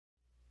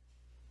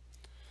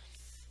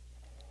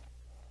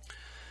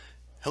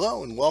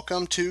Hello and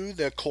welcome to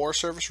the Core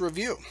Service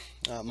Review.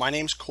 My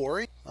name's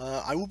Corey.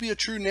 I will be a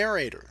true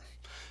narrator.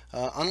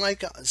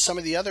 Unlike some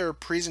of the other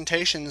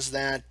presentations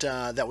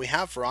that we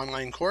have for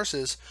online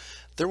courses,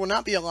 there will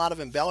not be a lot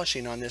of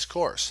embellishing on this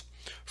course.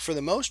 For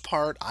the most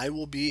part, I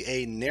will be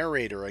a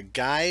narrator, a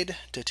guide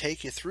to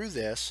take you through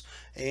this,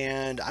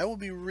 and I will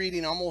be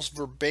reading almost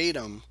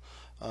verbatim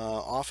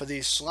off of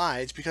these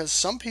slides because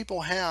some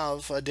people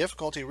have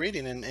difficulty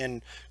reading,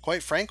 and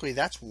quite frankly,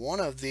 that's one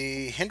of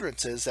the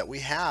hindrances that we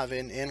have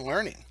in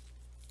learning.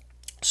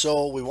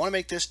 So we want to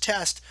make this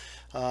test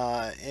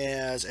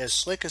as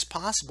slick as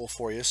possible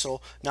for you.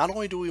 So not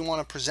only do we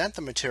want to present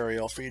the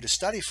material for you to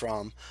study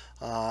from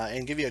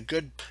and give you a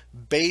good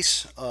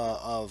base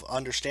of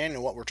understanding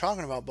of what we're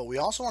talking about, but we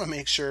also want to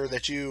make sure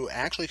that you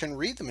actually can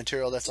read the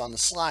material that's on the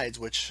slides,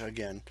 which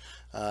again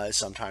is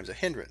sometimes a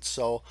hindrance.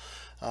 So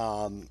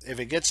if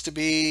it gets to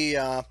be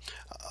a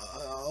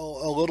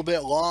little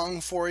bit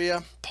long for you,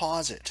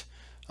 pause it.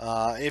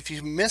 If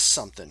you miss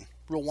something,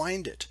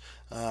 rewind it.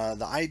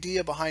 The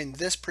idea behind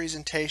this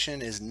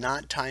presentation is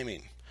not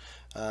timing.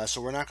 So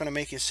we're not going to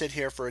make you sit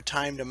here for a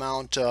timed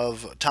amount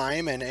of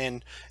time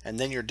and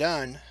then you're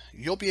done.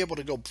 You'll be able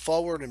to go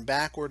forward and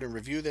backward and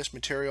review this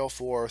material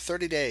for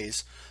 30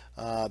 days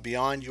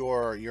beyond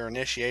your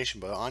initiation,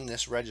 but on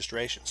this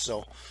registration.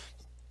 So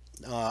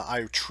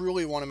I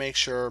truly want to make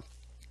sure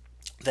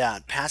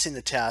that passing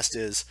the test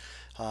is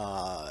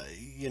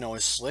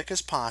as slick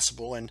as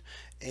possible,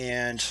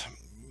 and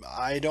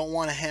I don't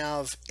want to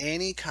have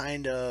any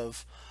kind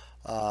of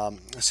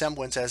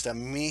semblance as to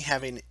me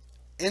having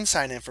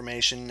inside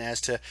information as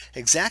to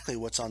exactly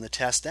what's on the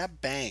test. That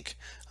bank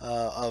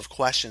of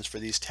questions for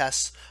these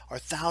tests are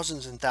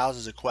thousands and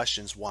thousands of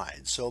questions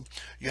wide, so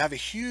you have a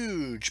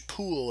huge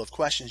pool of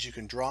questions you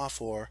can draw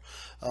for.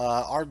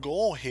 Our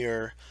goal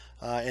here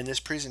in this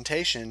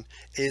presentation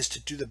is to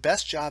do the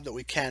best job that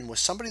we can with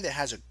somebody that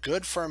has a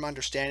good firm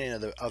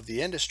understanding of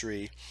the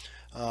industry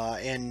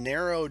and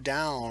narrow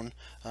down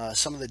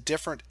some of the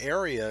different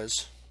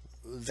areas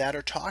that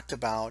are talked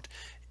about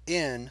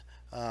in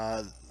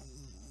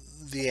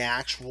the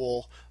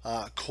actual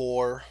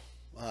core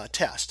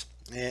test.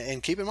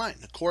 And keep in mind,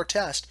 the core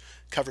test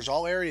covers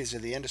all areas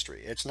of the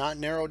industry. It's not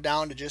narrowed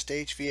down to just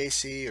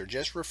HVAC or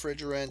just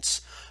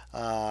refrigerants.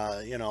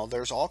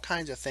 There's all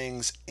kinds of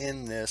things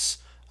in this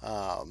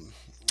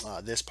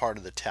this part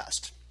of the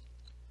test.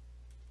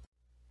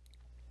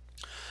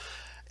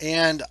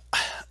 And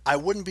I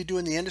wouldn't be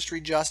doing the industry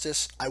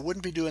justice, I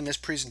wouldn't be doing this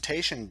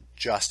presentation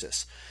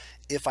justice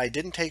if I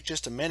didn't take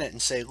just a minute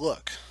and say,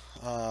 look,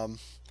 I'm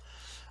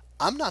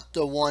not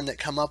the one that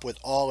come up with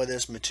all of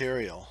this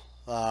material.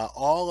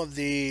 All of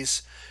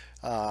these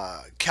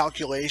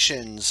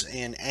calculations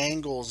and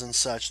angles and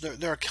such,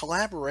 they're a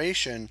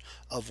collaboration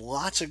of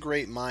lots of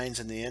great minds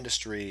in the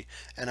industry,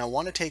 and I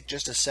want to take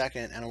just a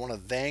second and I want to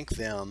thank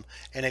them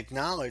and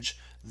acknowledge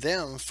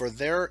them for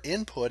their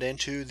input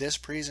into this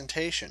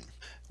presentation.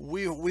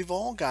 We've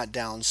all got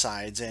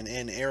downsides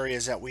and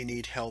areas that we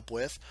need help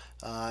with,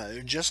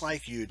 just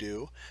like you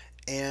do,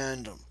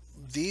 and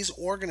these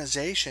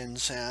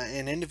organizations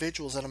and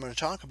individuals that I'm going to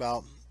talk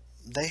about,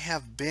 they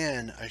have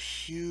been a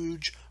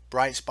huge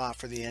bright spot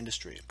for the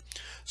industry.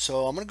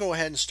 So I'm going to go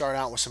ahead and start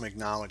out with some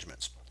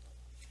acknowledgments.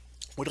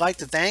 We'd like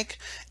to thank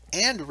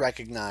and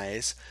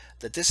recognize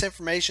that this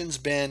information's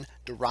been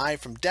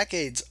derived from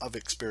decades of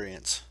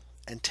experience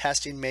and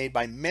testing made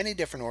by many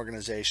different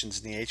organizations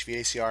in the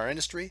HVACR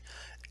industry,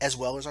 as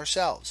well as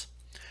ourselves.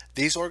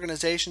 These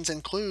organizations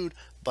include,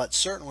 but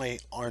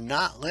certainly are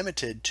not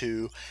limited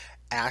to,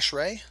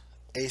 ASHRAE,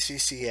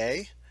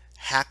 ACCA,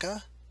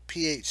 HACA,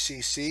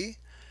 PHCC,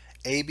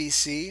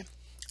 ABC,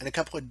 and a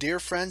couple of dear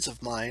friends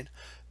of mine,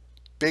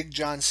 Big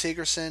John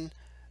Segerson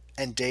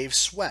and Dave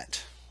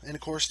Sweat. And of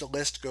course the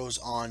list goes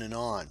on and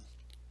on.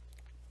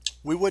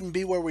 We wouldn't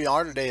be where we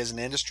are today as an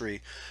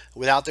industry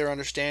without their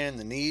understanding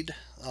the need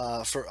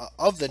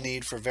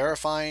for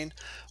verifying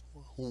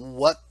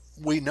what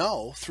we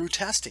know through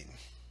testing.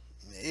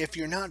 If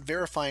you're not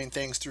verifying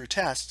things through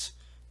tests,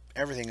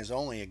 everything is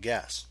only a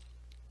guess.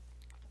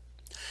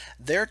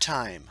 Their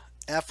time,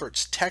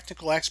 efforts,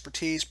 technical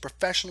expertise,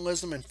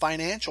 professionalism, and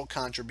financial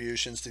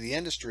contributions to the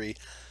industry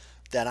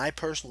that I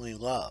personally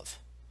love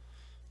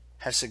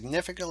have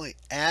significantly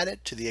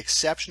added to the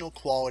exceptional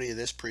quality of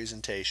this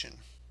presentation.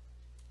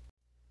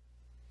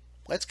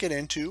 Let's get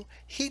into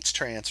heat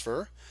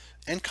transfer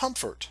and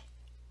comfort.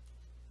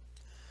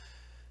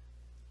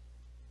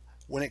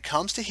 When it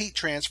comes to heat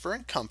transfer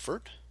and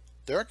comfort,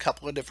 there are a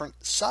couple of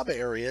different sub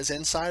areas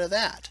inside of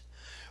that.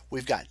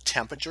 We've got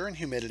temperature and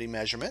humidity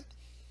measurement,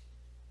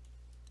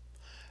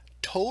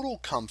 total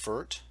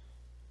comfort,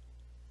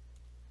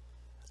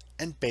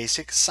 and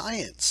basic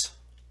science.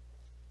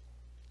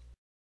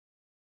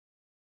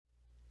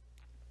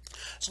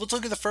 So let's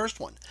look at the first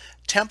one,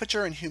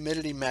 temperature and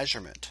humidity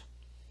measurement.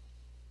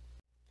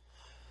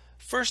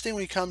 First thing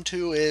we come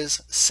to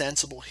is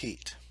sensible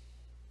heat.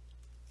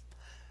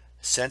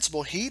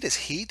 Sensible heat is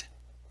heat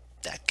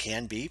that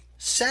can be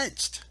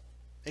sensed.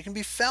 It can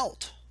be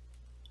felt.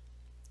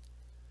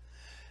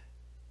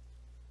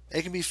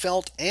 It can be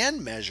felt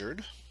and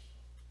measured,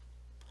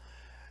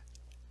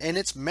 and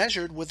it's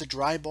measured with a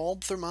dry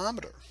bulb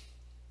thermometer,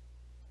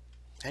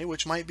 okay,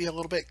 which might be a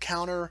little bit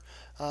counter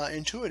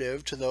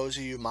intuitive to those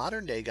of you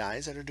modern day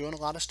guys that are doing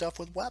a lot of stuff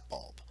with wet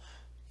bulb.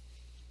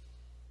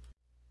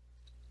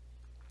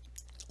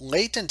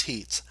 Latent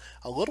heat's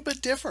a little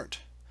bit different.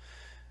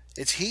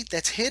 It's heat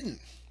that's hidden,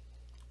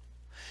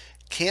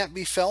 can't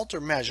be felt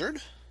or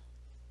measured,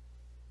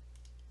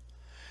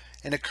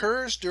 and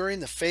occurs during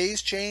the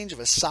phase change of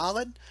a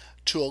solid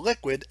to a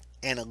liquid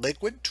and a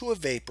liquid to a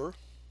vapor,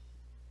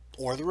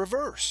 or the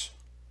reverse.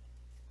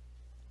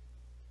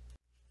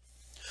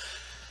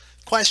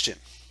 Question: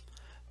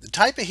 the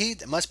type of heat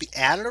that must be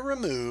added or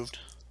removed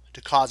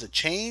to cause a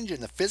change in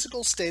the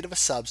physical state of a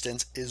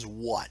substance is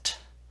what?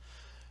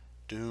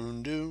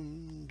 Doom,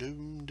 doom,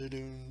 doom, doom,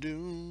 doom,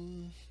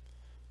 doom.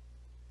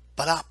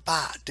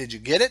 Ba-da-ba. Did you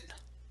get it?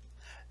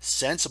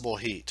 Sensible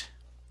heat.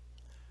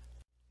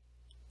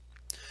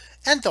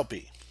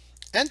 Enthalpy.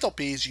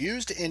 Enthalpy is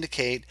used to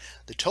indicate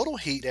the total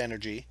heat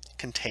energy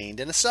contained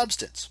in a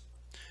substance.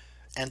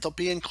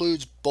 Enthalpy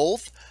includes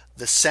both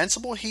the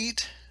sensible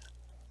heat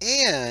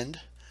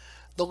and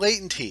the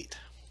latent heat.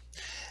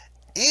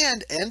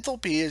 And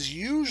enthalpy is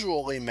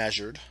usually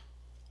measured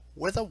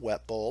with a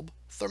wet bulb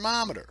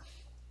thermometer.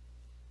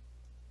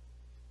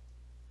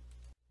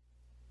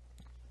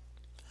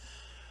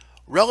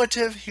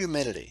 Relative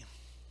humidity.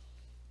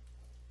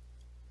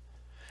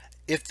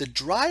 If the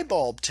dry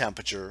bulb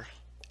temperature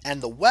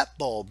and the wet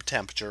bulb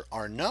temperature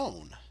are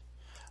known,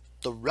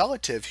 the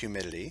relative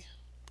humidity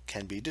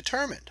can be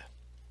determined.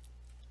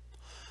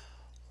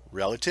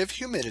 Relative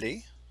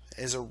humidity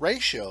is a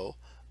ratio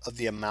of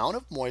the amount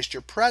of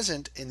moisture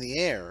present in the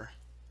air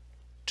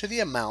to the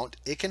amount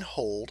it can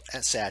hold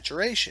at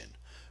saturation,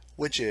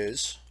 which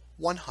is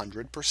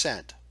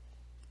 100%.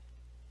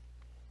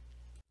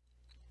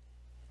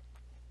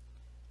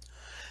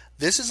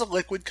 This is a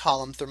liquid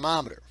column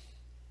thermometer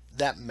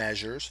that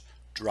measures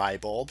dry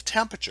bulb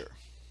temperature.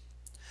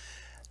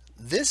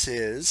 This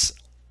is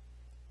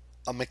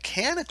a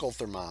mechanical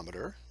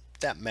thermometer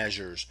that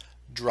measures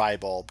dry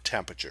bulb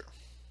temperature.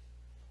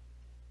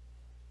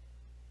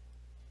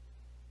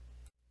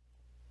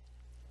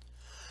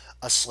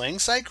 A sling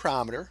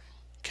psychrometer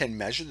can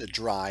measure the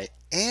dry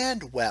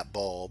and wet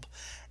bulb,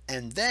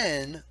 and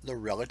then the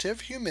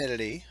relative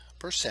humidity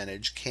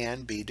percentage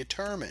can be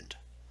determined.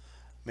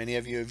 Many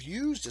of you have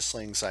used a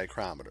sling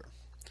psychrometer.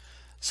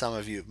 Some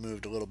of you have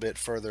moved a little bit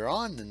further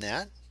on than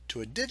that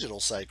to a digital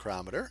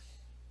psychrometer.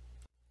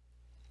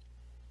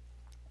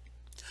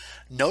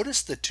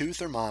 Notice the two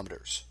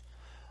thermometers.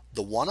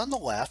 The one on the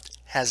left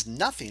has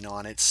nothing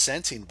on its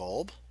sensing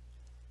bulb.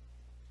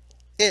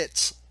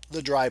 It's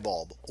the dry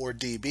bulb, or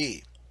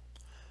DB.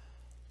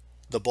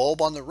 The bulb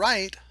on the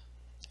right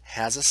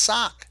has a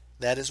sock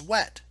that is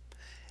wet.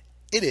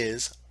 It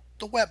is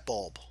the wet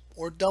bulb,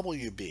 or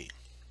WB.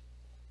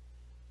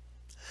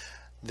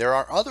 There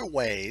are other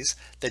ways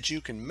that you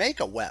can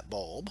make a wet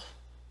bulb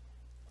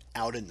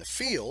out in the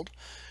field.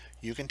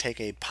 You can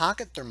take a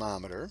pocket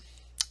thermometer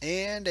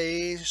and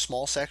a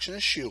small section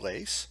of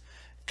shoelace,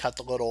 cut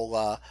the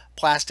little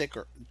plastic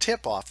or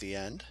tip off the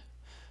end,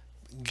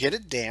 get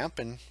it damp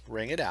and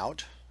wring it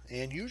out,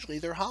 and usually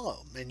they're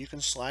hollow, and you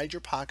can slide your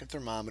pocket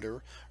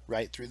thermometer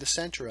right through the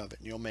center of it,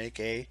 and you'll make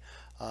a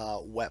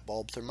wet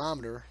bulb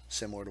thermometer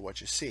similar to what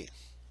you see.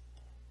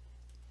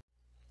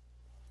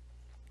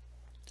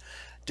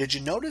 Did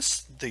you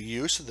notice the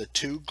use of the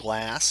two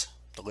glass,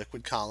 the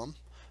liquid column,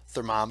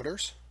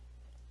 thermometers?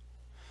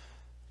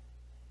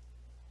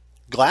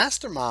 Glass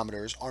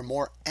thermometers are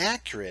more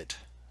accurate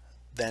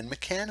than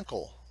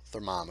mechanical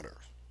thermometers.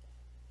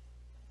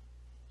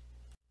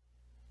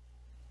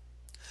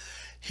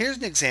 Here's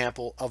an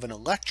example of an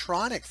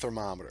electronic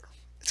thermometer.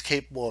 It's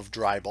capable of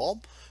dry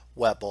bulb,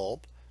 wet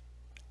bulb,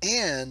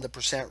 and the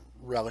percent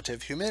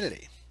relative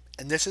humidity.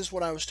 And this is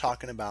what I was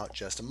talking about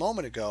just a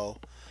moment ago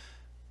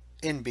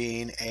in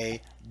being a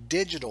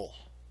digital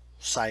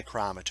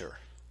psychrometer.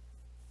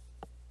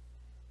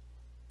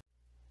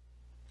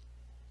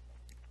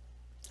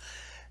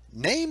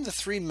 Name the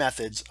three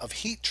methods of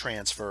heat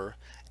transfer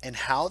and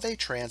how they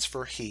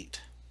transfer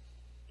heat.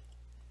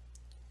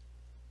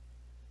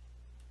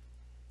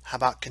 How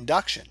about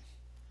conduction?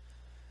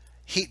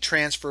 Heat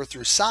transfer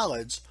through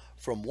solids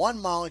from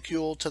one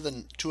molecule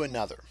to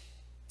another.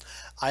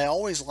 I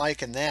always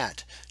liken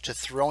that to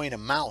throwing a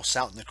mouse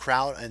out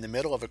in the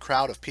middle of a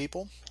crowd of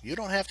people. You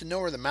don't have to know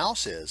where the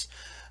mouse is,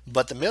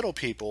 but the middle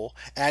people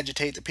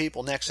agitate the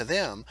people next to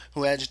them,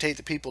 who agitate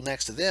the people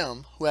next to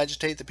them, who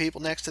agitate the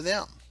people next to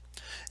them.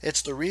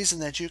 It's the reason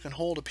that you can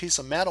hold a piece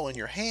of metal in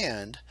your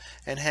hand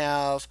and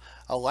have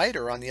a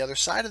lighter on the other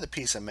side of the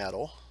piece of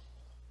metal,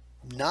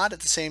 not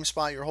at the same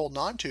spot you're holding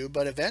on to,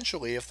 but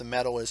eventually, if the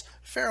metal is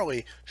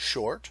fairly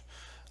short,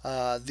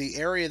 the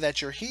area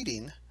that you're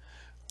heating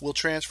will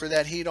transfer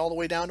that heat all the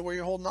way down to where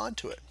you're holding on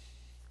to it.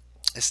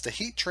 It's the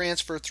heat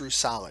transfer through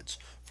solids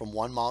from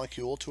one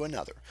molecule to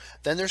another.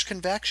 Then there's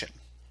convection.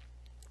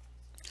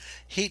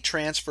 Heat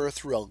transfer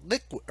through a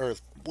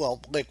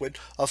liquid,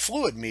 a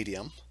fluid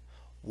medium,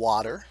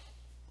 water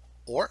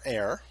or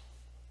air,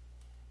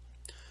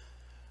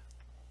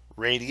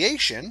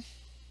 radiation,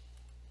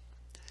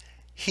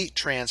 heat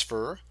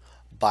transfer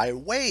by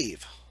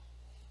wave,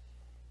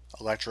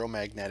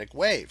 electromagnetic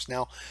waves.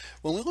 Now,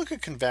 when we look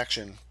at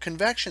convection,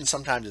 convection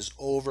sometimes is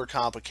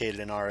overcomplicated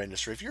in our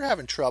industry. If you're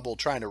having trouble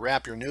trying to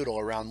wrap your noodle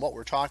around what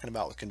we're talking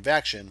about with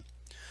convection,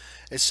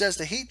 it says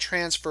the heat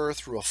transfer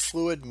through a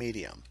fluid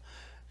medium.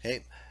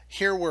 Okay,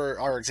 here where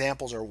our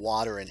examples are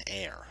water and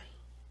air.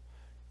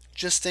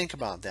 Just think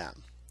about that.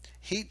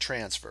 Heat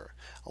transfer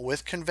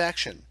with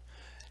convection.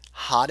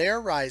 Hot air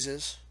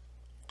rises,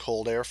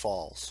 cold air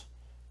falls.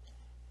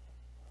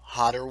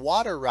 Hotter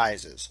water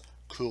rises,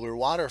 cooler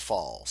water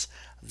falls.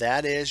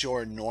 That is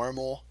your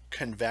normal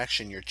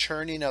convection. Your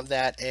churning of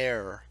that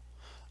air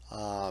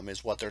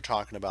is what they're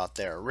talking about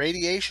there.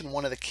 Radiation,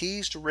 one of the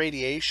keys to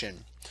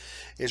radiation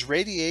is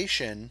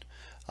radiation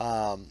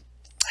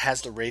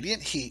has the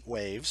radiant heat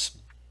waves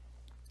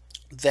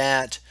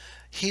that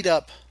heat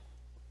up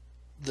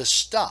the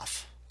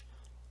stuff,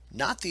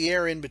 not the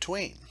air in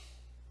between.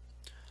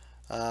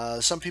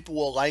 Some people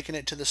will liken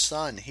it to the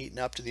sun heating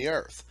up to the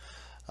earth.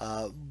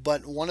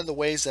 But one of the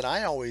ways that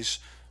I always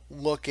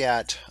look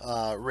at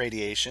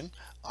radiation,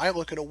 I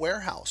look at a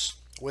warehouse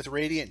with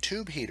radiant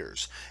tube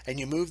heaters, and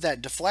you move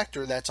that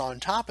deflector that's on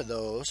top of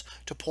those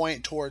to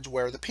point towards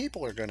where the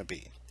people are going to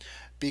be.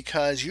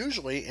 Because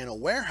usually in a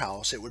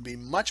warehouse it would be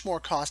much more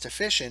cost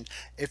efficient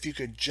if you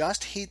could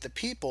just heat the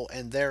people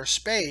and their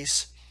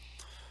space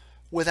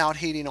without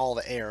heating all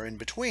the air in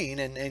between,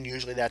 and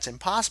usually that's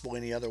impossible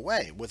any other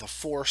way. With a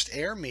forced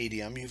air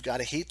medium, you've got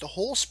to heat the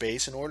whole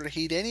space in order to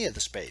heat any of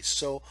the space.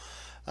 So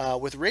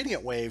with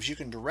radiant waves, you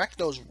can direct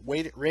those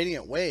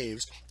radiant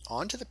waves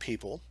onto the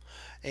people,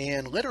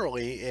 and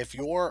literally if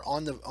you're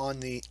on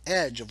the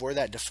edge of where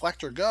that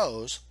deflector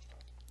goes,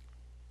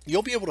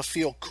 you'll be able to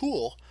feel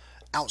cool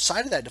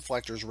outside of that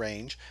deflector's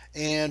range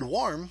and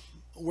warm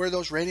where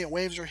those radiant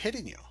waves are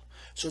hitting you.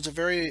 So it's a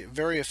very,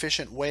 very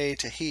efficient way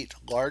to heat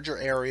larger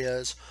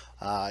areas.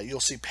 You'll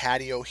see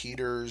patio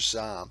heaters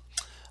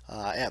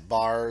at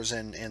bars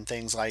and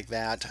things like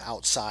that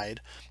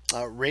outside.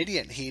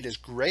 Radiant heat is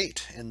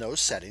great in those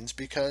settings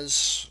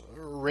because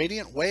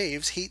radiant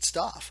waves heat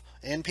stuff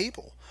and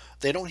people.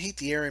 They don't heat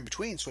the air in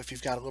between, so if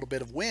you've got a little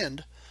bit of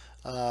wind,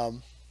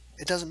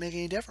 it doesn't make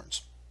any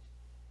difference.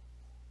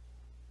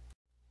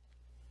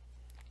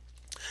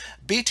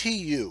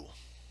 BTU.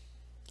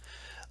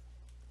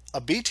 A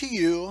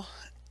BTU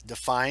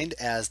defined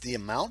as the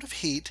amount of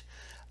heat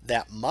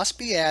that must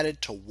be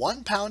added to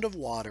 1 pound of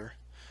water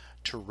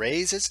to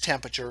raise its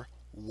temperature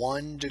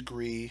 1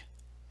 degree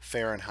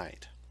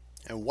Fahrenheit.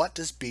 And what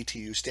does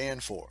BTU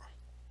stand for?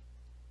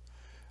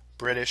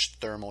 British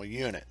Thermal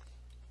Unit.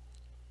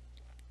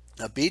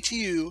 Now,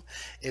 BTU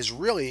is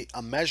really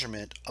a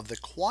measurement of the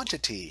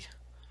quantity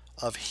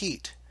of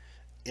heat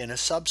in a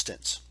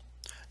substance.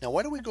 Now,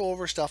 why do we go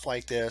over stuff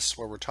like this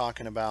where we're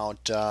talking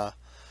about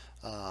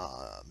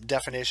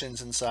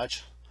definitions and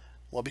such?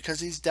 Well, because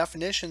these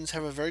definitions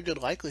have a very good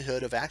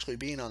likelihood of actually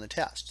being on the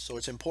test. So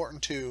it's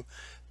important to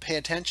pay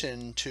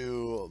attention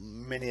to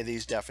many of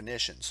these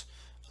definitions.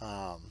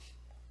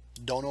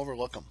 Don't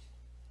overlook them.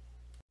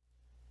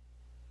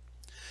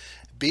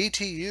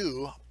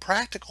 BTU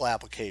practical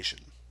application.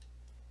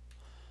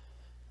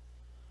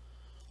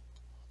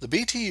 The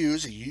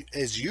BTU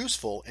is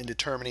useful in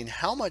determining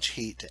how much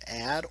heat to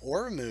add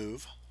or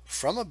remove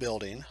from a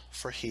building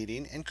for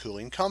heating and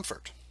cooling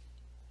comfort,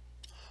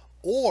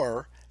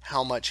 or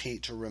how much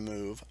heat to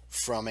remove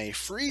from a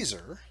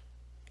freezer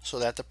so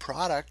that the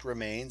product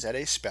remains at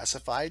a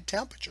specified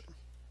temperature.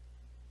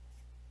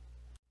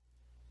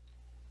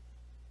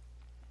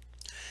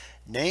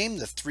 Name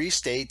the 3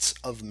 states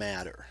of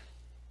matter.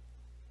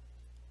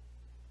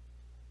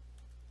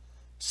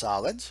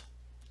 Solids,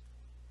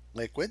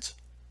 liquids,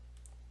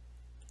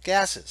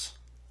 gases.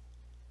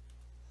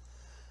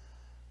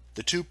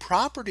 The 2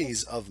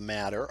 properties of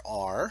matter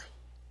are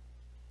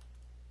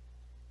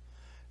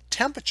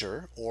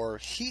temperature or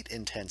heat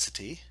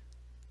intensity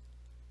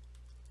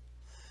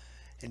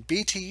and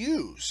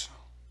BTUs,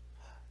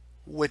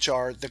 which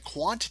are the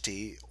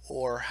quantity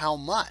or how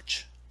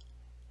much.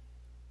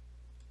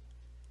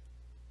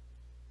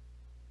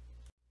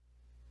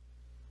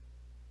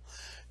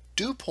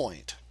 Dew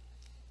point.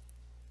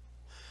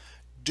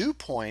 Dew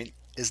point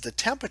is the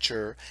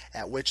temperature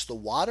at which the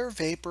water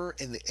vapor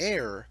in the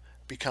air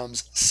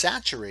becomes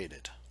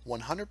saturated,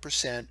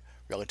 100%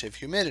 relative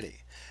humidity,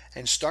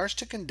 and starts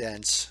to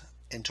condense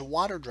into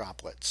water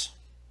droplets.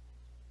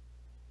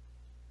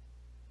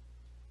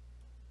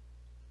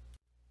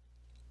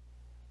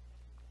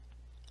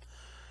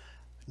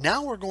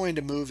 Now we're going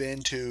to move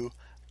into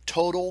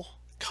total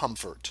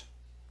comfort.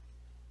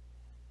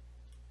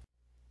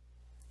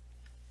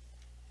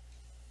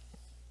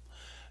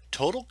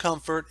 Total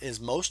comfort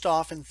is most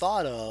often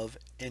thought of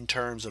in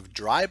terms of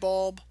dry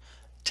bulb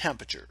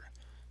temperature,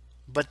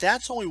 but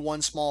that's only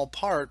one small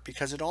part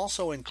because it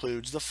also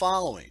includes the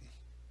following: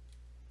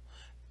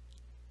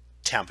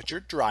 temperature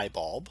dry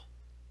bulb,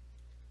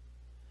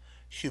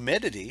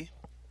 humidity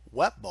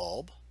wet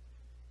bulb,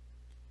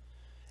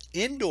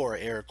 indoor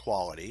air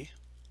quality,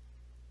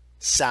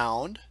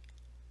 sound,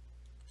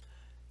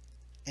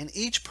 and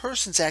each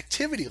person's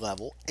activity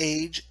level,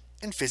 age,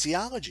 and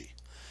physiology.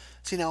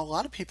 See, now a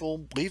lot of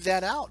people leave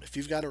that out. If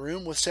you've got a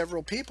room with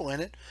several people in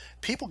it,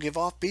 people give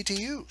off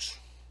BTUs.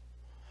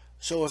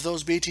 So if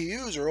those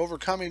BTUs are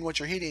overcoming what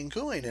your heating and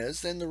cooling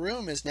is, then the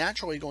room is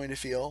naturally going to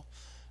feel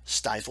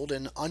stifled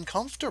and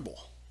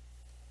uncomfortable.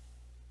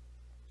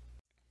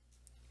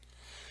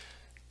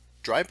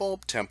 Dry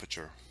bulb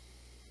temperature.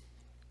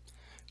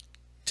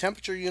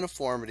 Temperature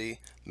uniformity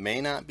may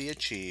not be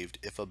achieved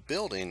if a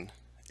building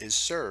is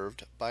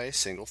served by a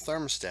single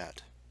thermostat.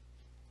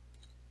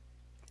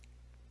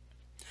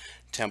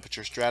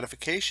 Temperature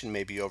stratification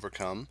may be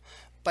overcome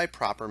by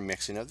proper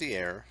mixing of the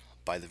air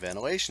by the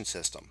ventilation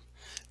system.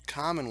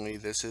 Commonly,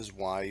 this is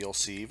why you'll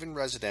see, even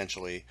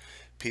residentially,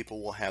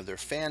 people will have their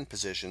fan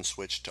position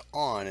switched to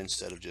on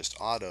instead of just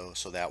auto,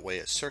 so that way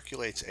it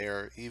circulates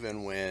air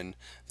even when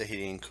the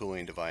heating and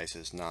cooling device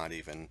is not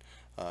even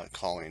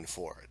calling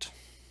for it.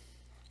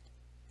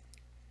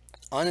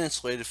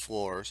 Uninsulated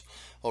floors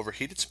over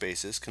heated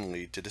spaces can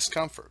lead to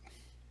discomfort.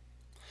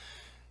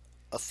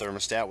 A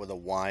thermostat with a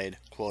wide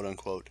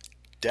quote-unquote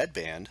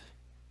deadband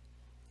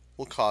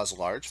will cause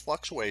large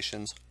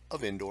fluctuations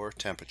of indoor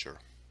temperature.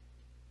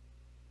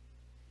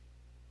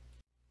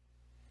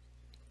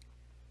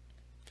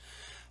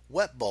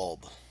 Wet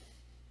bulb.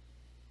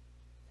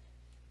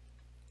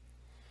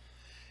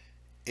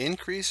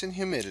 Increase in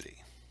humidity.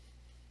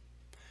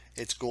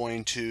 It's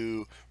going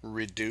to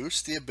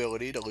reduce the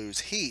ability to lose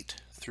heat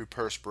through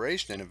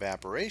perspiration and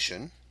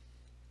evaporation.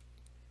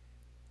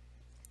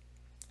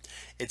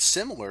 It's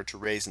similar to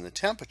raising the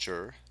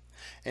temperature,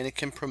 and it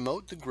can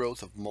promote the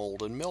growth of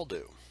mold and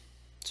mildew.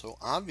 So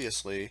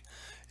obviously,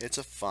 it's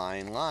a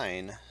fine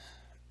line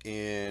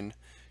in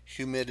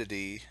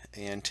humidity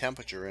and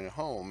temperature in a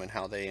home and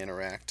how they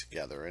interact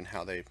together and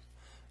how they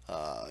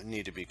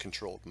need to be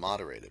controlled,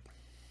 moderated.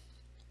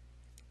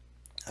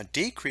 A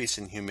decrease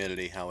in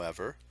humidity,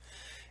 however,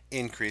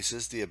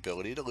 increases the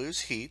ability to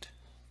lose heat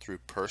through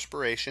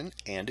perspiration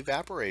and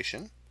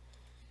evaporation.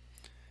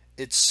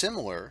 It's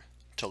similar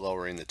to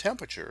lowering the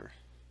temperature,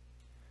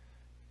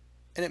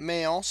 and it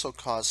may also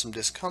cause some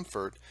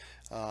discomfort,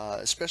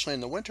 especially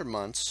in the winter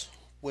months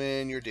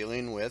when you're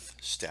dealing with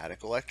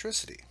static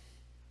electricity.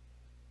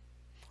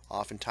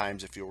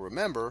 Oftentimes, if you'll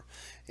remember,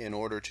 in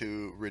order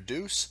to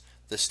reduce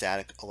the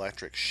static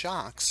electric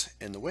shocks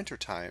in the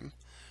wintertime,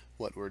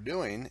 what we're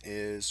doing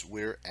is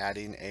we're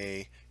adding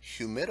a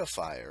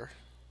humidifier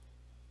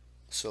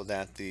so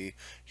that the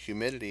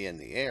humidity in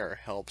the air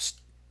helps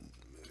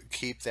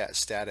keep that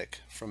static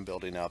from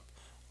building up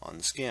on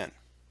the skin.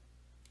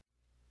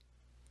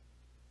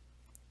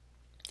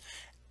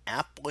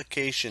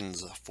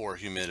 Applications for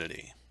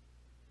humidity.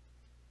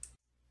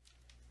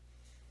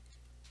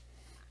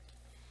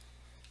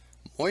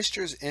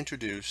 Moisture is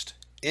introduced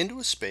into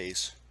a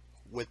space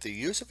with the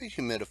use of a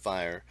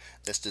humidifier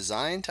that's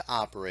designed to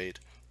operate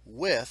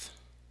with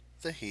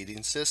the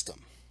heating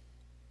system.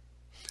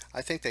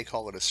 I think they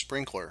call it a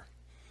sprinkler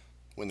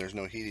when there's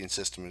no heating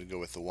system to go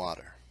with the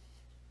water.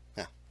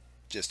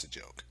 Just a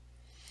joke.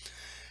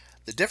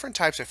 The different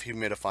types of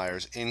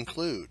humidifiers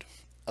include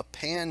a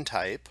pan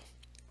type,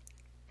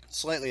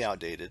 slightly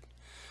outdated,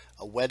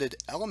 a wetted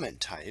element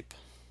type,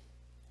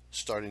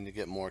 starting to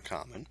get more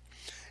common,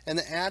 and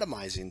the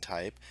atomizing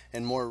type.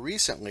 And more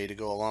recently, to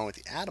go along with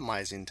the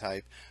atomizing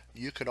type,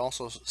 you could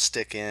also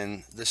stick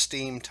in the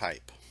steam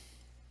type.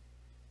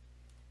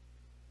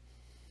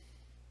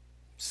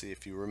 See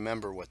if you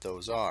remember what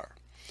those are.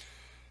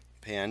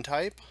 Pan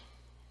type,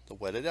 the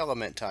wetted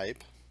element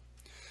type,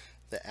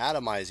 the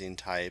atomizing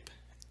type,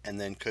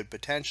 and then could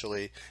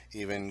potentially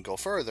even go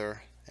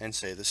further and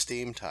say the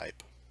steam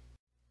type.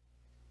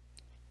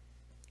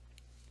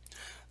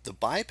 The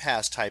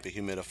bypass type of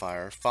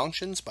humidifier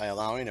functions by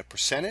allowing a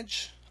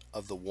percentage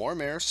of the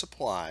warm air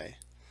supply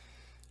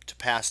to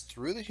pass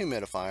through the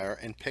humidifier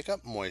and pick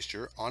up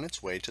moisture on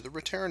its way to the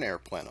return air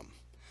plenum.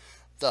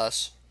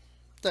 Thus,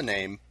 the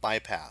name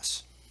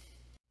bypass.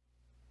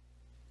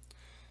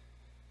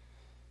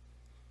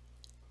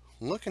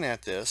 Looking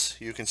at this,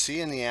 you can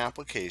see in the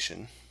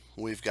application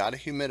we've got a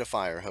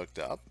humidifier hooked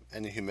up,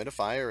 and the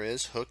humidifier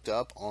is hooked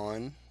up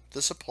on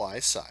the supply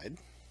side.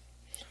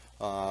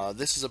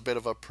 This is a bit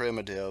of a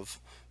primitive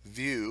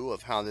view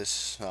of how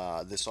this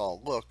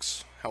all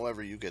looks.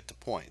 However, you get the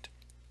point.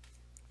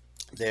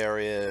 There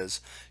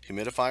is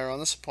humidifier on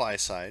the supply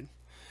side,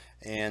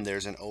 and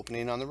there's an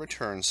opening on the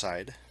return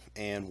side,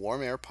 and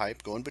warm air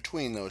pipe going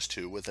between those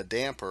two with a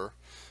damper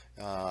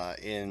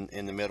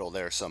in the middle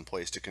there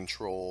someplace to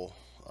control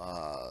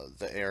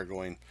the air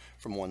going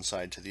from one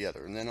side to the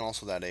other. And then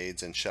also that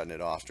aids in shutting it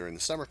off during the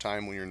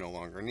summertime when you're no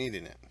longer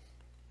needing it.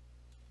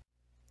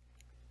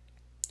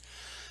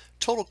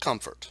 Total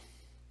comfort.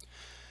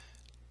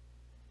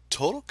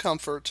 Total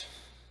comfort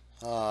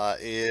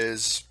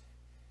is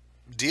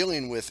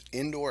dealing with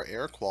indoor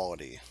air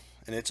quality,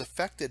 and it's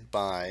affected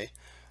by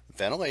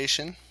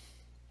ventilation,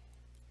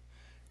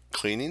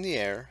 cleaning the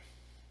air,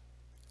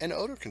 and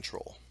odor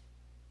control.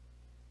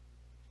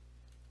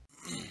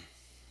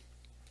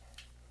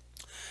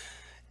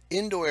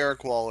 Indoor air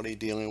quality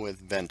dealing with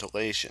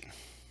ventilation.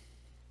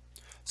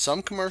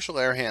 Some commercial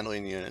air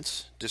handling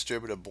units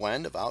distribute a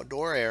blend of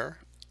outdoor air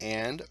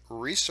and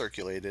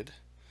recirculated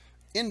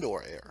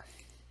indoor air.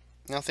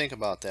 Now think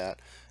about that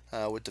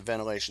with the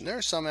ventilation. There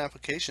are some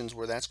applications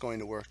where that's going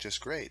to work just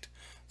great.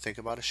 Think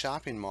about a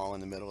shopping mall in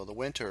the middle of the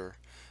winter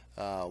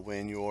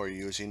when you're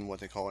using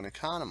what they call an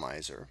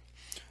economizer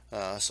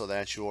so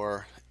that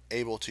you're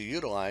able to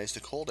utilize the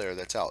cold air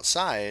that's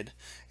outside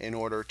in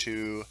order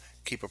to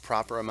keep a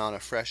proper amount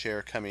of fresh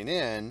air coming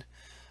in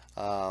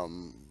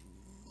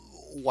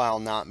while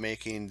not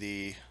making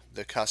the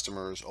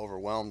customers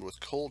overwhelmed with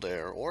cold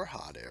air or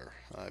hot air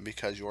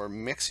because you're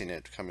mixing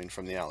it coming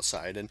from the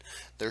outside, and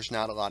there's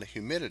not a lot of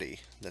humidity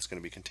that's going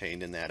to be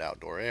contained in that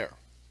outdoor air.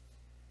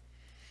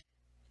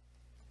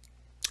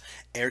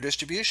 Air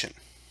distribution.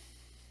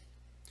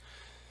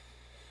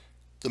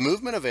 The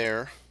movement of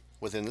air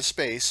within the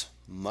space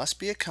must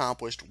be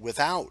accomplished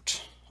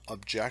without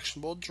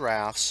objectionable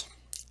drafts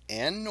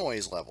and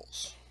noise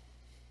levels.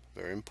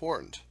 Very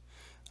important.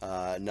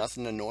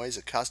 Nothing annoys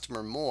a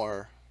customer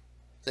more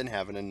than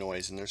having a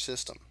noise in their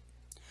system.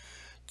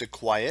 The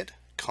quiet,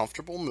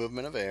 comfortable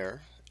movement of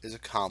air is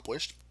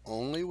accomplished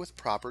only with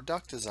proper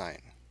duct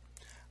design.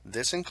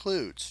 This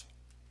includes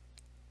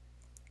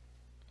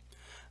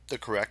the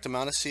correct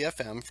amount of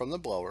CFM from the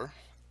blower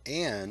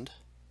and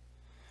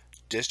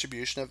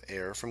distribution of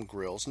air from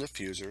grills and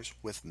diffusers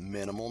with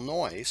minimal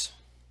noise.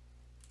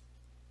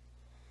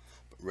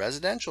 But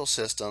residential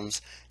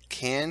systems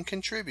can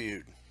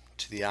contribute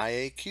to the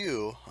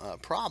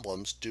IAQ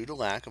problems due to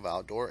lack of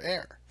outdoor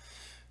air.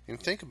 And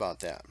think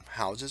about that.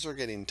 Houses are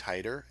getting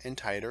tighter and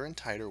tighter and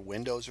tighter.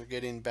 Windows are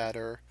getting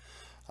better.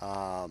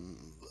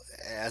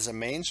 As a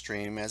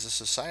mainstream, as a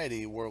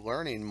society, we're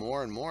learning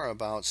more and more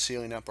about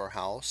sealing up our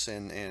house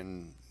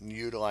and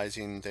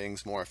utilizing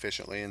things more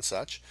efficiently and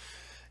such.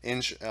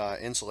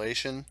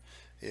 Insulation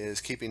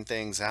is keeping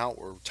things out.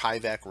 We're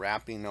Tyvek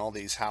wrapping all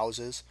these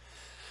houses.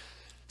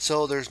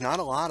 So there's not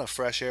a lot of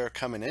fresh air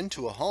coming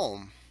into a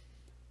home,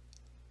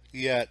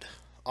 yet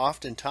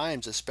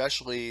oftentimes,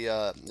 especially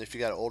if you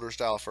got an older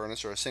style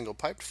furnace or a single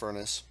piped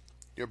furnace,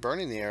 you're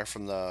burning the air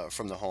from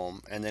the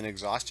home and then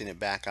exhausting it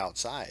back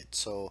outside.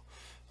 So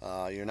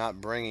you're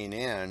not bringing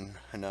in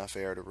enough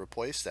air to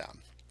replace that.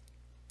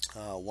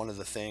 One of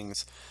the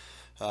things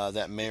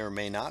that may or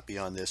may not be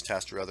on this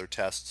test or other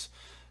tests,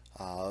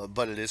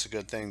 but it is a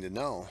good thing to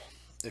know.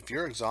 If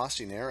you're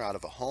exhausting air out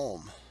of a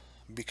home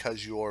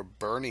because you're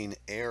burning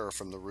air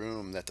from the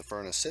room that the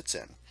furnace sits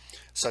in,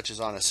 such as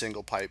on a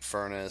single pipe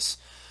furnace,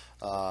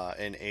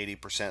 an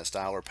 80%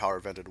 style or power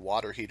vented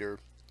water heater,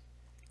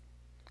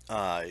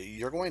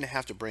 you're going to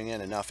have to bring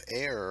in enough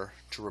air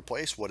to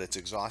replace what it's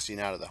exhausting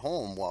out of the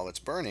home while it's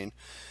burning.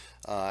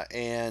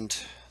 And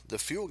the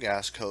fuel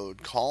gas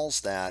code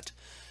calls that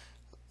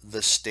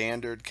the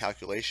standard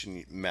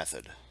calculation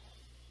method.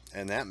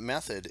 And that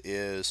method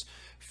is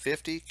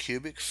 50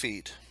 cubic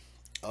feet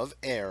of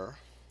air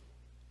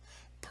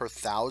per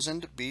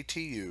 1,000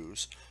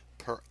 BTUs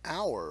per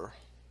hour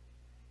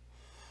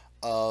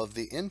of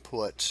the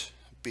input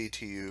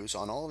BTUs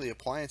on all of the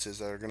appliances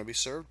that are going to be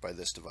served by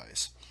this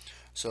device.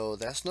 So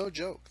that's no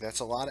joke. That's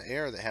a lot of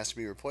air that has to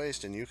be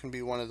replaced, and you can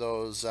be one of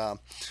those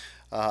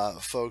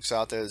folks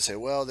out there that say,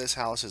 well, this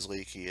house is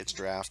leaky, it's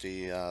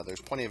drafty,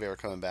 there's plenty of air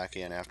coming back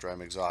in after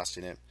I'm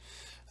exhausting it.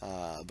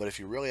 But if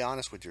you're really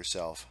honest with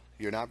yourself,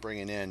 you're not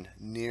bringing in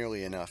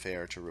nearly enough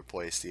air to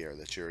replace the air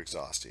that you're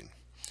exhausting.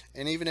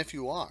 And even if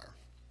you are,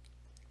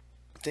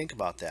 think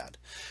about that.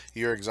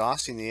 You're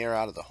exhausting the air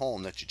out of the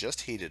home that you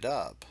just heated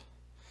up,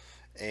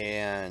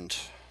 and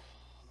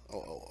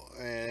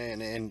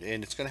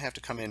it's going to have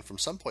to come in from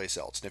someplace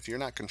else. And if you're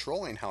not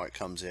controlling how it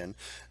comes in,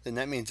 then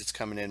that means it's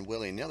coming in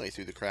willy-nilly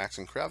through the cracks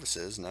and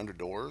crevices and under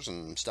doors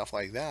and stuff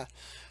like that.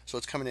 So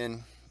it's coming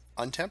in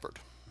untempered.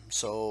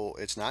 So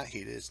it's not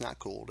heated, it's not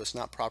cooled, it's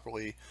not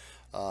properly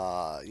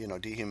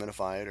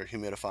dehumidified or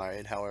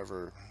humidified,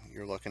 however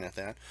you're looking at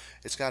that.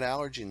 It's got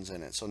allergens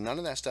in it, so none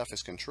of that stuff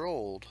is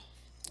controlled.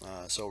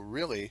 So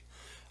really,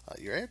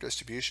 your air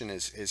distribution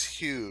is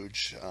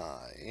huge,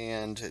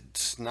 and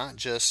it's not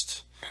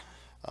just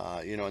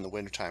in the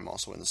wintertime,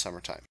 also in the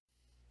summertime.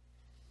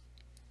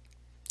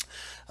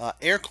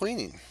 Air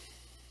cleaning.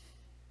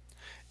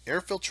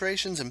 Air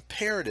filtration is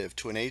imperative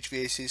to an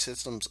HVAC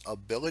system's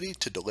ability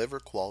to deliver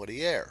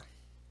quality air.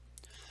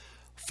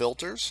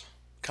 Filters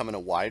come in a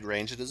wide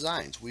range of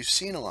designs. We've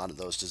seen a lot of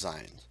those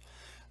designs.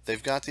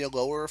 They've got the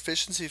lower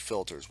efficiency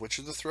filters, which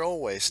are the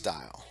throwaway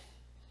style.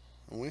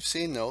 And we've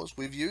seen those.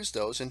 We've used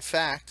those. In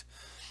fact,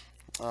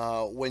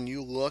 when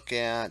you look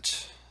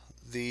at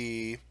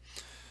the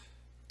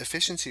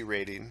efficiency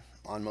rating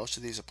on most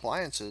of these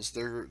appliances,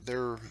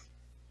 their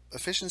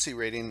efficiency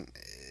rating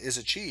is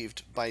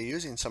achieved by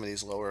using some of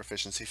these lower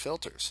efficiency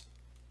filters.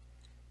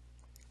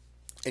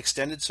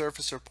 Extended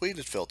surface or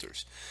pleated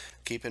filters.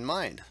 Keep in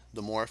mind,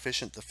 the more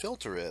efficient the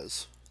filter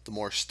is, the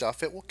more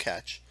stuff it will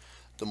catch,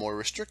 the more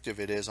restrictive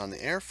it is on the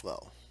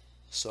airflow.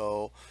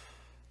 So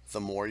the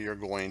more you're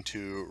going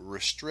to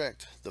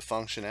restrict the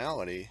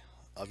functionality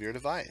of your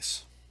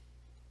device.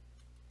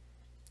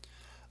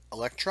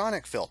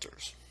 Electronic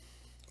filters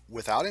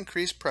without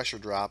increased pressure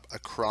drop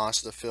across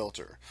the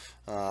filter,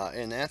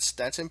 and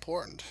that's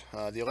important.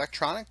 The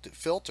electronic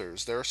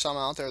filters, there are some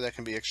out there that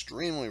can be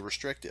extremely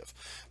restrictive,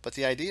 but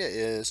the idea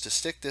is to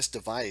stick this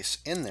device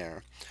in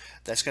there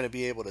that's going to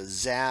be able to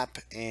zap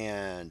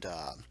and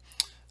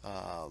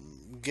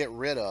get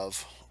rid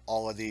of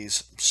all of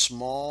these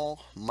small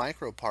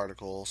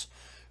microparticles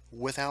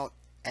without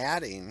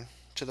adding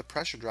to the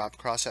pressure drop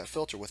across that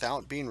filter,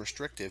 without being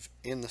restrictive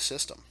in the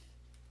system.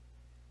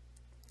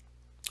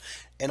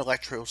 And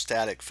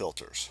electrostatic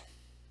filters.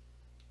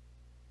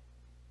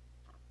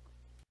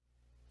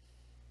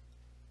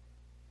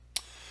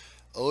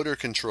 Odor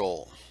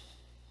control.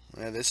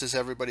 Now, this is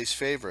everybody's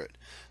favorite.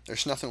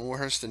 There's nothing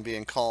worse than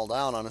being called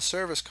out on a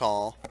service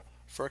call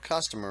for a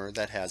customer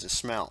that has a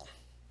smell.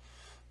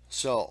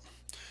 So,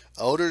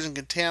 odors and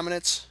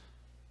contaminants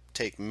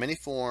take many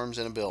forms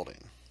in a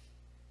building.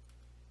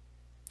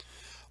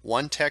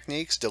 One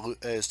technique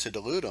is to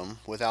dilute them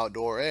with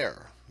outdoor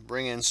air.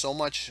 Bring in so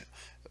much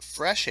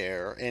fresh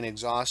air and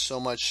exhaust so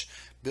much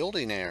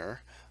building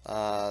air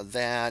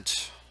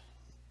that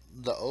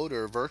the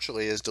odor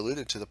virtually is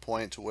diluted to the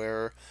point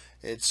where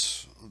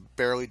it's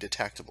barely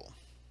detectable.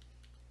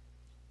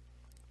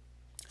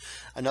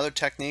 Another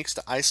technique is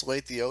to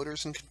isolate the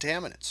odors and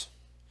contaminants.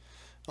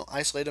 Well,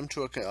 isolate them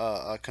to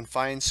a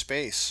confined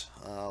space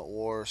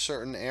or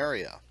certain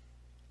area.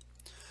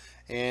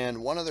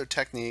 And one other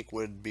technique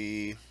would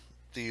be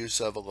the use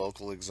of a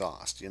local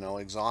exhaust.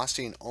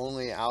 Exhausting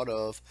only out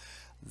of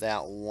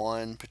that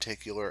one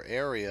particular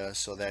area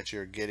so that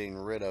you're getting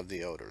rid of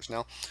the odors.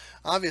 Now,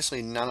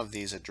 obviously, none of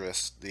these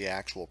address the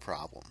actual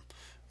problem.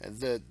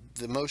 The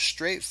most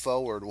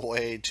straightforward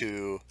way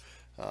to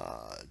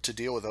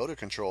deal with odor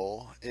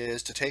control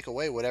is to take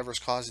away whatever's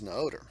causing the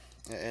odor,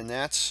 and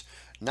that's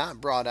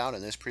not brought out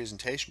in this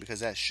presentation because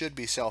that should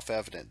be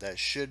self-evident. That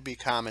should be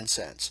common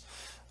sense.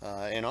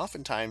 And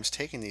oftentimes,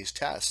 taking these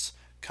tests,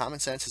 common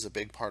sense is a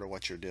big part of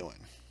what you're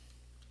doing.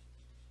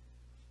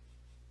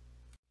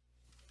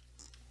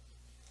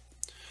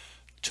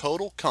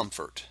 Total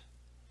comfort.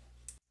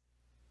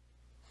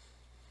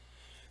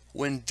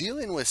 When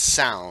dealing with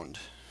sound,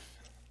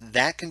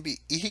 that can be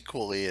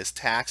equally as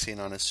taxing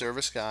on a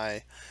service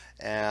guy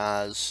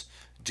as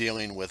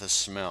dealing with a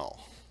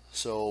smell.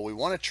 So we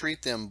want to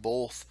treat them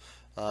both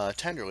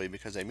tenderly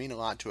because they mean a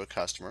lot to a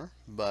customer,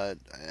 but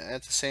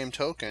at the same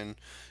token,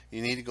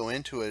 you need to go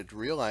into it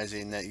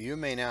realizing that you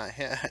may not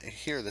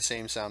hear the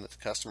same sound that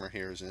the customer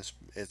hears, and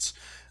it's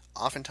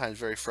oftentimes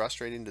very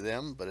frustrating to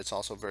them, but it's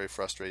also very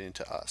frustrating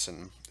to us,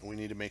 and we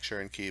need to make sure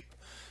and keep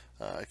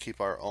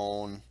our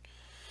own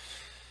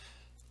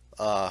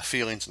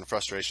feelings and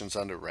frustrations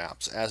under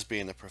wraps as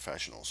being the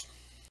professionals.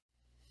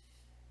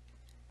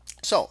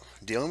 So,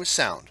 dealing with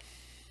sound.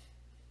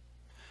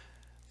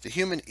 The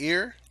human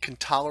ear can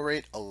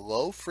tolerate a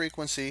low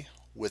frequency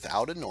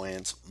without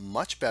annoyance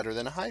much better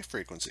than a high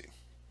frequency.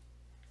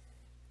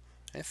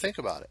 And think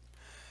about it.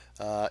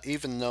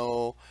 Even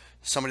though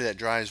somebody that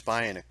drives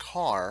by in a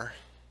car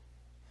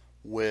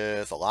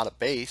with a lot of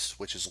bass,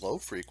 which is low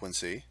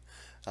frequency,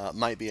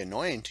 might be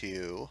annoying to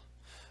you,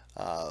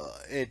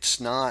 it's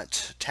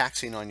not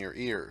taxing on your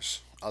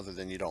ears other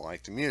than you don't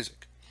like the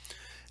music.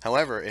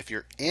 However, if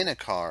you're in a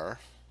car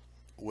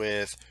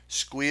with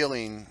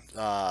squealing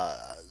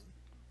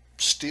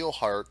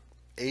Steelheart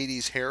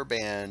 80s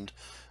hairband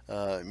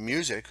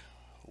music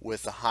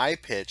with a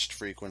high-pitched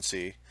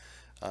frequency,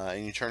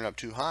 and you turn it up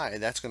too high,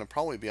 that's going to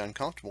probably be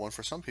uncomfortable, and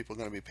for some people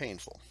going to be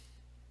painful.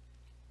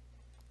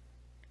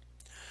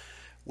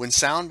 When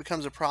sound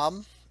becomes a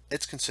problem,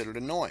 it's considered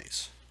a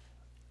noise,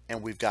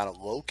 and we've got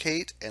to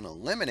locate and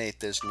eliminate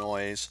this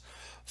noise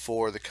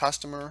for the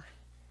customer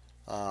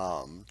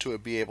to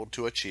be able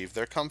to achieve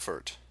their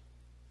comfort.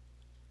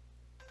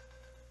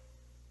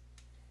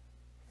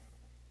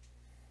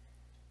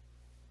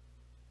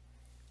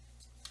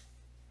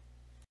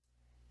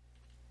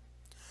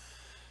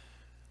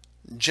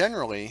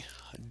 Generally,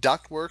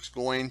 ductwork's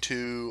going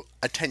to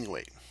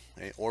attenuate,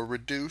 okay, or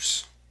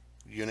reduce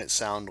unit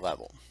sound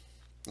level.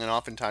 And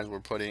oftentimes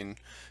we're putting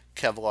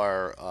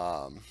Kevlar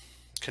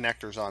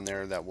connectors on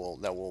there that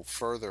will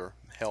further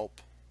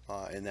help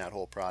in that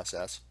whole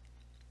process.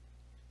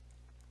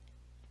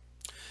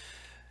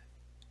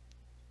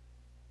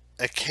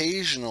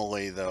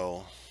 Occasionally,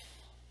 though,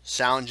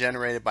 sound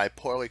generated by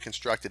poorly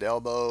constructed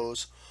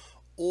elbows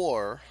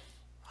or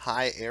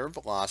high air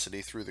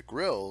velocity through the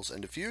grills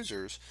and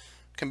diffusers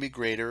can be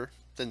greater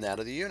than that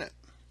of the unit.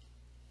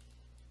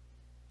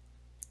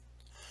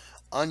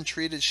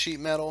 Untreated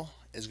sheet metal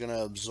is going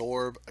to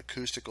absorb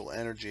acoustical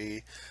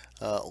energy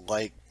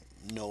like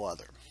no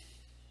other.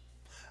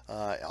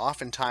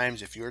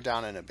 Oftentimes, if you're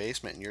down in a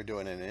basement and you're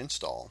doing an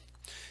install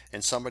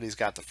and somebody's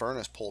got the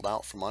furnace pulled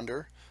out from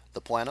under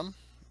the plenum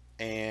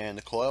and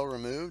the coil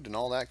removed and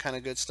all that kind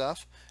of good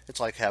stuff, it's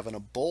like having a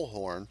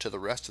bullhorn to the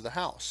rest of the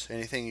house.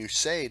 Anything you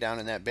say down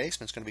in that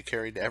basement is going to be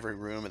carried to every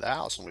room of the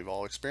house, and we've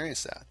all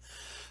experienced that.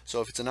 So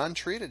if it's an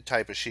untreated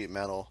type of sheet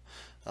metal,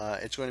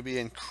 it's going to be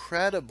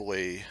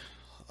incredibly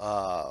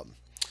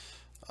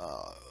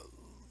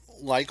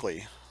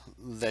likely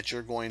that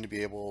you're going to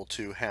be able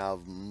to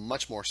have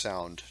much more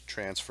sound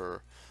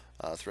transfer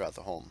throughout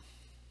the home.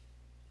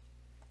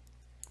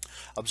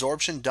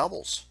 Absorption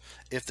doubles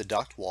if the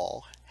duct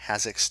wall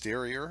has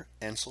exterior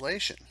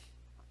insulation.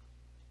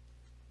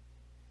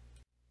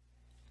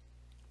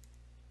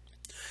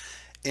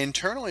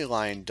 Internally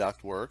lined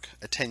ductwork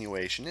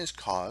attenuation is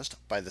caused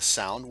by the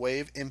sound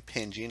wave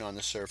impinging on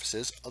the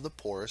surfaces of the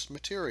porous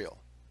material.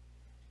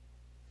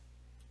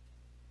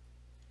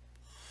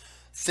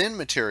 Thin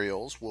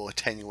materials will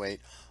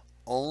attenuate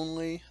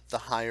only the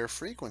higher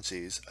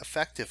frequencies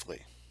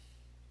effectively.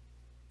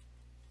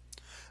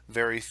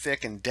 Very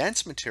thick and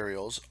dense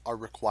materials are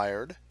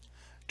required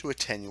to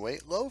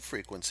attenuate low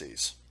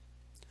frequencies.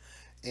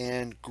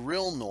 And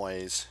grill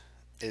noise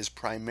is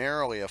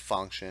primarily a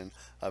function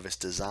of its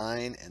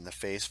design and the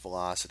face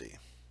velocity.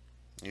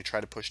 You try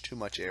to push too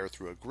much air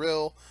through a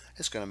grill,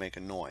 it's going to make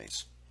a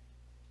noise.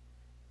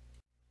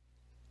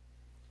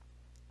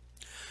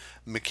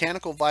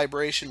 Mechanical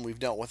vibration, we've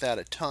dealt with that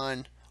a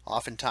ton,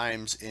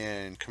 oftentimes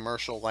in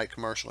commercial, light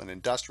commercial and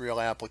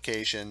industrial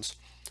applications.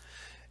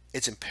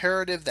 It's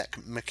imperative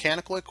that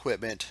mechanical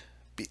equipment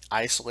be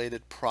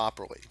isolated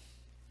properly.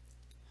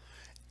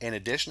 In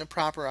addition to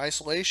proper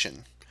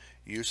isolation,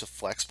 use of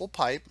flexible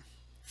pipe,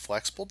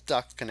 flexible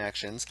duct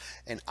connections,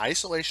 and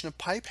isolation of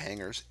pipe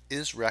hangers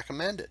is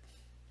recommended.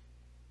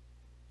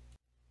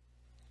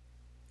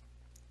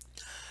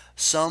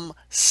 Some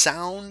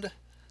sound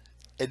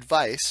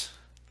advice,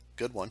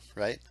 good one,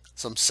 right?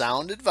 Some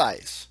sound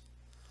advice.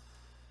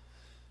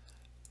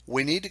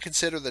 We need to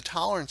consider the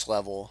tolerance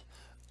level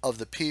of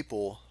the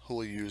people who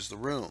will use the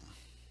room.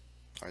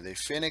 Are they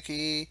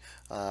finicky?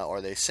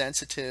 Are they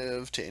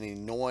sensitive to any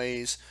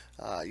noise?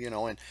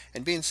 And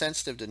being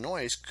sensitive to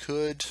noise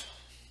could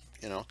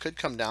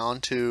come down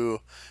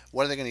to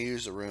what are they going to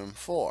use the room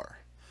for?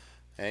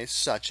 Okay,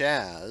 such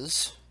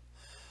as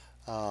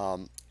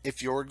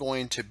if you're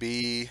going to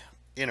be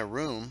in a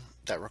room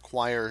that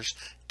requires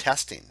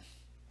testing,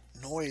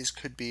 noise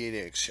could be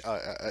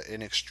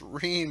an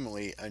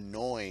extremely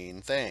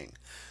annoying thing.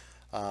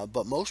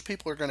 But most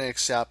people are going to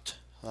accept,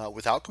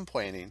 without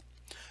complaining,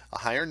 a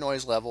higher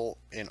noise level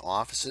in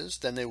offices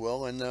than they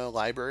will in the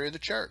library or the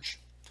church.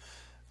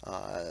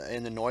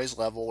 And the noise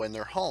level in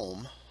their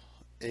home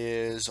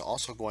is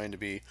also going to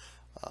be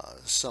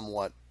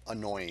somewhat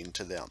annoying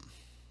to them.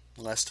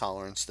 Less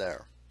tolerance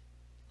there.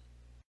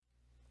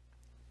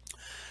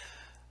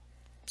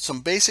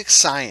 Some basic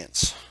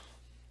science.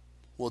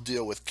 We'll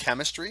deal with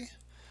chemistry,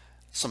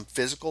 some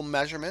physical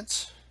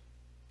measurements,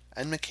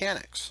 and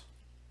mechanics.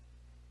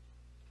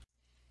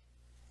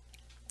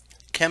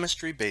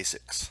 Chemistry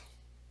basics.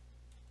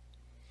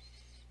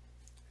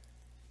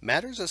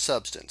 Matter is a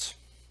substance,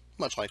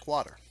 much like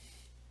water.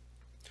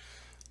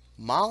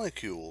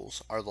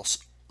 Molecules are the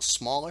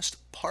smallest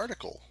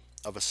particle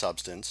of a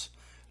substance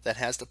that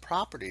has the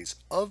properties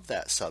of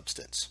that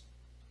substance.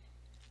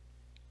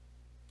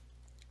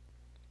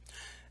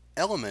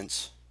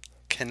 Elements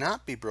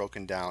cannot be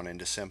broken down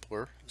into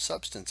simpler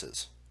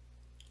substances.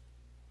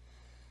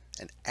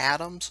 And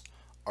atoms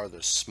are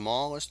the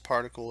smallest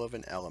particle of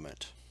an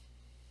element.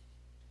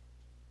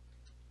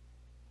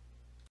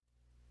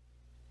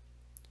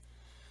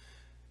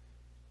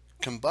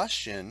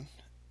 Combustion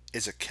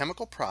is a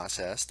chemical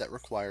process that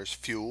requires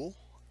fuel,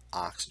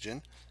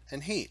 oxygen,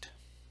 and heat.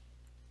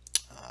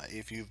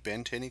 If you've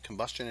been to any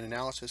combustion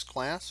analysis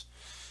class,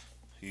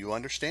 you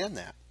understand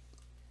that.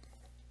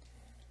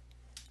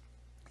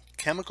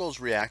 Chemicals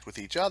react with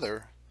each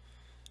other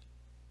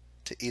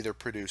to either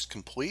produce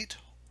complete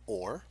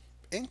or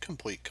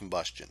incomplete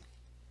combustion.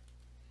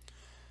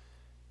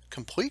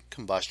 Complete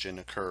combustion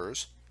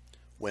occurs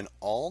when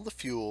all the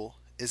fuel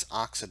is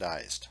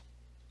oxidized.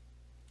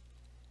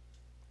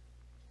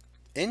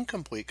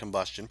 Incomplete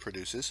combustion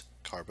produces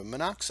carbon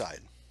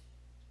monoxide.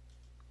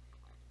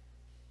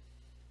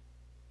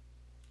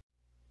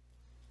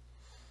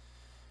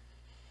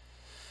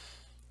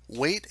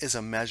 Weight is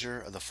a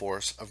measure of the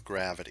force of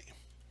gravity.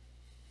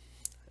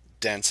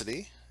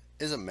 Density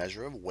is a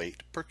measure of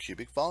weight per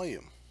cubic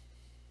volume.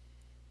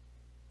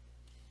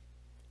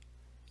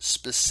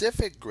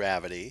 Specific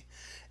gravity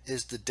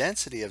is the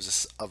density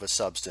of a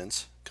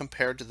substance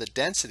compared to the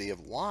density of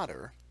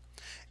water,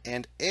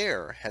 and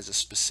air has a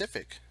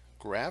specific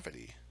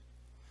gravity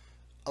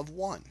of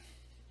 1.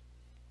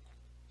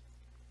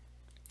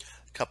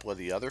 A couple of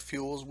the other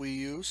fuels we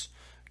use: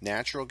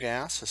 natural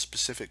gas, a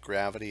specific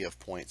gravity of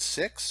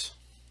 0.6,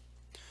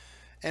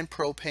 and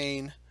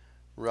propane,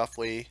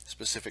 roughly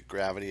specific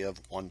gravity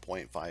of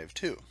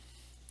 1.52.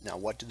 Now,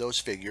 what do those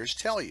figures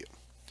tell you?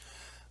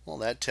 Well,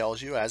 that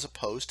tells you, as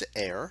opposed to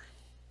air,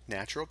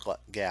 natural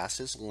gas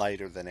is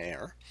lighter than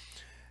air,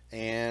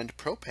 and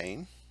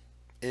propane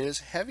is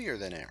heavier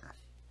than air.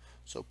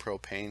 So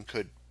propane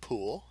could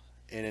pool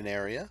in an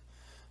area,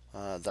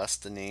 thus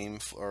the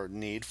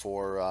need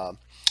for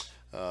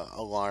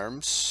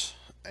alarms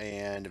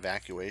and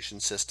evacuation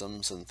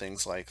systems and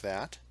things like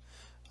that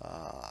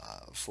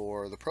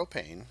for the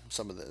propane,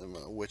 some of them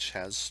which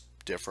has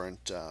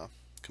different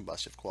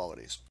combustive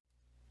qualities.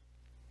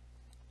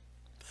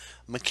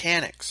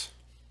 Mechanics.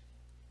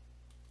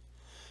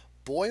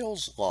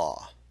 Boyle's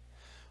law.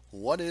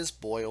 What is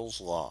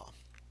Boyle's law?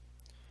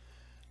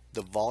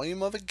 The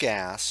volume of a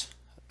gas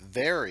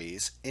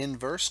varies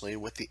inversely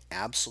with the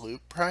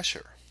absolute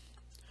pressure,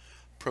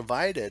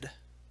 provided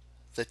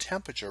the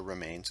temperature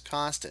remains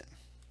constant.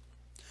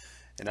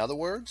 In other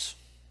words,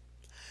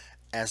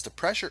 as the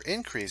pressure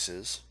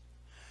increases,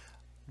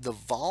 the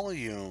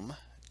volume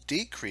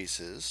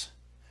decreases,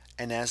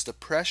 and as the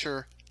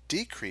pressure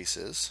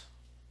decreases,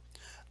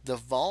 the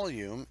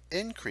volume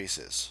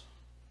increases.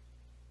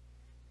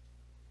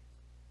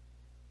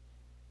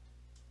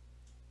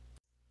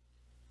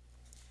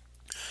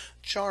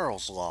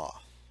 Charles' law.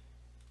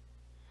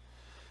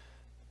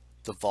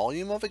 The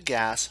volume of a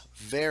gas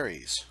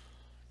varies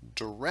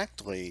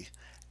directly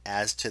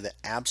as to the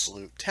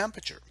absolute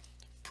temperature,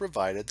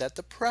 provided that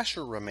the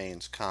pressure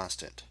remains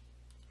constant.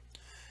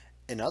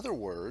 In other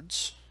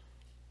words,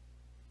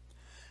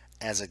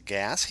 as a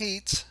gas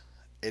heats,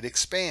 it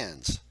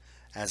expands.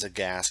 As a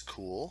gas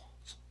cools,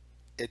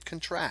 it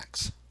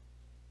contracts.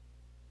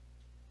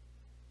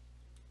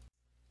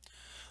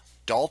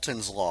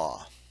 Dalton's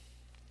law.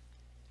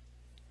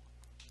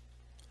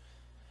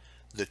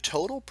 The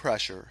total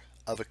pressure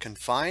of a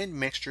confined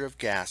mixture of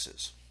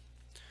gases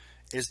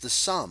is the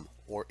sum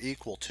or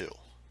equal to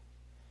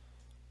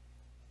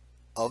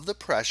of the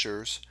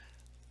pressures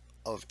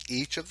of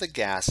each of the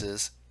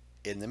gases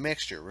in the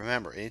mixture.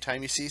 Remember,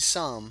 anytime you see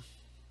sum,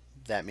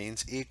 that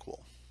means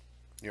equal.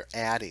 You're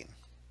adding.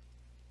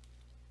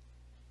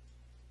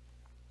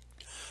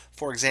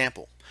 For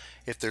example,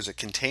 if there's a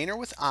container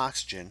with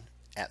oxygen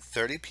at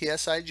 30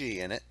 psig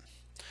in it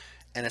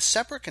and a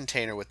separate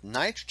container with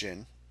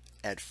nitrogen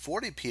at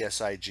 40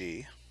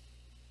 psig,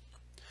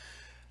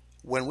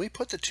 when we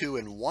put the two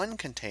in one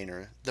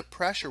container, the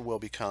pressure will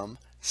become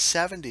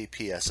 70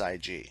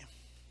 psig.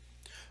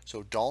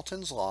 So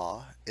Dalton's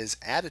law is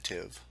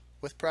additive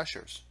with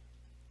pressures.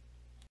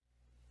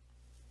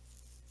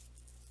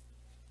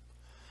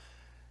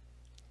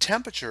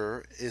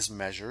 Temperature is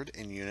measured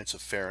in units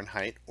of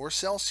Fahrenheit or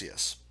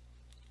Celsius.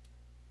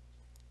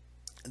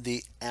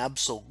 The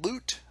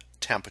absolute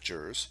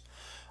temperatures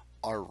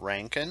are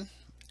Rankine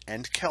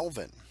and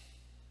Kelvin.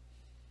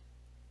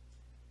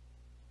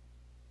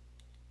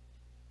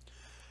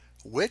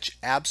 Which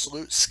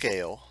absolute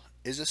scale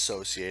is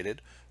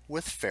associated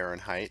with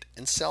Fahrenheit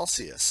and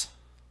Celsius?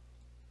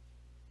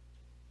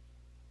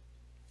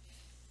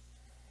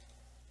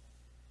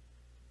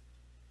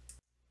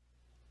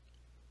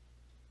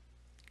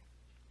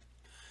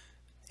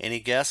 Any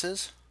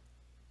guesses?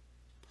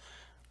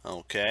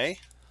 Okay,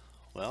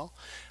 well,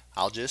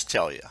 I'll just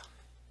tell you.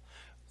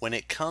 When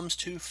it comes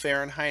to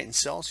Fahrenheit and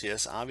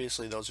Celsius,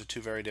 obviously those are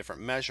two very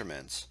different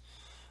measurements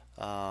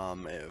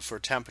for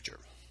temperature.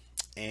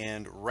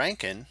 And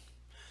Rankine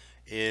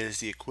is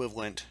the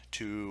equivalent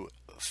to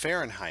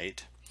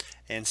Fahrenheit,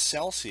 and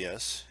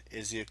Celsius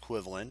is the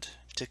equivalent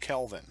to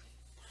Kelvin.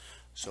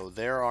 So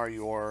there are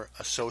your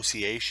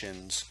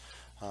associations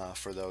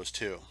for those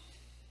two.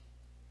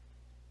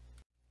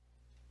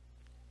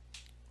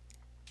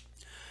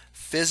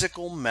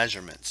 Physical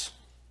measurements.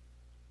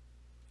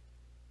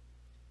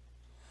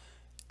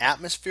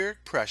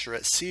 Atmospheric pressure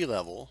at sea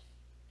level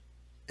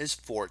is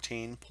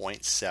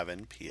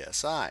 14.7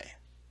 psi.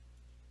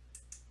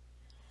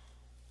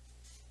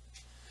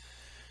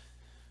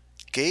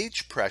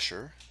 Gauge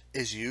pressure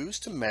is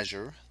used to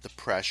measure the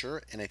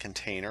pressure in a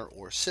container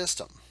or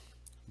system,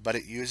 but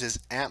it uses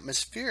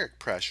atmospheric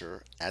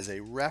pressure as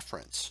a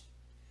reference.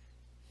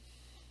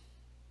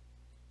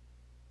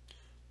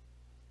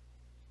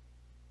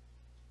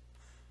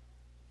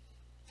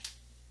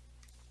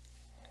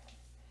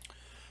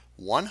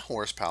 One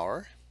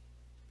horsepower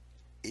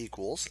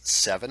equals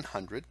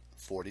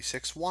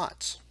 746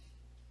 watts.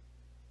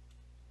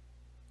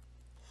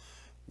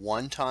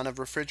 1 ton of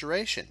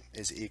refrigeration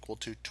is equal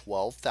to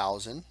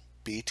 12,000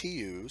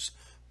 BTUs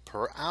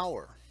per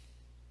hour.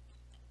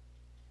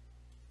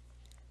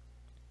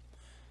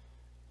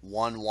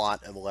 1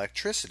 watt of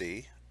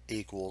electricity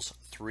equals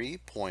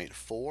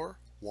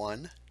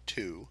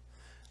 3.412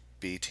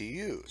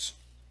 BTUs.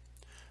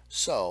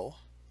 So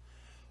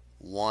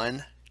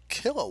 1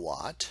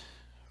 kilowatt,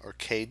 or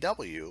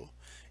kW,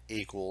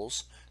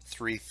 equals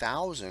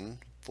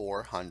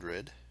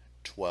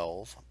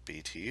 3,412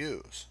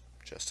 BTUs,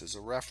 just as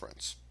a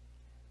reference.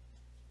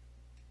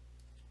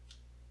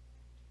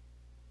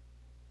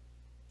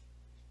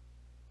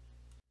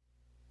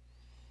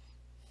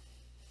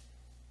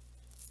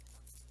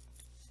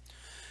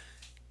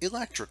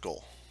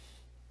 Electrical.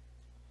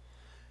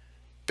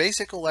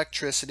 Basic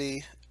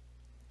electricity,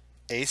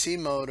 AC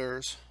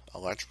motors,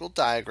 electrical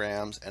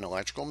diagrams, and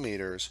electrical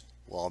meters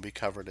will all be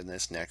covered in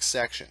this next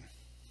section.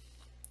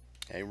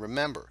 Okay,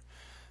 remember,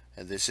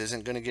 and this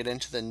isn't going to get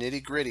into the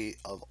nitty-gritty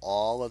of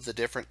all of the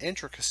different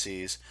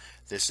intricacies.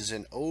 This is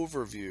an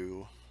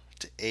overview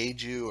to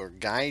aid you or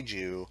guide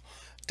you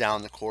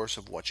down the course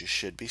of what you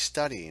should be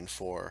studying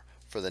for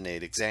the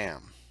N.A.T.E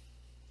exam.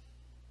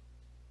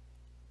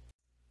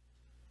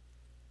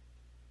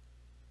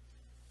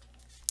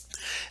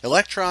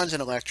 Electrons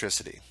and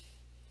electricity.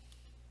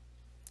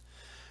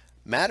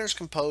 Matter is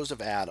composed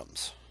of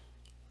atoms.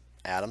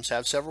 Atoms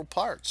have several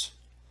parts.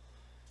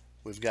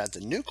 We've got the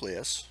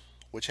nucleus,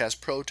 which has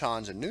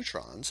protons and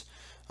neutrons.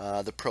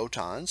 The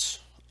protons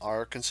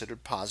are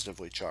considered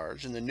positively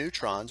charged, and the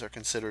neutrons are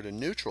considered a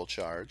neutral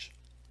charge.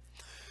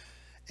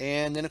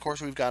 And then, of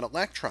course, we've got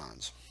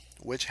electrons,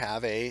 which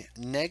have a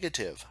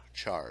negative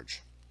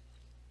charge.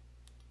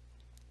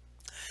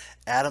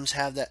 Atoms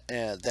have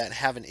that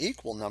have an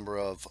equal number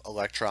of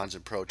electrons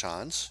and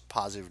protons,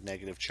 positive and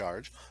negative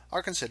charge,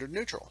 are considered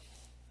neutral.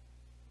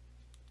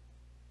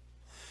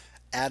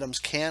 Atoms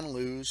can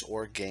lose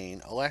or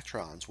gain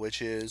electrons,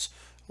 which is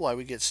why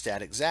we get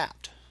static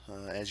zapped.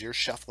 As you're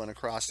shuffling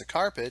across the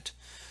carpet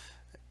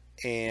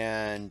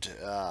and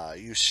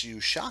you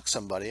shock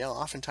somebody,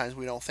 oftentimes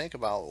we don't think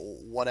about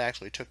what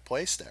actually took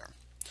place there.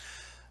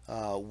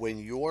 When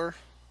you're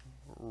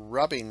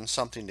rubbing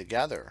something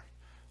together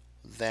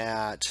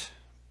that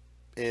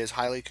is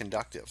highly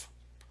conductive,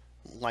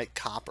 like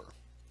copper,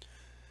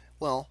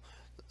 well,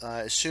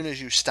 as soon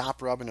as you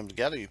stop rubbing them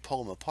together, you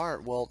pull them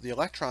apart, well, the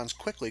electrons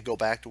quickly go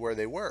back to where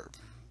they were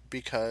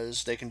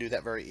because they can do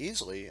that very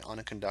easily on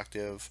a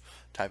conductive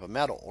type of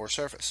metal or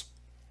surface.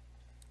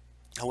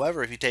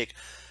 However, if you take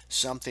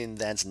something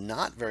that's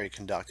not very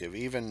conductive,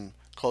 even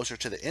closer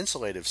to the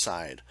insulative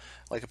side,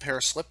 like a pair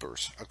of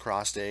slippers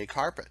across a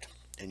carpet,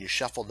 and you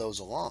shuffle those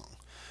along,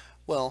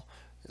 well,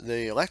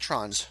 the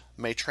electrons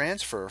may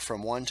transfer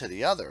from one to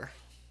the other,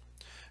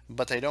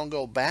 but they don't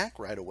go back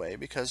right away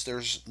because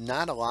there's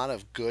not a lot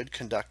of good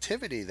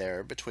conductivity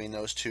there between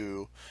those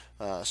two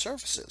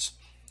surfaces.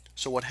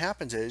 So what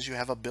happens is you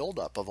have a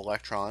buildup of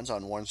electrons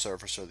on one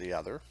surface or the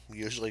other,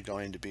 usually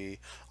going to be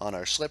on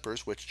our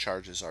slippers, which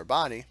charges our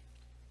body.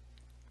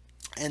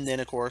 And then,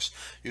 of course,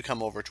 you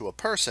come over to a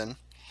person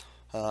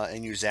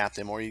and you zap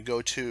them, or you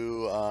go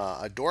to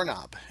a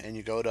doorknob and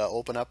you go to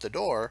open up the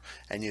door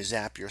and you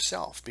zap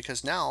yourself,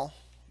 because now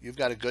you've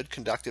got a good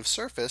conductive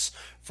surface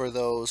for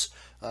those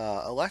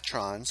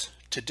electrons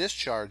to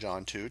discharge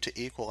onto to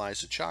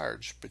equalize the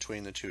charge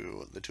between the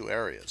two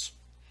areas.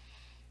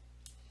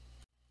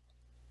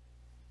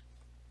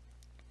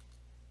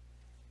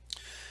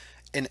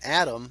 An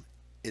atom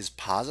is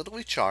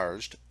positively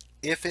charged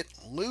if it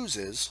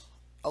loses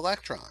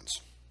electrons.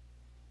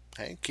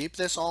 Okay, keep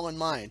this all in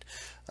mind.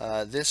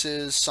 This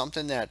is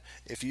something that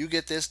if you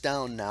get this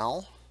down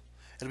now,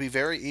 it'll be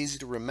very easy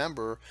to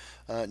remember,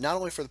 not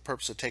only for the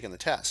purpose of taking the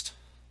test,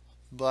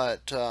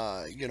 but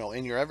you know,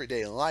 in your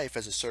everyday life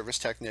as a service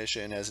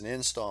technician, as an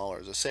installer,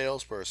 as a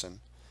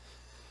salesperson.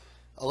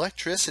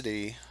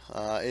 Electricity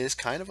is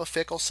kind of a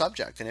fickle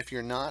subject, and if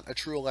you're not a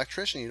true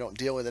electrician, you don't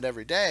deal with it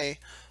every day,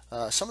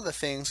 some of the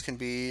things can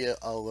be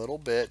a little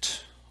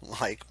bit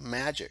like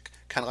magic,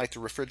 kind of like the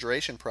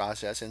refrigeration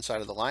process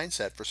inside of the line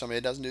set for somebody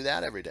that doesn't do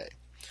that every day.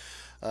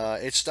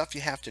 It's stuff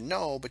you have to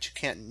know, but you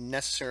can't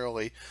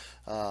necessarily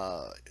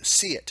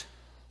see it.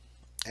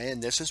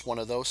 And this is one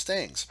of those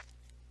things.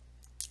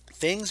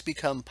 Things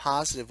become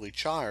positively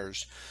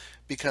charged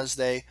because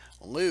they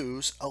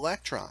lose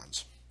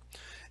electrons.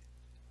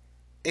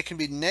 It can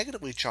be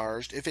negatively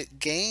charged if it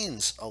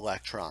gains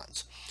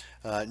electrons.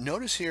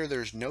 Notice here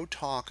there's no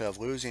talk of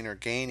losing or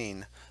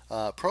gaining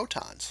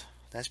protons.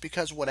 That's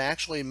because what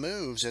actually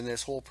moves in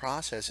this whole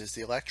process is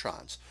the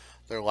electrons.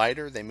 They're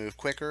lighter, they move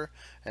quicker,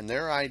 and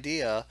their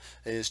idea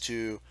is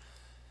to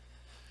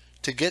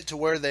get to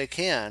where they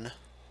can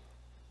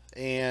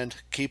and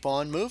keep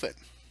on moving.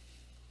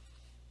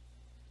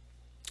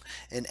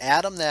 An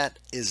atom that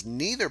is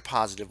neither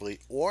positively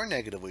or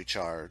negatively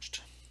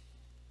charged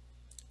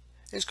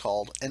is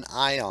called an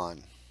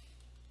ion.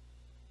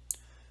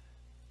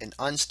 An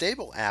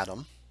unstable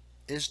atom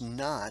is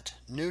not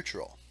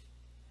neutral.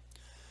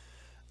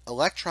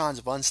 Electrons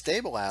of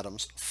unstable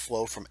atoms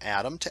flow from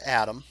atom to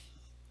atom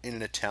in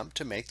an attempt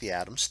to make the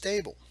atom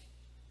stable.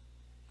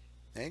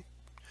 Okay?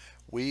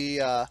 We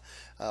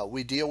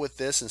deal with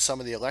this in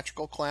some of the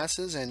electrical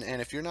classes, and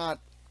if you're not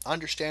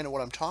understanding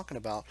what I'm talking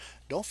about,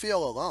 don't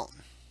feel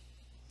alone.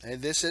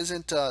 And this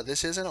isn't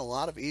a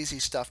lot of easy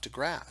stuff to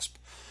grasp.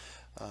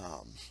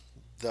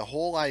 The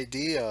whole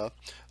idea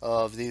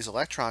of these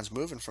electrons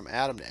moving from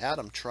atom to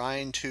atom,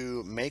 trying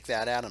to make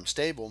that atom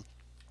stable,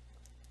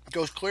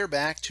 goes clear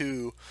back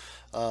to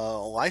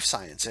life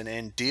science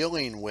and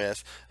dealing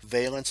with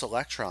valence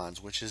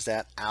electrons, which is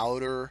that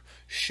outer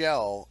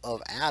shell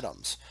of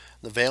atoms.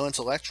 The valence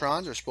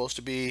electrons are supposed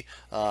to be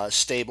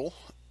stable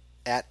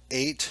at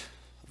 8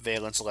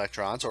 valence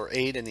electrons, or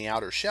 8 in the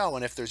outer shell,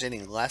 and if there's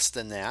any less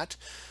than that,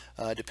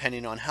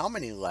 depending on how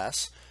many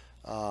less,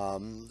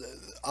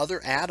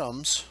 other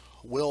atoms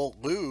will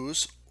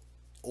lose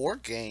or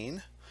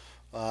gain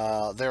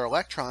their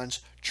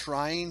electrons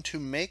trying to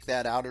make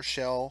that outer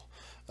shell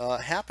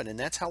happen. And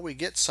that's how we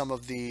get some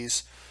of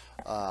these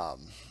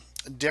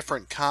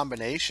different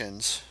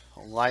combinations,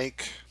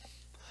 like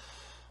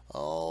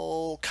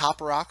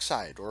copper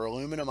oxide or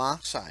aluminum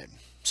oxide,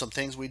 some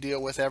things we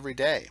deal with every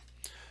day.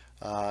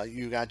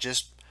 You got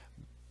just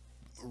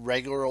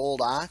regular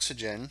old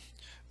oxygen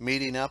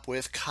meeting up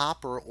with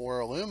copper or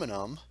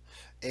aluminum,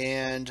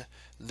 and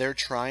they're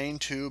trying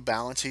to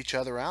balance each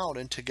other out,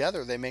 and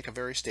together they make a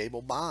very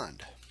stable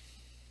bond.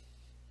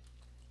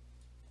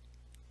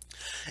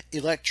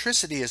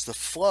 Electricity is the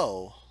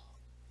flow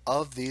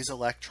of these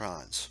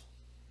electrons.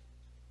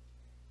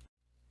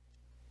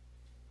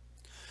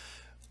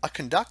 A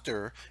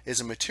conductor is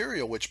a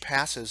material which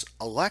passes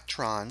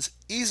electrons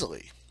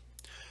easily.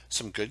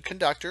 Some good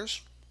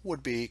conductors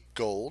would be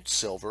gold,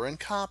 silver, and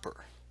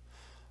copper.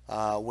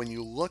 When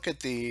you look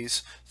at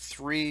these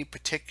three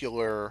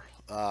particular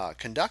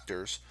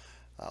conductors,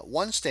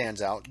 one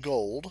stands out,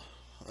 gold,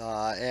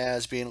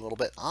 as being a little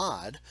bit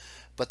odd.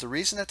 But the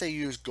reason that they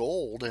use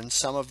gold in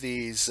some of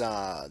these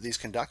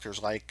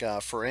conductors, like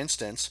for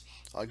instance,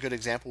 a good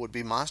example would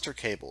be monster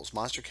cables.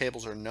 Monster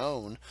cables are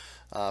known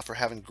for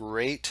having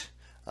great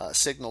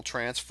signal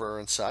transfer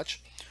and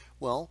such.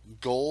 Well,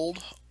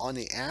 gold on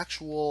the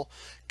actual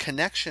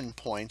connection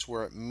points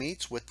where it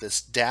meets with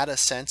this data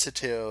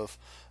sensitive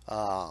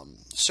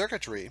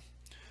circuitry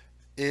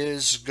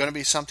is going to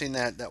be something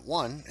that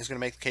one is going to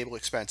make the cable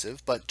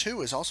expensive, but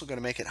two is also going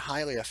to make it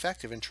highly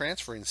effective in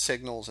transferring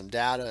signals and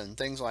data and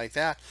things like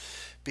that,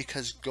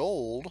 because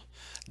gold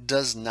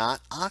does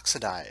not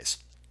oxidize.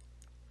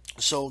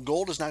 So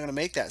gold is not going to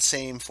make that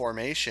same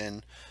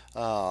formation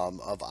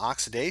of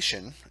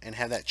oxidation and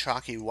have that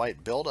chalky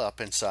white buildup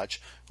and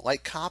such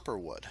like copper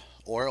would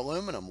or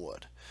aluminum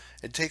would.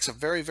 It takes a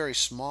very, very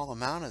small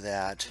amount of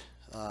that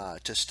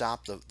to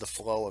stop the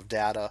flow of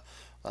data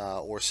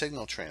or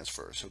signal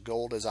transfer. So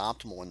gold is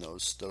optimal in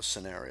those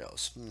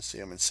scenarios. You see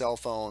them in cell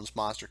phones,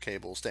 monster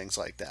cables, things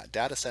like that,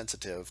 data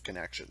sensitive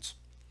connections.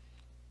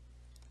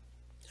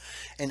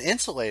 An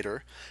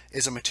insulator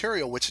is a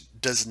material which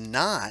does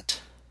not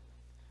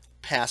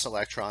pass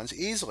electrons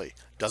easily.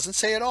 Doesn't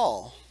say at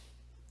all.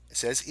 It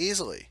says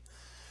easily.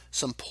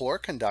 Some poor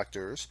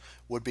conductors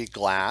would be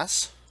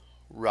glass,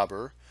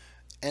 rubber,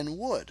 and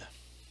wood.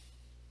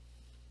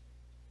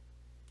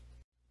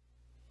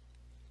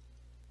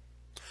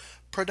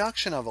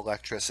 Production of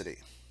electricity.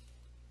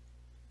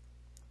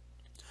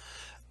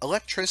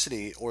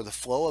 Electricity, or the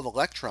flow of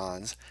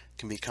electrons,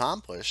 can be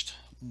accomplished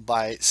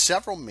by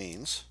several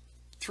means,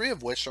 three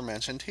of which are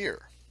mentioned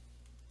here.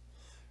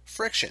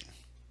 Friction,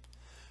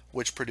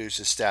 which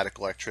produces static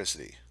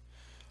electricity.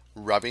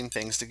 Rubbing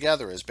things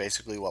together is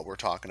basically what we're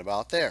talking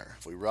about there.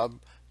 If we rub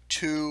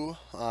two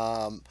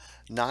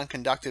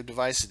non-conductive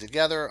devices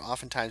together,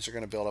 oftentimes they're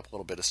going to build up a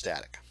little bit of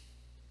static.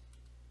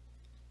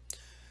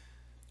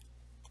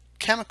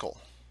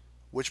 Chemical,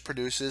 which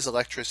produces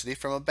electricity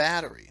from a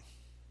battery.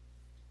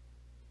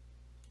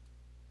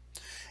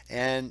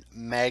 And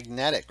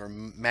magnetic or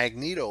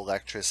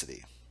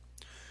magnetoelectricity,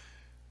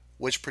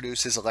 which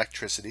produces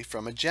electricity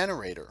from a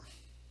generator.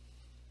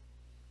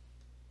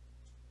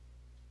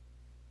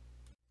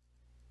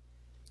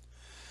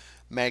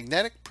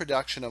 Magnetic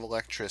production of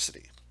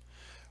electricity.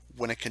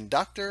 When a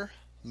conductor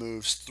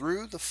moves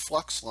through the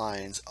flux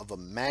lines of a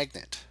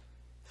magnet,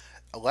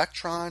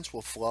 electrons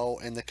will flow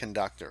in the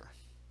conductor,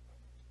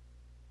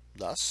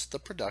 thus the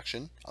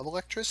production of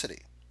electricity.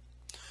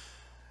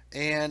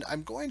 And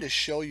I'm going to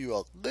show you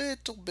a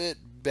little bit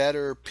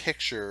better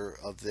picture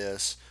of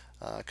this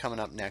coming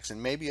up next,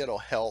 and maybe it'll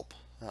help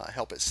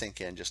it sink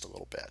in just a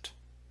little bit.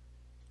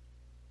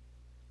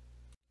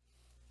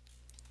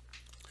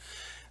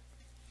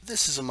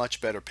 This is a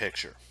much better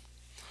picture.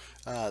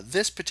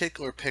 This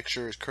particular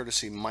picture is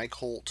courtesy Mike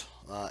Holt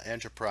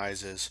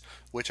Enterprises,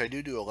 which I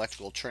do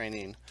electrical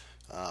training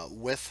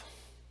with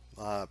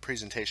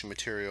presentation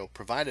material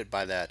provided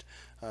by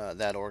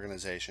that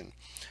organization,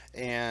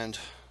 and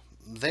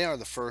they are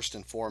the first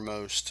and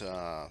foremost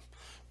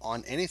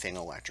on anything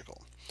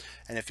electrical.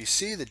 And if you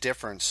see the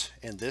difference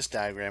in this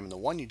diagram and the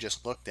one you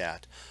just looked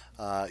at,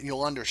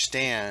 you'll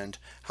understand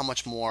how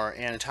much more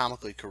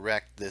anatomically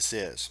correct this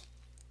is.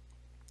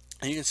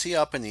 And you can see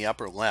up in the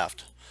upper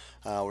left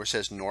where it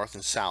says north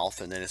and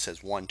south, and then it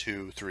says 1,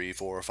 2, 3,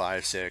 4,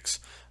 5, 6,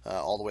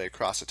 all the way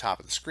across the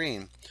top of the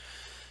screen.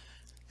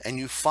 And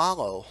you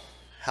follow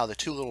how the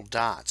two little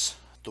dots,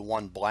 the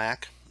one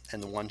black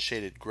and the one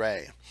shaded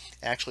gray,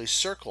 actually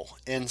circle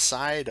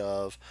inside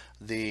of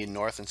the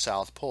north and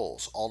south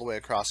poles all the way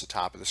across the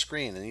top of the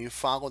screen. And you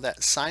follow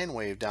that sine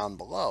wave down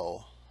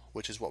below,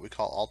 which is what we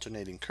call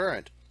alternating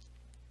current.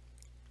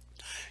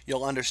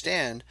 You'll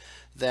understand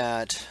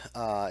that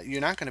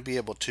you're not going to be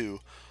able to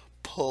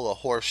pull a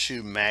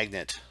horseshoe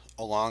magnet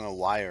along a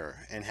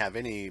wire and have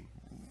any,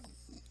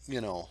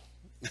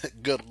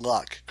 good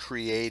luck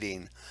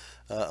creating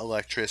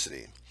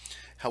electricity.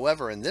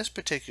 However, in this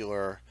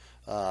particular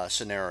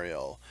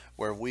scenario,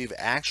 where we've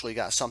actually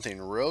got something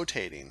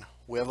rotating,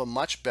 we have a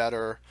much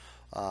better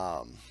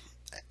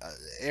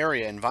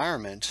area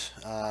environment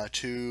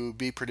to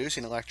be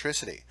producing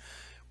electricity,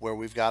 where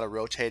we've got a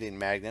rotating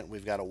magnet,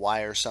 we've got a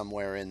wire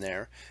somewhere in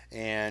there,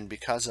 and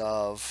because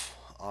of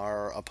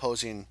our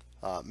opposing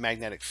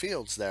magnetic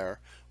fields there,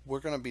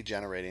 we're going to be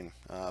generating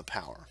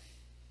power.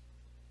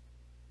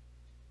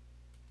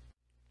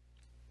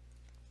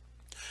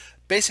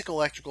 Basic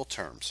electrical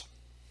terms.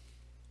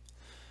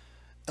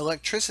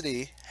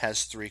 Electricity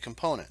has three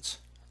components.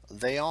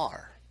 They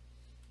are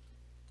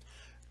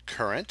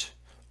Current,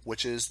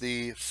 which is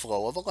the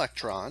flow of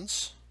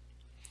electrons.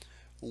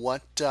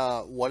 What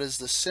is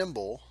the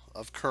symbol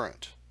of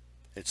current?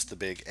 It's the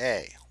big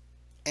A.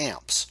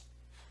 Amps.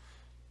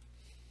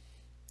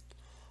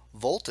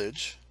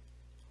 Voltage,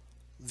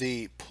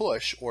 the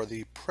push or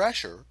the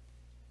pressure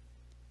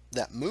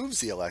that moves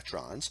the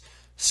electrons,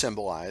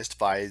 symbolized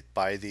by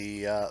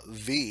the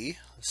V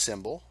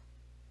symbol.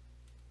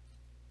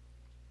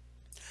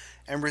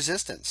 And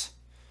resistance,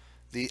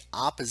 the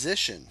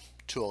opposition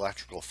to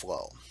electrical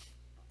flow,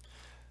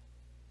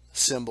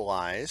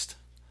 symbolized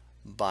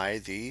by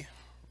the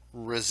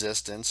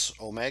resistance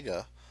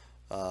omega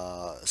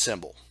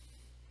symbol,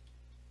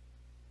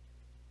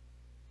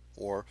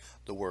 or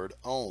the word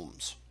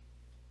ohms.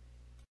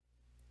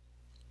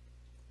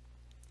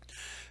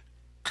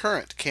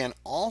 Current can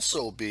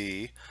also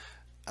be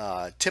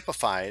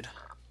typified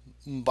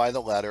by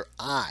the letter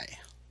I.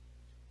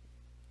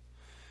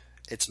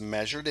 It's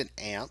measured in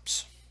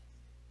amps,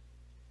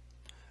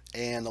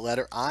 and the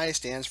letter I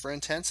stands for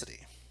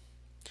intensity.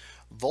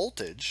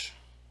 Voltage,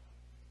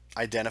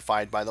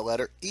 identified by the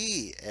letter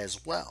E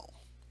as well,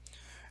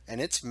 and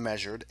it's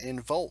measured in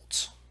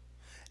volts.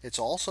 It's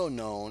also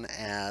known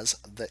as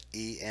the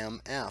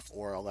EMF,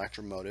 or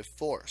electromotive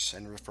force,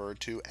 and referred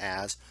to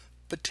as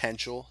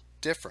potential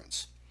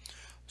difference.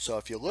 So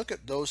if you look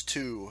at those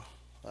two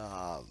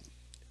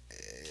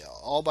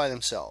all by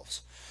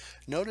themselves,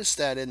 notice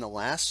that in the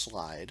last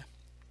slide,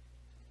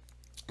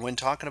 when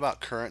talking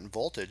about current and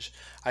voltage,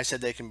 I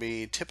said they can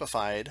be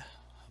typified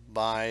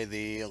by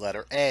the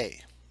letter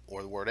A,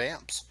 or the word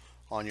amps,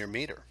 on your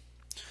meter.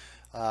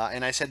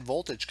 And I said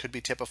voltage could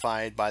be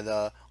typified by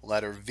the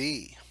letter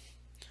V.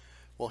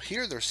 Well,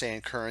 here they're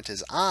saying current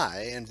is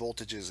I and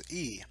voltage is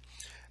E.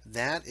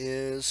 That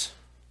is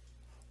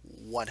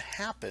what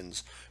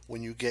happens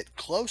when you get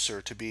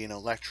closer to being an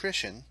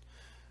electrician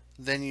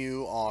than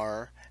you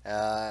are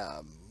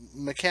a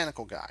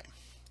mechanical guy.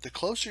 The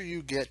closer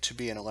you get to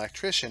be an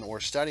electrician or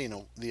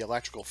studying the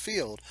electrical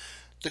field,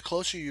 the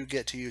closer you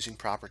get to using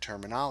proper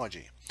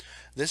terminology.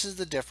 This is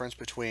the difference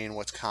between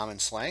what's common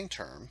slang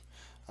term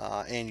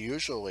and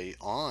usually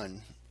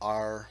on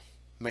our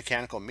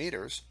mechanical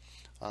meters,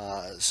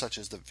 such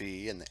as the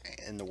V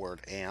and the word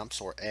amps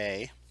or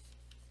A,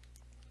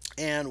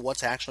 and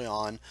what's actually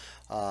on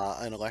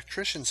an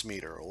electrician's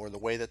meter, or the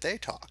way that they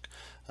talk,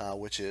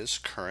 which is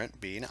current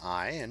being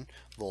I and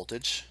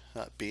voltage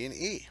being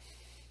E.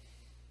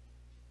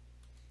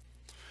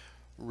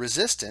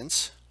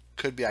 Resistance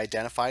could be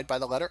identified by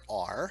the letter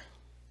R,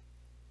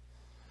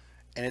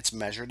 and it's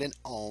measured in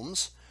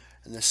ohms,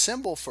 and the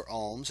symbol for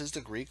ohms is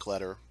the Greek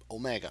letter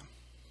omega,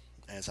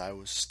 as I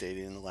was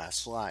stating in the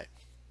last slide.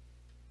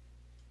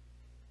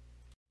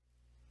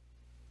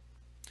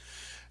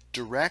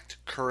 Direct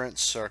current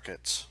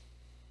circuits.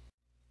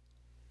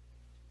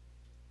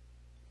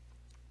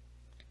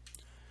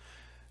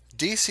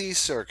 DC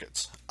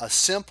circuits. A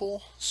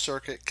simple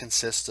circuit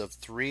consists of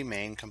three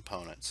main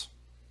components.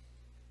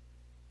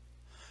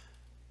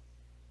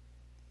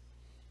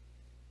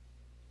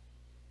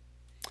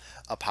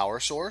 A power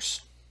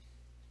source,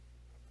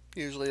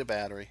 usually a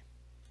battery.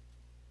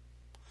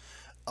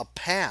 A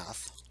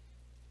path,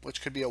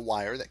 which could be a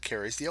wire that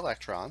carries the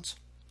electrons.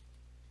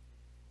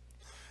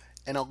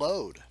 And a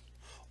load,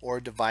 or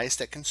a device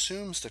that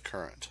consumes the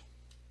current.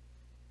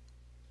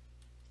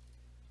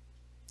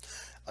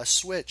 A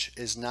switch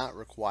is not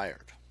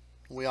required.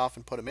 We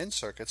often put them in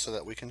circuits so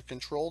that we can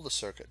control the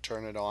circuit,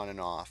 turn it on and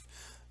off,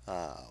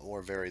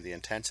 or vary the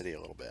intensity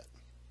a little bit.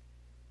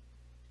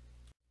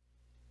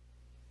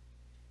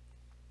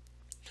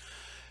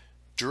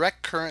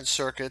 Direct current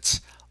circuits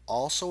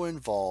also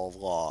involve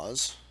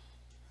laws.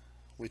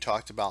 We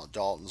talked about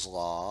Dalton's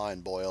law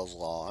and Boyle's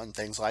law and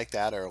things like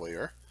that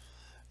earlier.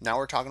 Now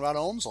we're talking about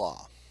Ohm's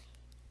law.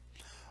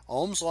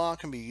 Ohm's law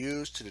can be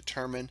used to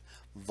determine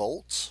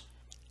volts,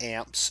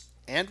 amps,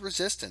 and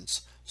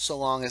resistance so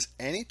long as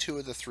any two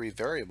of the three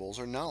variables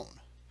are known.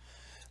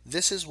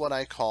 This is what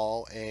I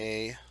call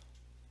a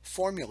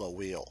formula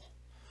wheel.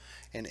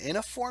 And in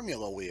a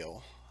formula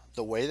wheel,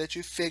 the way that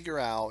you figure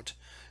out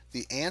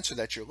the answer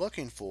that you're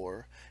looking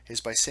for is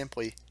by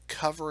simply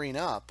covering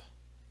up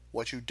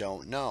what you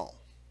don't know.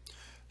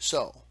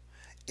 So,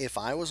 if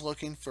I was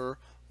looking for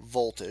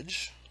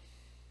voltage,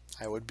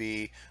 I would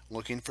be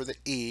looking for the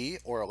E,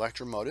 or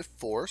electromotive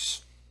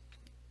force.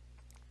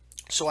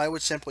 So I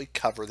would simply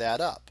cover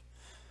that up.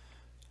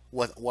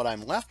 What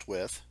I'm left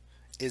with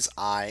is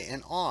I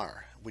and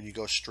R. When you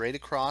go straight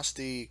across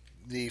the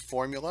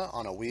formula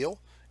on a wheel,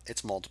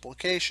 it's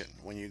multiplication.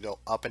 When you go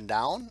up and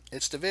down,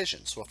 it's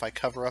division. So if I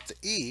cover up the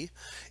E,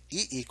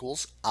 E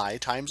equals I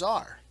times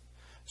R.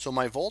 So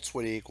my volts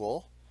would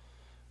equal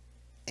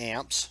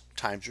amps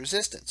times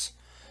resistance.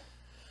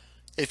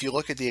 If you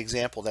look at the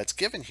example that's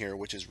given here,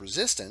 which is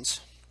resistance,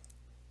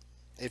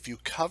 if you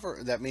cover,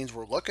 that means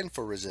we're looking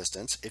for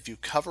resistance. If you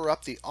cover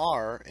up the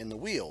R in the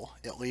wheel,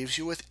 it leaves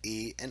you with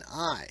E and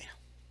I.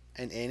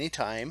 And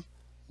anytime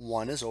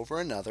one is over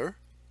another,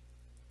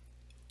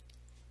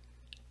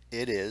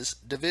 it is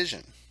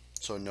division.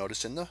 So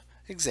notice in the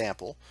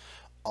example,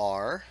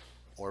 R,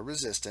 or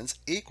resistance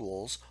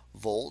equals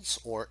volts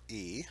or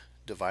E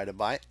divided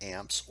by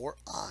amps or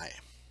I.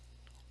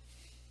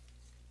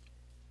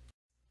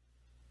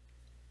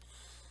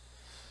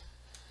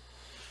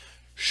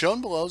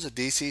 Shown below is a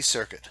DC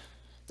circuit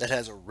that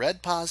has a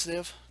red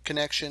positive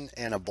connection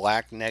and a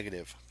black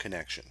negative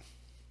connection.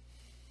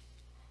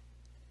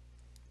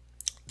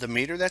 The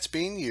meter that's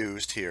being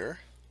used here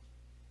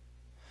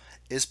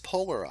is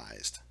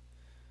polarized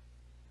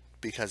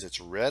because its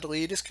red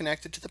lead is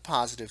connected to the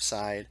positive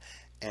side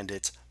and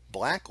its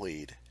black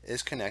lead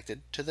is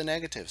connected to the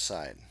negative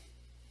side.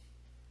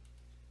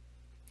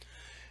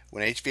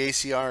 When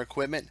HVACR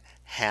equipment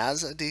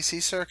has a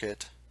DC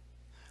circuit,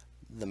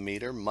 the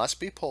meter must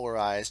be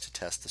polarized to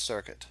test the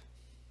circuit.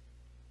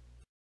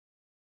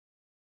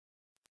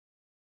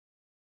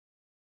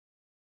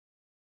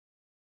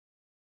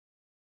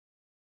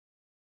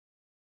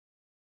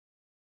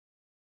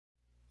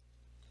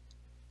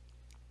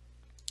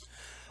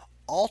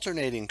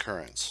 Alternating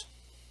currents.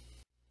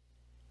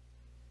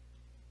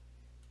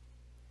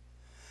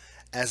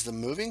 As the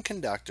moving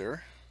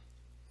conductor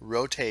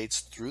rotates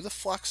through the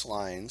flux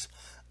lines,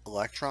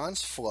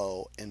 electrons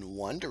flow in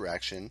one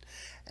direction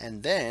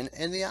and then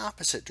in the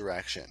opposite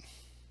direction.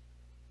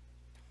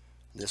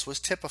 This was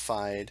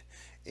typified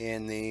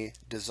in the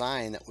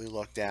design that we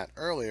looked at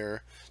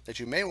earlier that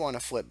you may want to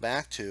flip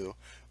back to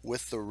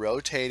with the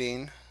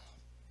rotating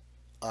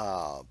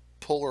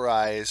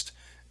polarized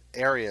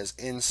areas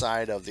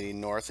inside of the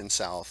north and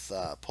south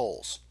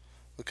poles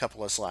a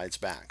couple of slides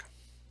back.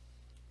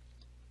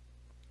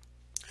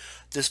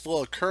 This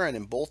flow of current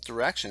in both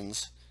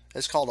directions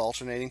is called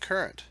alternating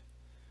current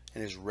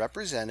and is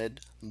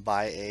represented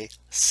by a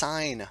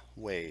sine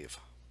wave.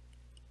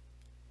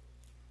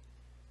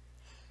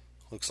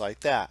 Looks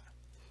like that.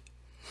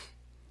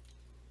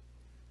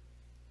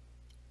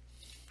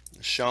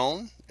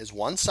 Shown is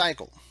one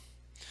cycle,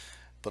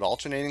 but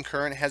alternating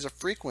current has a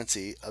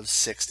frequency of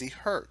 60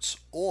 Hertz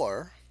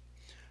or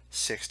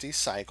 60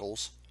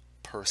 cycles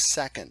per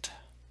second.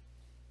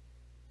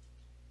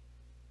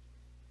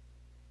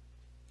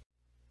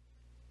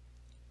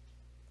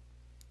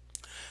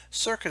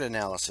 Circuit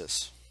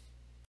analysis.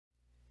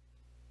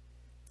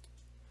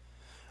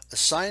 A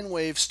sine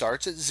wave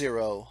starts at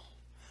 0,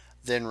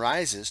 then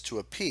rises to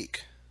a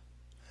peak,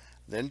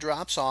 then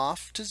drops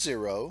off to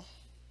 0,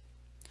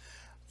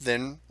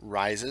 then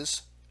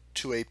rises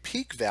to a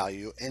peak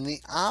value in the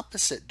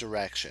opposite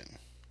direction,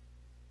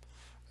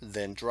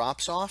 then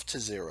drops off to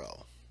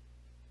 0.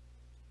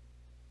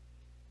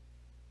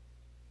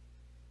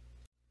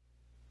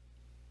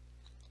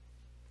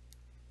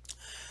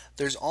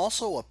 There's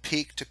also a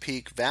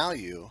peak-to-peak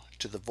value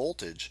to the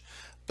voltage,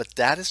 but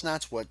that is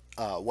not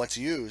what's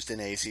used in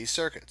AC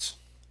circuits.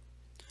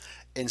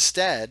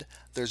 Instead,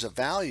 there's a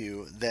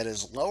value that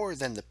is lower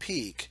than the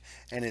peak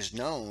and is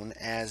known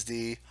as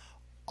the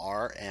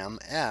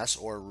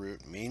RMS or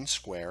root mean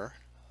square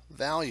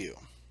value.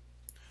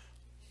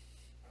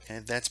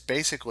 And that's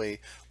basically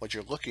what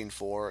you're looking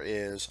for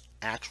is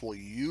actual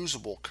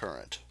usable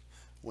current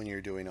when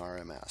you're doing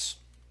RMS.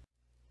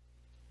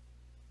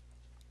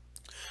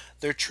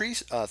 There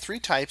are three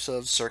types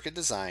of circuit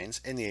designs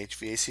in the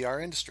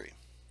HVACR industry.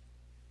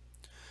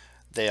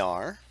 They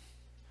are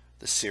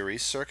the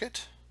series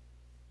circuit,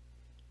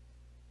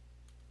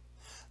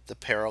 the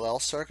parallel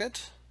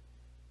circuit,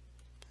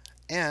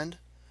 and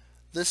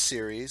the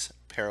series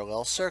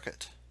parallel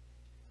circuit.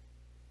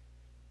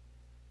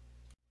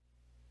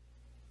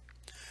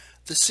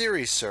 The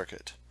series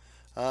circuit.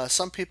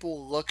 Some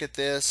people look at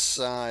this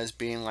as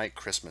being like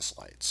Christmas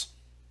lights.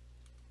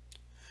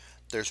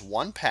 There's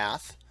one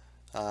path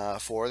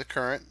for the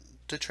current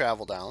to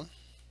travel down.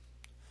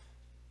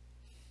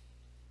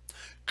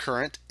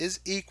 Current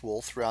is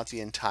equal throughout the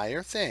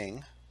entire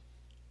thing,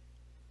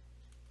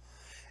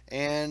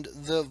 and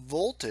the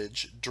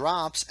voltage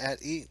drops at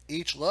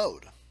each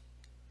load,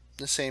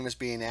 the same as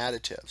being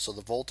additive. So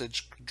the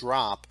voltage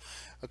drop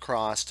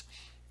across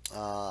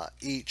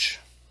each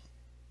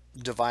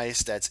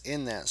device that's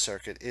in that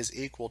circuit is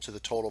equal to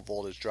the total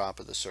voltage drop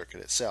of the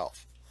circuit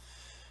itself.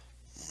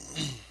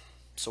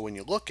 So when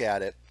you look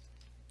at it,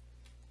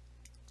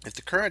 if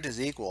the current is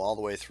equal all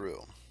the way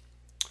through,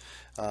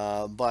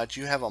 but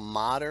you have a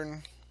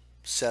modern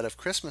set of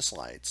Christmas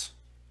lights,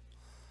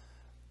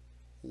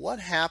 what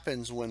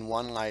happens when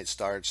one light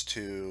starts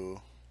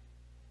to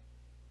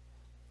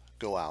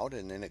go out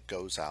and then it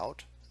goes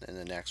out, and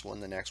the next one,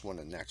 the next one,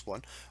 and the next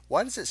one?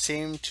 Why does it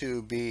seem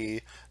to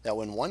be that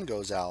when one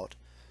goes out,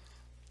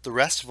 the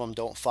rest of them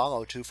don't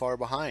follow too far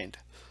behind?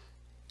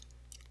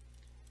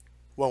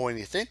 Well, when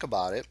you think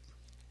about it,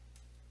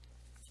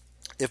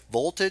 if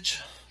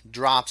voltage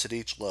drops at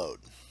each load,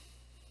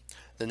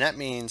 then that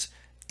means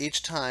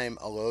each time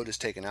a load is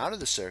taken out of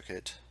the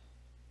circuit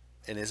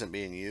and isn't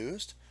being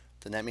used,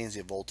 then that means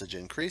the voltage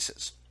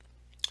increases.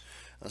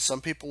 Now,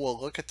 some people will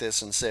look at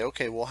this and say,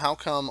 okay, well, how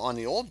come on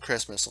the old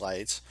Christmas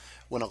lights,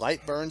 when a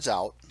light burns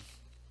out,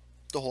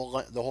 the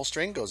whole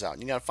string goes out?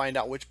 And you got to find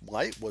out which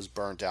light was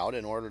burnt out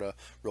in order to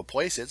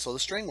replace it so the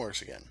string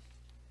works again.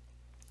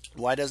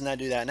 Why doesn't that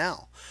do that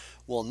now?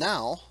 Well,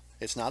 now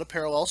It's not a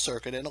parallel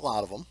circuit in a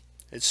lot of them.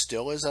 It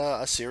still is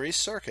a series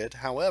circuit.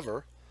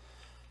 However,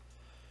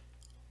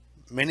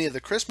 many of the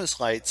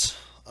Christmas lights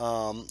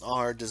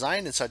are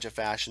designed in such a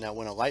fashion that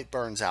when a light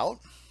burns out,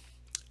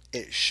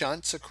 it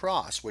shunts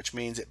across, which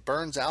means it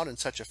burns out in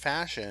such a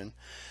fashion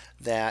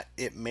that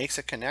it makes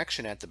a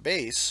connection at the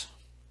base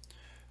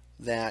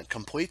that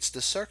completes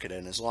the circuit.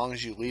 And as long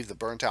as you leave the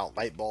burnt out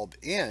light bulb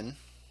in,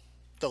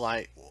 the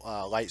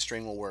light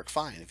string will work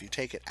fine. If you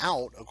take it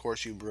out, of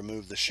course, you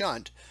remove the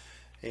shunt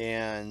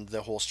and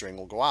the whole string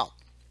will go out.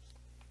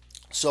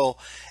 So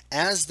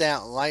as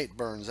that light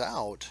burns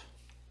out,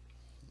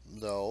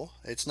 though,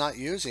 it's not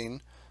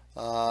using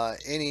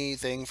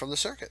anything from the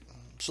circuit.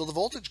 So the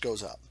voltage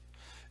goes up.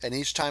 And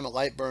each time a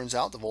light burns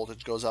out, the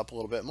voltage goes up a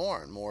little bit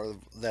more. And more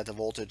that the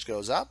voltage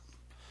goes up,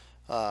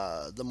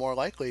 the more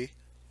likely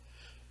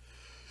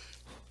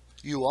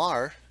you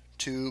are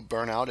to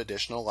burn out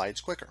additional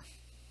lights quicker.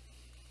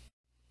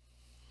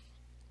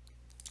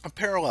 A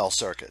parallel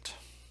circuit.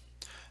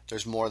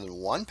 There's more than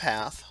one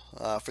path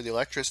for the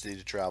electricity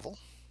to travel.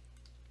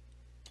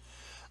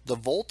 The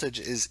voltage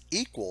is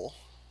equal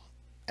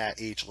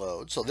at each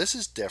load. So this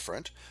is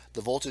different.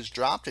 The voltage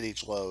dropped at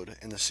each load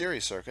in the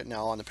series circuit.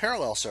 Now on the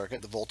parallel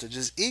circuit, the voltage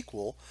is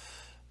equal,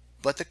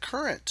 but the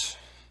current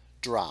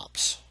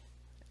drops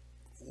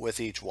with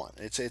each one.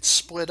 It's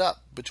split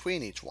up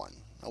between each one.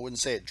 I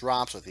wouldn't say it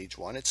drops with each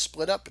one. It's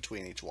split up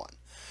between each one.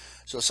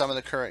 So some of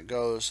the current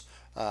goes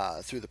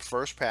through the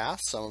first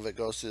path, some of it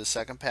goes through the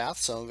second path,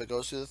 some of it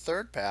goes through the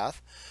third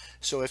path.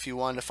 So if you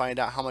wanted to find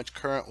out how much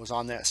current was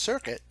on that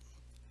circuit,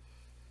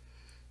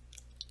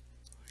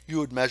 you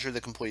would measure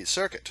the complete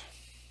circuit,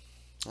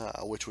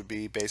 which would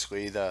be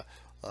basically the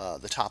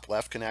top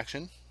left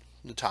connection,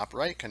 the top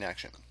right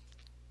connection.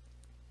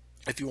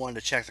 If you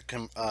wanted to check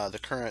the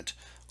current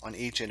on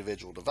each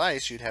individual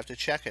device, you'd have to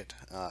check it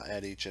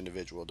at each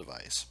individual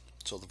device.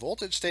 So the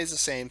voltage stays the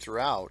same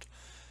throughout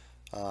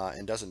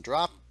and doesn't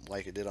drop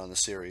like it did on the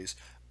series,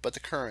 but the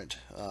current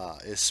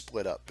is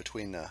split up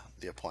between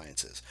the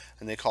appliances.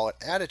 And they call it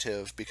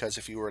additive because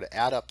if you were to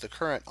add up the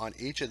current on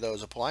each of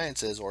those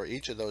appliances or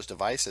each of those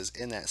devices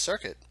in that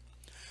circuit,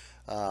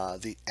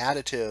 the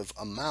additive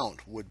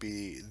amount would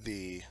be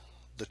the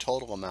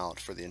total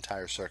amount for the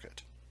entire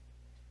circuit.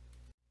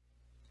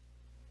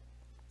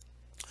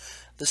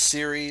 The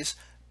series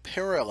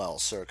parallel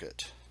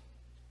circuit.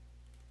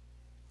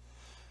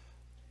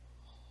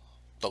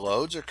 The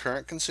loads are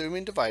current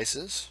consuming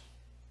devices,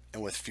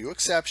 and with few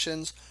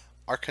exceptions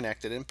are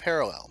connected in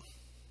parallel.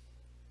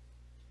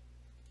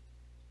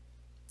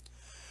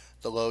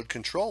 The load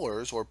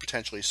controllers, or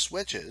potentially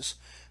switches,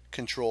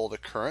 control the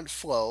current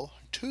flow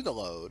to the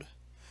load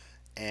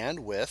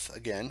and with,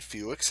 again,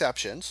 few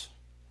exceptions,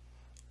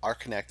 are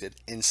connected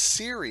in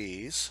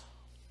series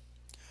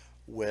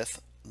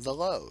with the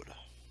load.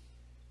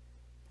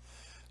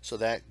 So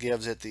that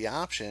gives it the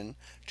option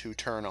to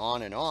turn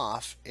on and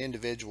off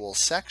individual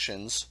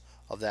sections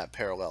of that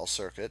parallel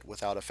circuit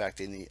without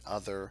affecting the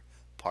other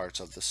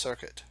parts of the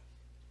circuit.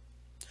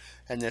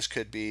 And this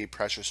could be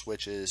pressure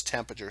switches,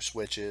 temperature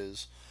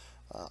switches,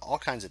 all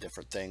kinds of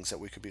different things that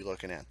we could be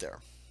looking at there.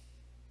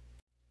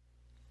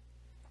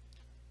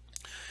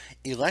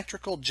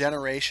 Electrical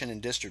generation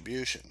and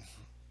distribution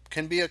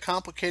can be a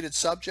complicated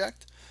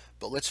subject,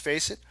 but let's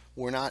face it,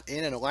 we're not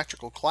in an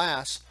electrical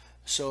class,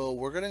 so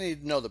we're going to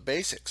need to know the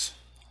basics.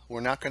 We're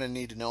not going to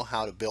need to know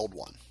how to build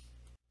one.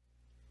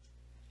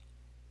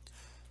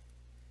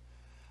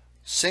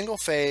 Single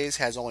phase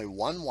has only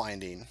one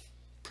winding,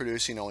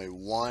 producing only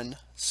one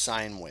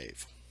sine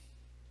wave.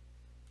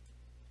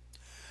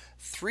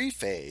 Three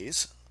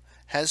phase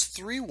has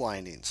three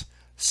windings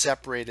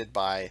separated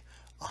by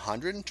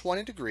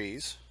 120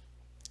 degrees,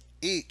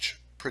 each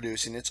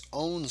producing its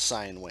own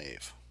sine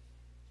wave.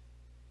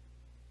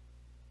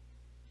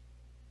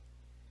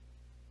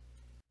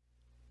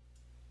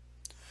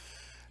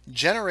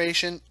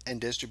 Generation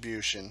and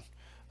distribution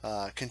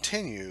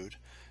continued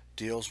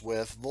deals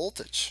with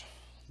voltage.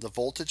 The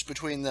voltage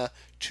between the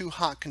two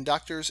hot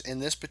conductors in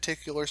this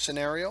particular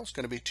scenario is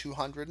going to be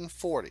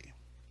 240.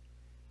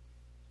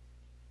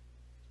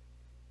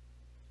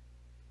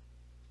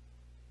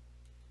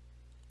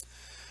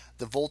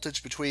 The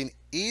voltage between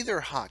either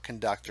hot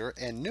conductor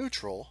and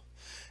neutral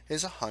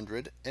is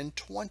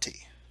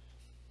 120.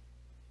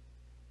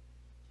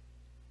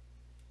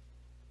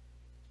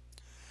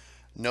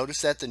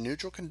 Notice that the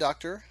neutral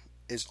conductor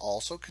is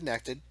also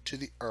connected to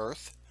the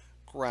earth,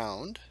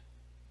 ground,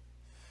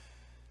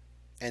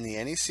 and the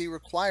N.E.T.E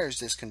requires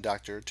this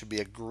conductor to be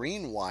a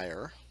green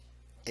wire,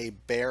 a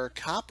bare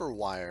copper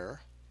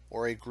wire,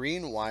 or a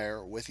green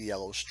wire with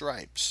yellow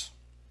stripes.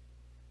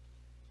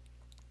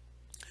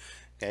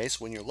 Okay, so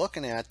when you're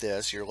looking at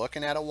this, you're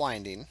looking at a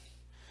winding,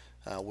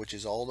 which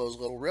is all those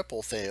little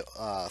ripple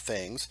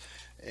things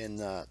in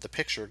the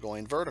picture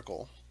going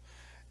vertical.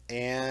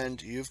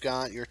 And you've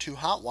got your two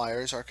hot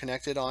wires are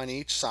connected on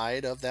each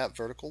side of that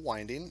vertical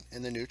winding,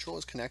 and the neutral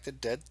is connected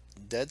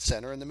dead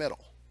center in the middle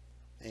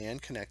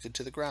and connected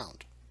to the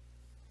ground.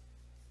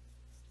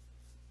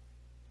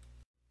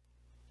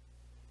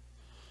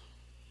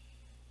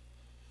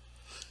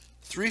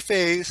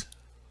 Three-phase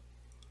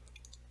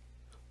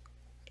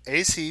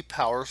AC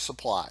power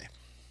supply.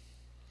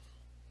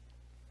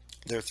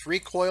 There are 3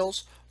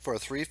 coils for a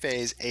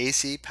three-phase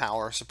AC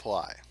power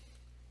supply.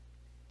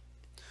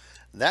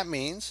 That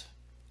means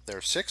there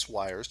are 6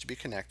 wires to be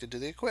connected to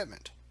the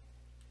equipment.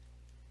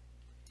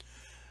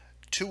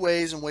 2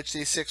 ways in which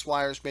these 6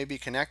 wires may be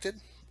connected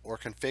or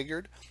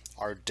configured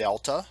are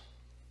delta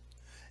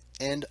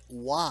and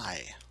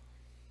Y.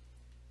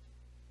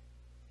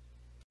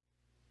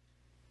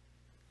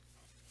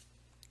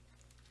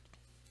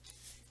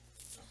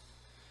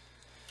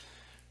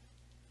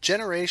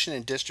 Generation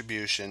and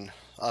distribution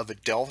of a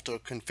delta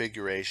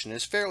configuration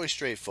is fairly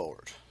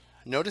straightforward.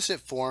 Notice it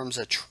forms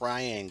a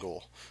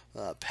triangle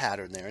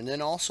pattern there, and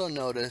then also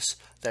notice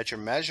that your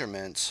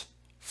measurements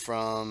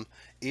from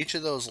each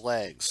of those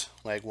legs,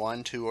 leg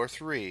 1, 2, or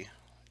 3,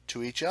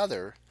 to each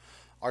other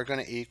are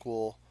going to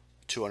equal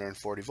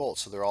 240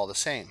 volts, so they're all the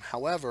same.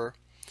 However,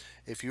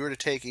 if you were to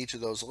take each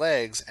of those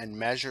legs and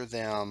measure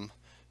them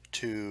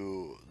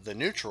to the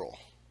neutral,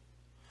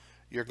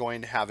 you're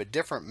going to have a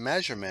different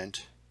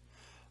measurement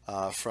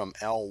from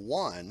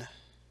L1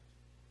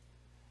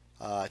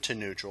 to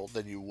neutral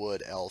than you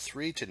would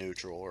L3 to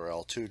neutral or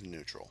L2 to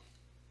neutral.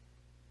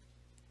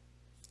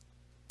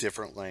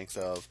 Different length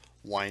of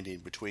winding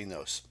between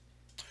those.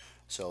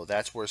 So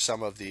that's where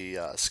some of the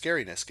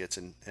scariness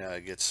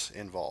gets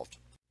involved.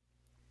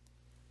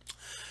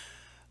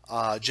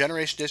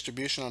 Generation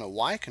distribution on a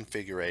Y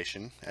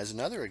configuration, as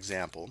another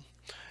example,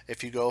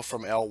 if you go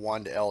from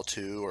L1 to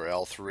L2 or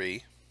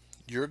L3,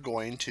 you're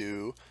going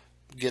to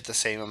get the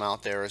same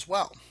amount there as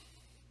well.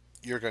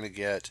 You're going to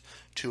get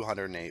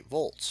 208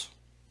 volts.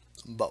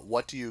 But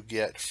what do you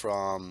get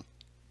from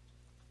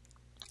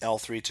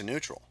L3 to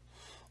neutral,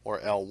 or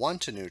L1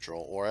 to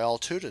neutral, or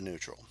L2 to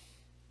neutral?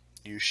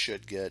 You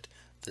should get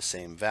the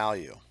same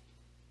value.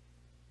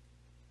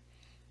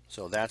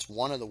 So that's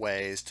one of the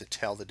ways to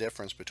tell the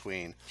difference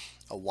between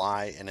a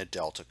Y and a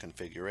delta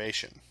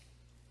configuration.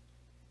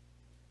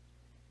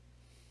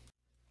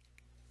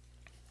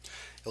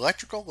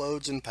 Electrical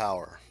loads and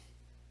power.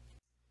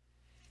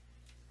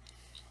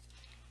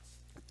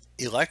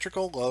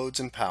 Electrical loads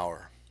and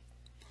power.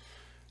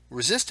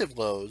 Resistive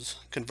loads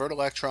convert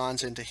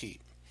electrons into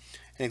heat.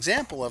 An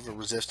example of a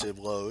resistive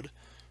load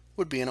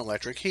would be an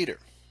electric heater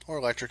or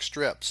electric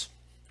strips.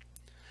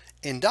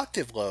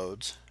 Inductive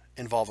loads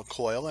involve a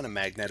coil and a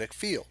magnetic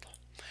field.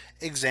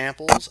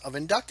 Examples of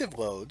inductive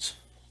loads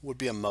would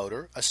be a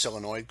motor, a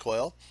solenoid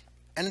coil,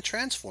 and a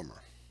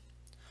transformer.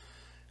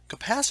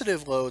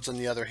 Capacitive loads, on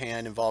the other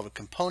hand, involve a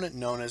component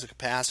known as a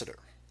capacitor.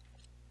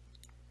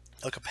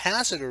 A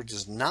capacitor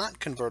does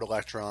not convert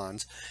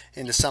electrons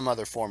into some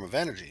other form of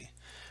energy.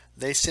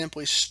 They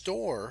simply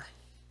store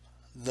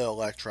the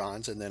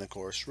electrons and then, of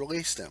course,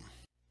 release them.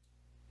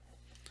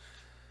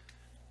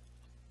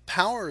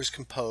 Power is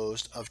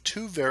composed of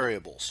 2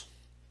 variables,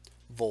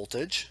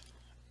 voltage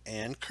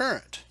and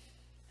current.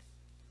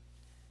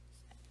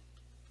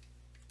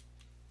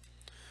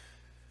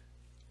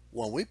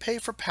 When we pay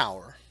for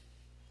power,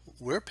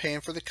 we're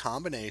paying for the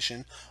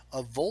combination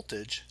of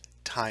voltage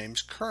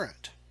times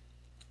current.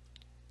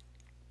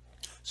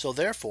 So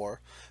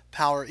therefore,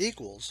 power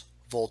equals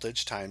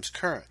voltage times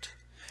current.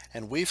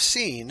 And we've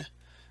seen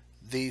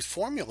the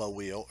formula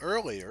wheel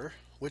earlier,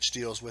 which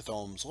deals with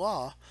Ohm's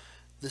law.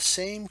 The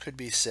same could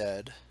be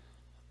said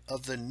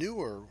of the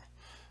newer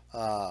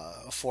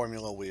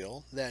formula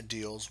wheel that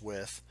deals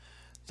with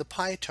the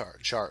pie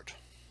chart,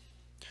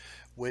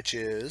 which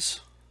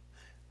is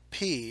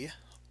P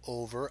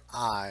over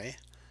I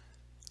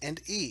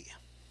and E.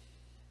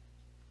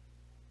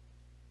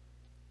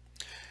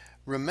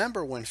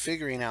 Remember, when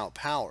figuring out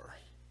power,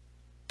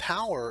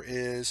 power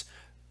is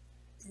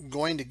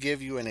going to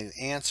give you an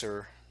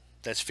answer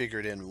that's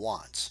figured in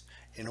watts.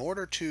 In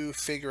order to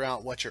figure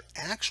out what you're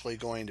actually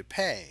going to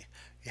pay,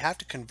 you have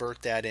to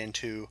convert that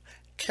into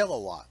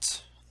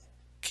kilowatts.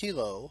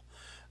 Kilo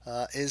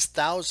is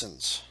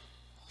thousands,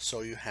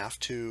 so you have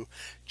to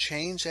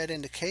change that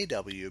into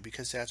kW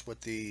because that's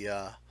what the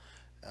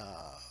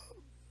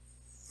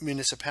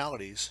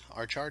municipalities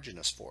are charging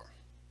us for.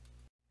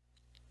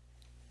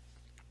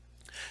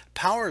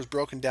 Power is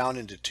broken down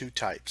into 2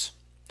 types.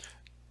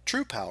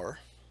 True power,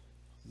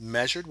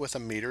 measured with a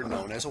meter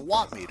known as a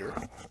watt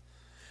meter,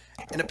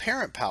 and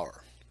apparent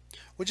power,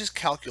 which is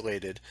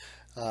calculated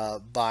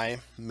by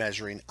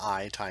measuring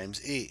I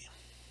times E.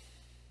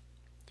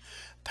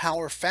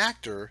 Power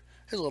factor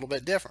is a little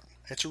bit different.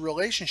 It's a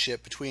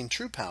relationship between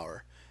true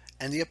power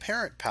and the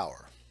apparent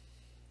power.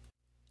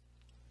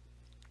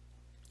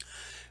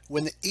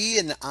 When the E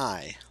and the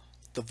I,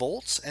 the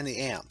volts and the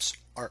amps,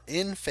 are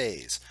in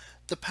phase,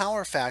 the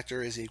power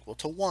factor is equal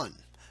to 1,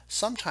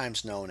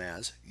 sometimes known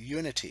as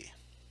unity.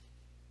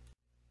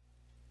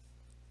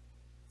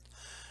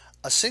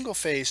 A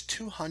single-phase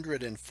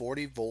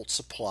 240 volt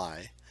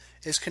supply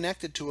is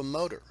connected to a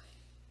motor.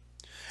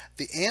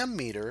 The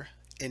ammeter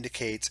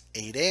indicates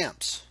 8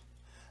 amps.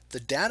 The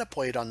data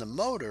plate on the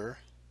motor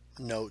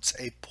notes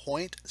a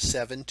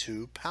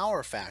 0.72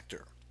 power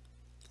factor.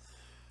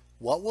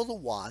 What will the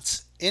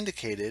watts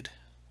indicated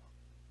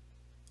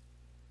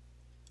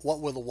what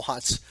will the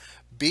watts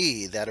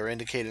be that are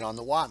indicated on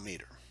the watt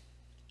meter?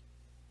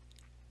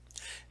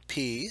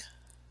 P,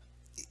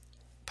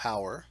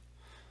 power,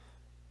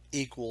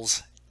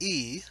 equals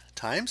E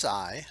times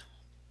I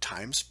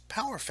times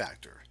power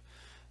factor.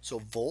 So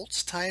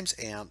volts times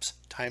amps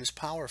times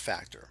power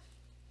factor.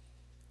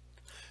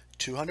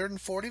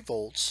 240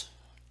 volts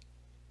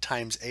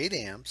times 8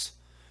 amps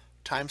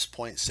times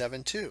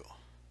 0.72.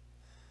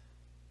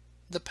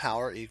 The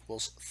power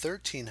equals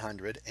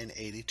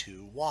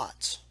 1382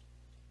 watts.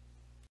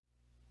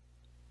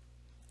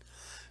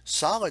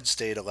 Solid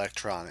state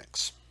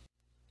electronics.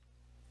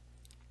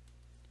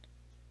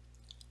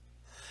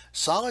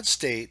 Solid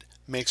state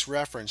makes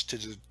reference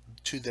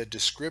to the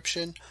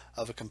description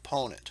of a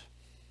component.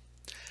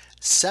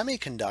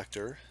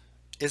 Semiconductor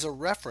is a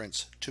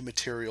reference to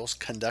material's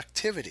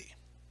conductivity.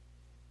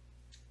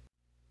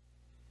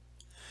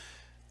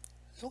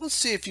 So let's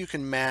see if you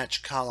can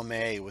match column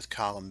A with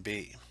column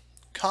B.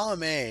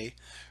 Column A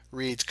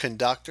reads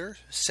conductor,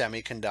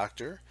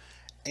 semiconductor,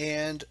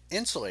 and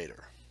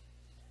insulator.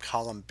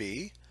 Column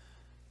B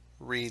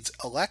reads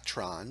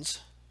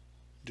electrons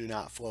do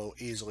not flow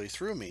easily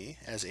through me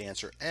as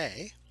answer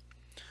A.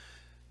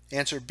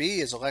 Answer B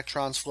is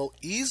electrons flow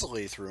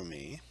easily through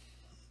me.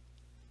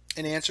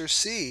 And answer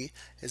C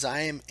is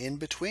I am in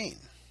between.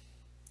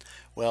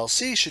 Well,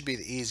 C should be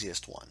the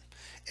easiest one.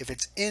 If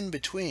it's in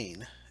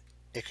between,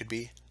 it could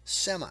be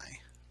semi,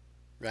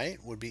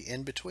 right? Would be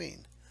in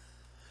between.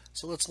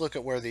 So let's look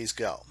at where these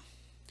go.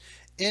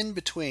 In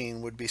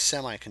between would be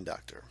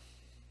semiconductor.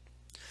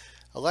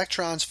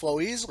 Electrons flow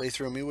easily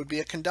through me would be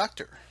a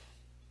conductor.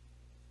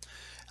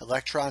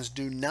 Electrons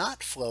do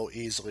not flow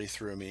easily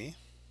through me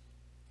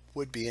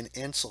would be an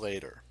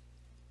insulator.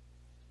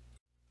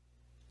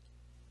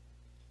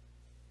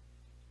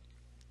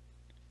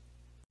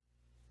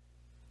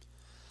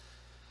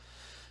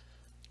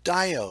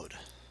 Diode,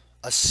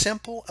 a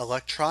simple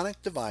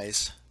electronic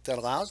device that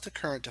allows the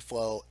current to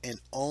flow in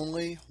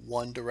only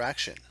one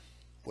direction,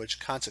 which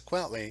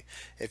consequently,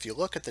 if you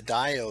look at the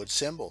diode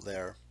symbol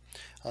there,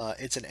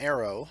 it's an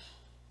arrow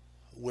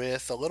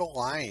with a little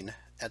line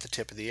at the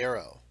tip of the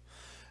arrow.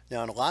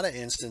 Now, in a lot of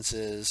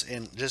instances,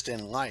 just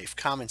in life,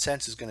 common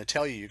sense is going to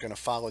tell you you're going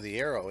to follow the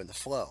arrow in the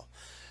flow,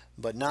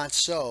 but not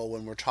so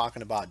when we're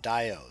talking about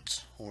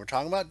diodes. When we're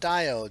talking about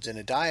diodes in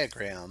a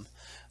diagram,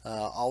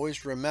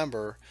 always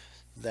remember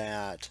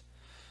that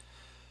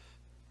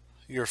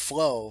your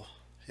flow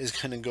is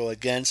going to go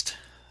against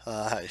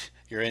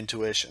your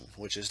intuition,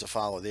 which is to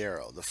follow the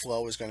arrow. The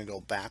flow is going to go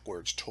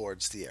backwards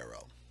towards the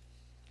arrow.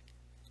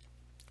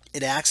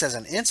 It acts as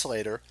an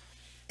insulator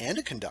and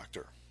a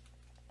conductor.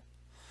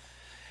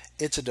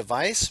 It's a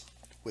device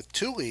with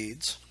two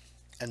leads,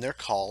 and they're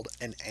called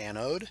an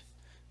anode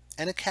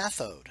and a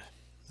cathode.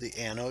 The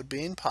anode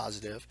being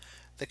positive,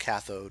 the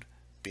cathode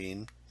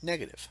being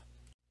negative.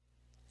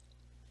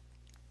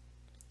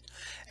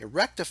 A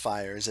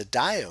rectifier is a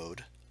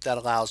diode that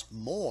allows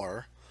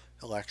more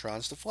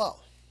electrons to flow.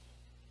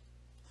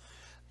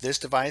 This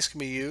device can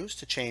be used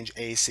to change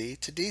AC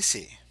to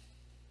DC.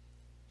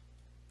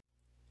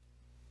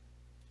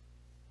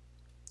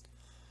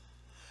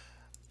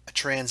 A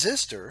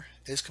transistor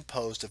is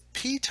composed of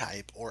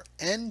P-type or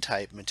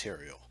N-type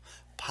material,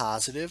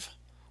 positive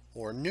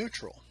or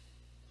neutral.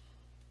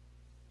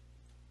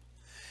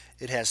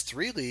 It has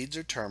three leads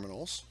or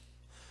terminals,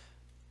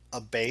 a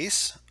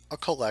base, a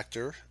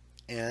collector,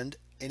 and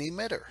an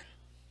emitter.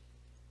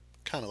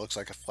 Kind of looks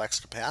like a flex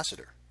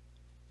capacitor.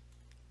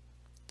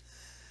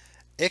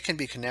 It can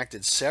be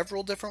connected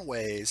several different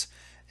ways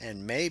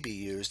and may be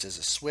used as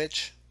a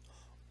switch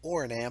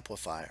or an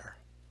amplifier.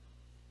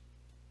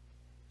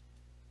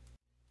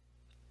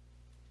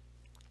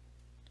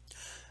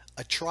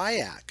 A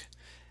triac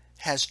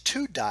has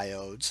two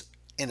diodes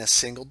in a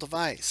single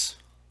device.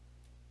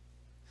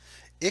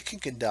 It can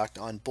conduct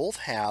on both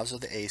halves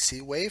of the AC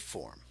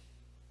waveform.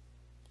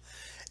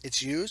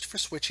 It's used for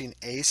switching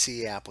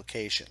AC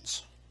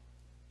applications.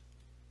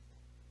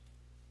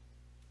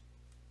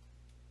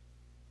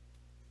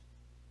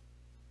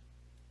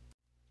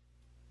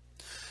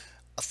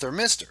 A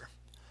thermistor.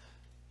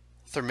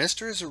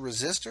 Thermistor is a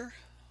resistor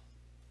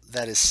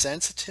that is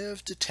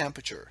sensitive to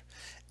temperature.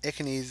 It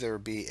can either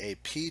be a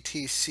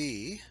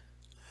PTC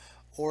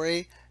or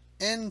a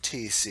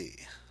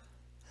NTC.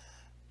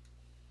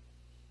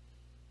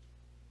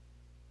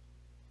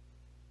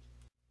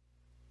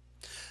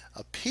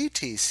 A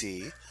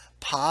PTC,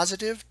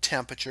 positive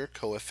temperature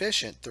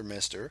coefficient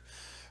thermistor,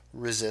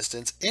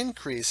 resistance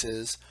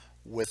increases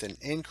with an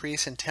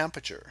increase in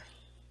temperature.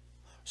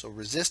 So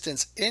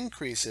resistance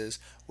increases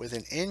with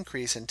an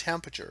increase in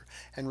temperature,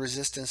 and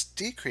resistance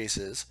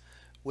decreases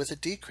with a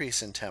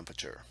decrease in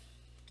temperature.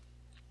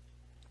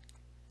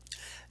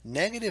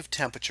 Negative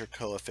temperature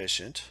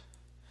coefficient,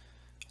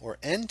 or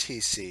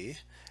NTC,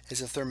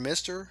 is a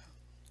thermistor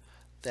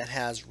that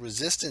has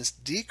resistance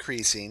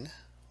decreasing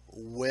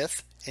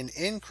with an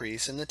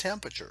increase in the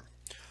temperature.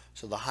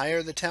 So the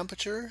higher the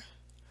temperature,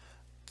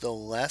 the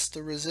less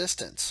the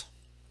resistance.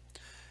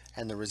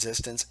 And the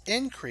resistance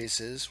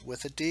increases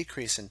with a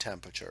decrease in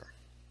temperature.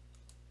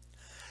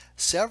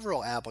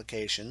 Several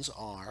applications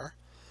are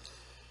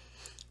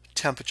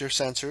temperature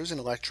sensors and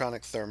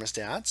electronic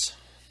thermostats,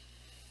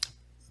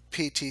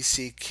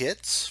 PTC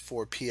kits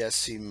for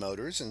PSC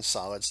motors and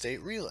solid-state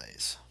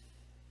relays.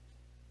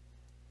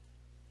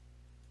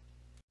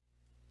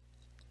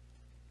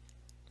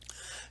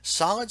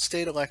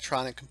 Solid-state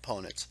electronic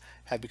components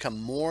have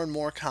become more and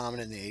more common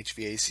in the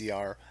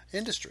HVACR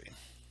industry.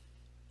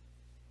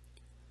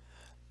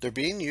 They're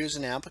being used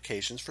in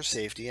applications for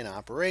safety and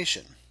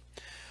operation.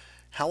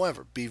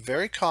 However, be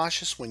very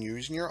cautious when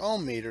using your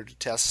ohm meter to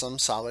test some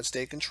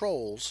solid-state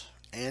controls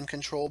and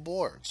control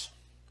boards.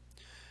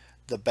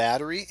 The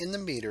battery in the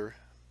meter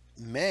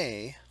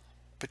may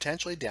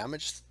potentially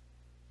damage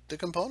the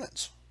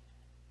components.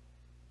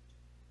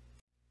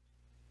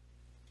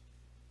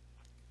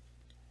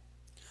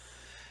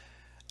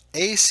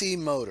 AC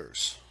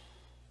motors,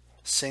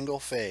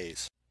 single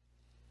phase.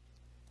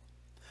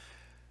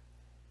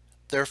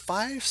 There are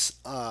five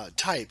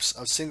types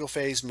of single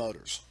phase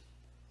motors.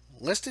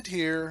 Listed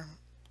here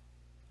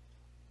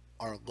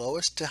are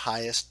lowest to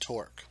highest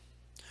torque.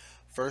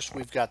 First,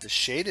 we've got the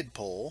shaded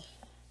pole,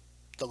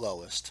 the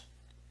lowest,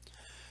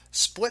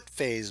 split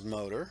phase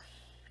motor,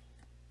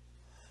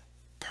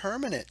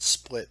 permanent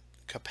split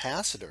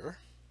capacitor,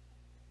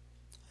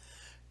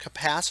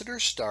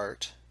 capacitor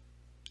start,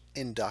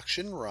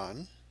 induction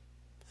run,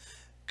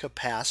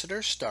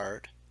 capacitor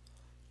start,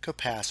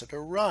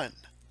 capacitor run,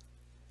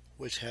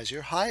 which has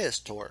your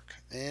highest torque,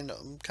 and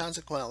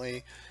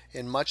consequently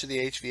in much of the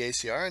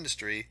HVACR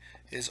industry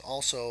is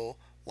also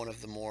one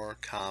of the more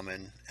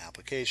common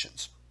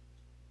applications.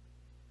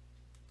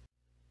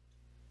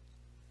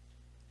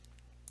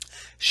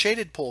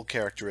 Shaded pole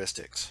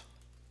characteristics.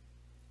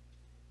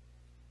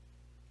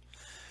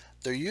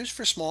 They're used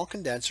for small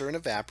condenser and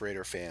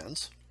evaporator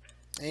fans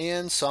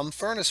and some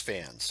furnace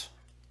fans.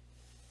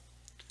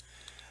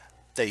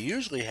 They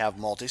usually have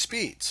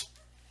multi-speeds.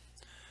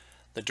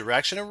 The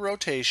direction of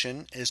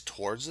rotation is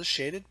towards the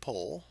shaded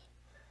pole,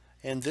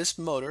 and this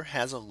motor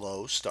has a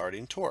low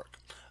starting torque,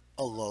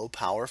 a low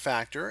power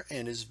factor,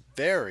 and is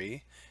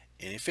very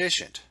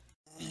inefficient.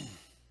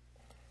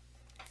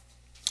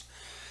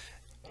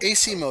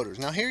 AC motors.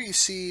 Now here you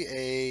see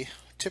a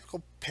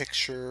typical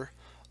picture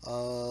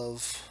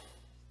of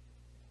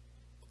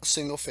a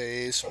single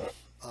phase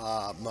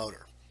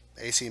motor,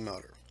 AC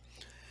motor.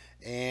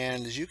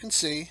 And as you can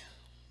see,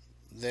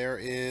 there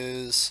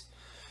is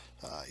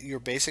your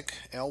basic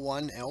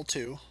L1,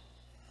 L2,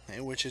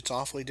 which it's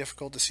awfully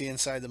difficult to see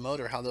inside the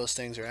motor how those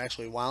things are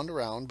actually wound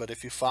around, but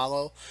if you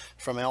follow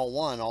from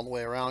L1 all the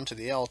way around to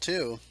the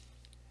L2,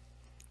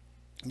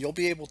 you'll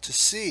be able to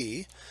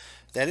see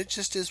that it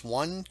just is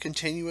one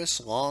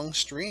continuous long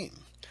stream.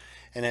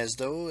 And as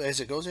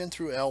it goes in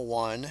through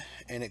L1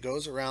 and it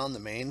goes around the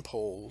main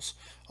poles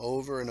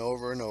over and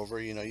over and over,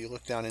 you know, you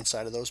look down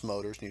inside of those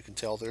motors and you can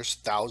tell there's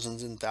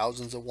thousands and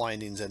thousands of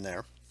windings in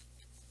there.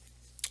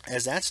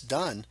 As that's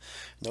done,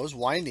 those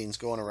windings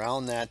going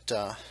around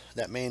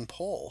that main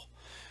pole,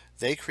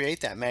 they create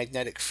that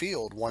magnetic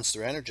field once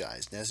they're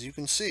energized. And as you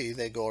can see,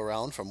 they go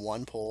around from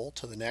one pole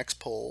to the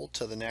next pole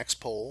to the next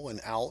pole and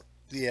out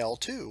the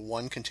L2,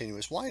 one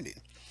continuous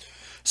winding.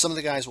 Some of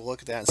the guys will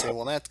look at that and say,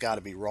 well, that's got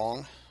to be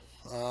wrong.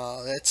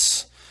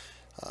 That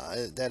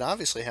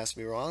obviously has to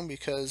be wrong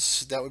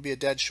because that would be a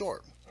dead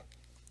short.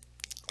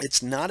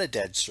 It's not a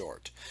dead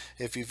short.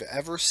 If you've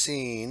ever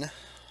seen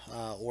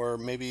or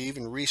maybe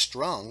even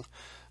restrung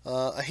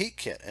a heat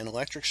kit, an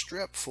electric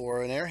strip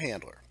for an air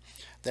handler,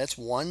 that's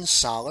one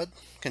solid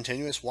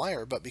continuous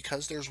wire, but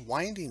because there's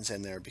windings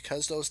in there,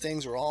 because those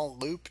things are all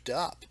looped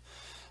up,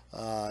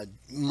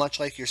 much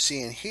like you're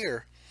seeing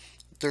here,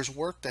 there's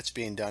work that's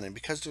being done, and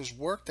because there's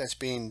work that's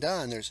being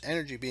done, there's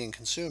energy being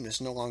consumed.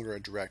 It's no longer a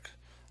direct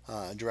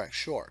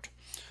short.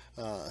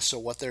 So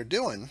what they're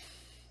doing,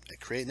 they're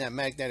creating that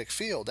magnetic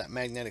field. That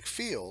magnetic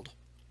field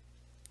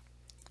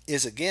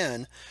is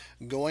again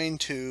going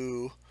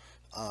to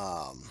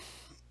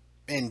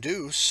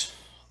induce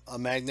a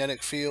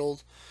magnetic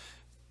field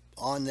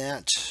on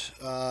that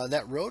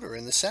rotor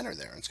in the center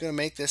there. It's going to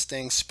make this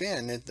thing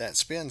spin. That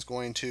spin's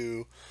going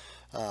to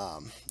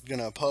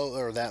oppose,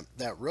 or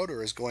that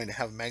rotor is going to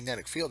have a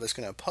magnetic field that's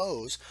going to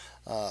oppose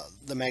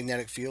the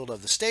magnetic field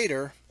of the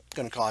stator,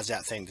 going to cause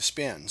that thing to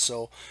spin.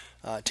 So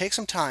take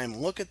some time,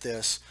 look at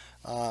this,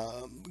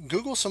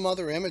 Google some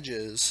other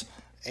images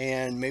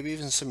and maybe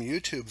even some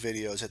YouTube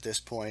videos at this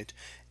point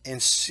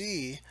and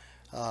see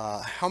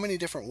how many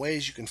different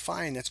ways you can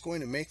find that's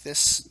going to make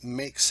this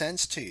make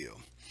sense to you.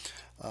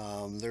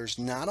 There's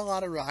not a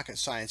lot of rocket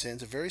science in it.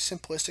 It's a very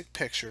simplistic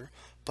picture,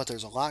 but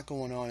there's a lot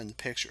going on in the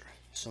picture.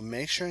 So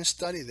make sure and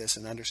study this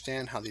and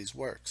understand how these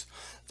works.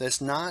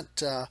 That's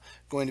not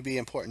going to be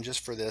important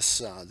just for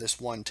this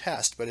one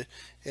test, but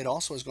it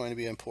also is going to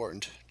be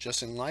important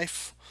just in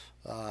life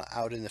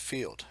out in the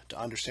field to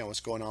understand what's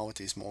going on with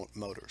these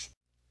motors.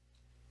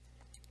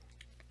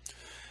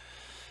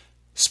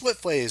 Split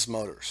phase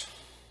motors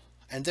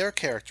and their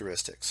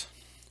characteristics.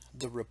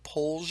 The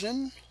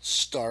repulsion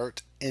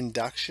start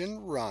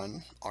induction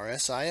run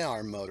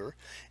RSIR motor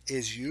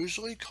is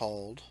usually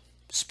called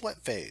split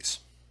phase.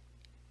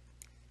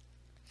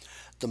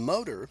 The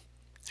motor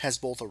has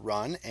both a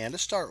run and a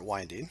start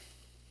winding.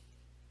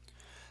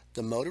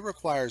 The motor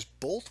requires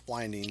both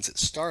windings at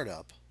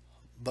startup,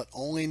 but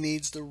only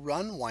needs the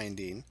run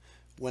winding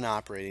when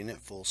operating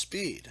at full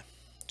speed.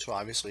 So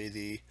obviously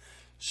the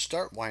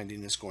start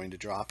winding is going to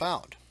drop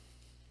out.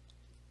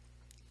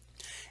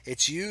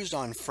 It's used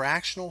on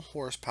fractional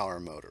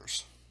horsepower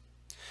motors,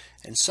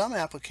 and some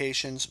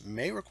applications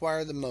may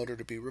require the motor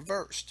to be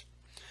reversed.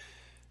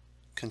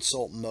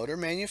 Consult motor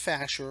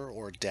manufacturer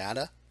or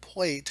data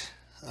plate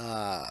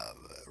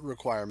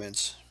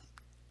requirements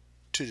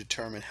to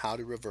determine how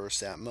to reverse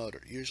that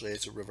motor. Usually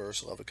it's a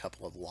reversal of a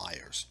couple of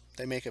wires.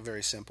 They make it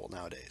very simple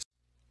nowadays.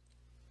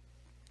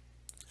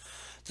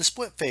 The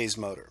split phase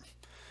motor,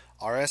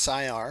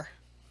 RSIR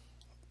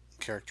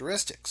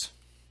characteristics.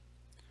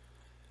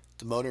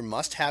 The motor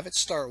must have its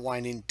start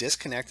winding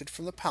disconnected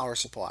from the power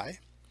supply,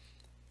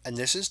 and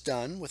this is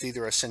done with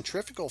either a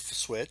centrifugal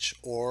switch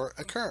or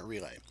a current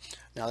relay.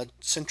 Now the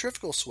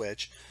centrifugal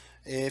switch,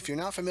 if you're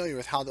not familiar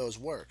with how those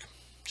work,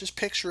 just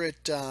picture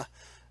it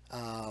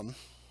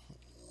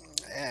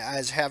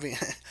as having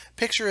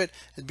picture it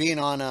as being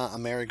on a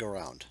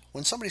merry-go-round.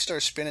 When somebody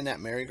starts spinning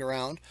that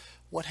merry-go-round,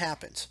 what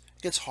happens?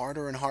 It gets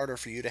harder and harder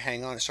for you to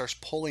hang on. It starts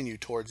pulling you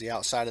towards the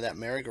outside of that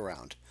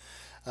merry-go-round.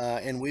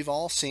 And we've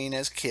all seen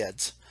as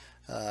kids,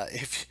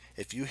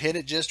 if you hit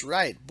it just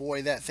right,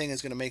 boy, that thing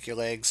is going to make your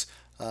legs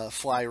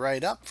fly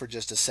right up for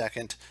just a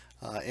second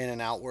in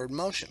an outward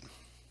motion.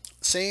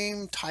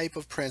 Same type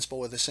of principle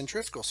with a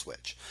centrifugal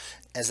switch.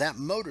 As that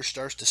motor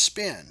starts to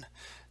spin,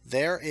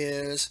 there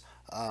is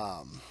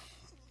a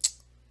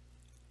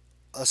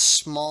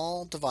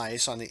small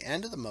device on the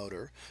end of the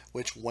motor,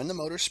 which when the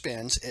motor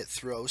spins, it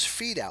throws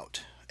feet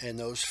out, and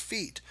those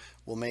feet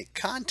will make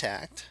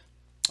contact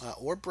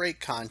or break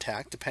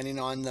contact depending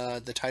on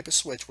the type of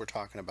switch we're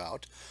talking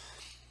about.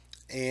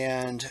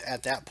 And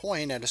at that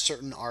point, at a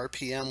certain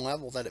RPM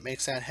level that it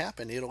makes that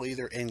happen, it'll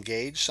either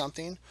engage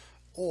something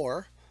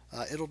or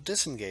it'll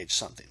disengage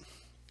something.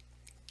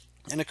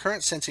 And a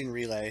current sensing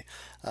relay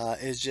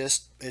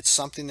it's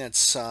something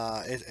that's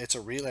it's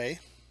a relay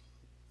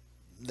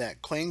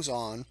that clings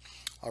on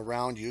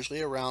around,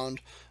 usually around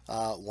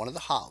one of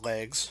the hot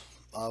legs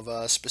of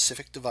a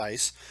specific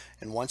device,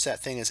 and once that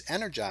thing is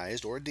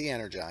energized or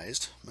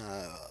de-energized,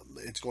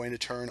 it's going to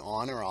turn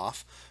on or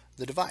off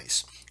the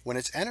device. When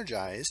it's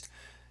energized,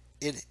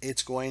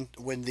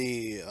 when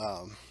the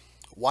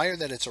wire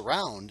that it's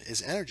around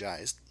is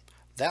energized,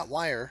 that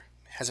wire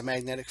has a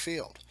magnetic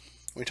field.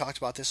 We talked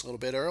about this a little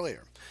bit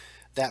earlier.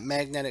 That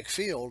magnetic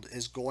field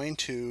is going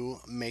to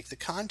make the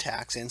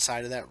contacts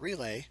inside of that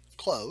relay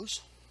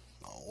close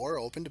or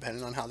open,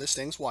 depending on how this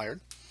thing's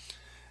wired,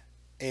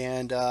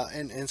 and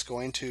it's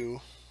going to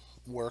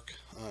work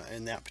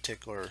in that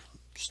particular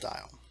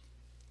style.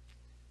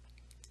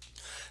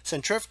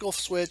 Centrifugal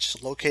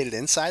switch located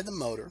inside the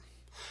motor.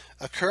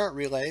 A current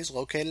relay is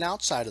located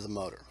outside of the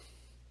motor.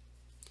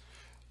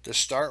 The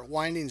start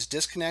winding is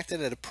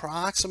disconnected at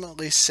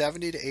approximately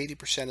 70 to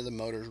 80% of the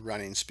motor's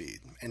running speed,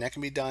 and that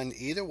can be done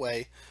either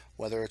way,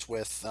 whether it's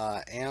with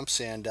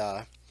amps and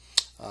a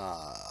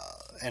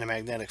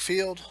magnetic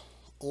field,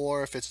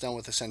 or if it's done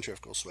with a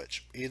centrifugal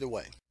switch. Either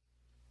way.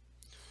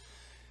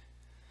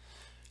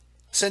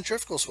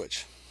 Centrifugal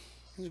switch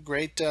is a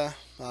great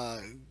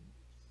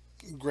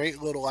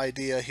little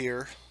idea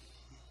here.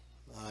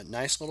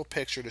 Nice little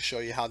picture to show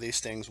you how these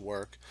things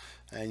work.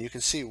 And you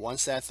can see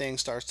once that thing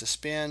starts to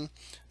spin,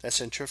 that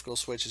centrifugal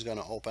switch is going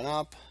to open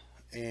up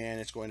and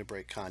it's going to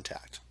break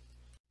contact.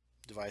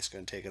 The device is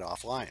going to take it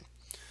offline.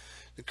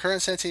 The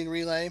current sensing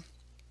relay,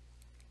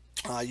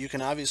 you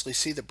can obviously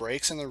see the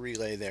brakes in the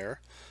relay there,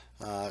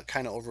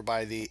 kind of over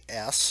by the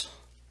S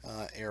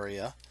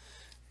area.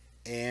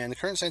 And the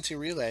current sensing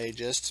relay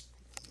just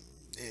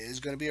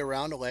is going to be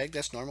around a leg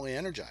that's normally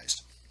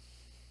energized.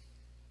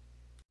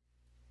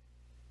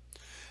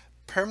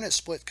 Permanent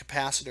split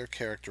capacitor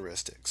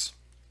characteristics.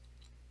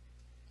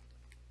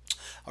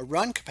 A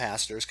run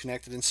capacitor is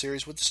connected in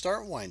series with the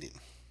start winding.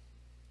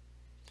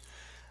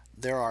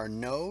 There are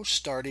no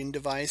starting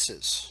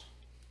devices.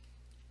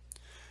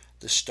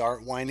 The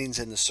start windings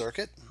in the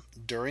circuit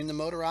during the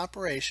motor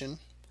operation,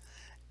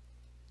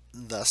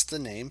 thus the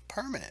name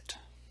permanent.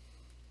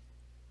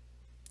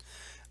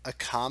 A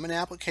common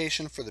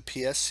application for the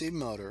PSC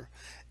motor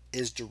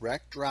is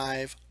direct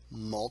drive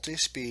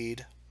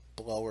multi-speed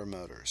blower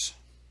motors.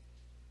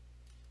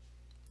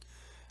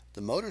 The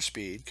motor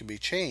speed can be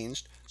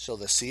changed so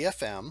the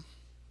CFM,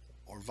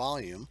 or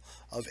volume,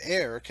 of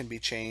air can be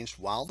changed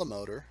while the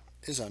motor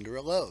is under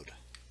a load.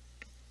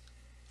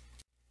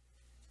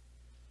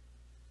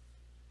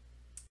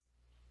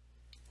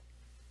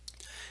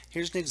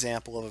 Here's an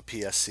example of a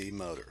PSC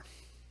motor.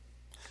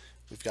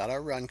 We've got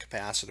our run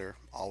capacitor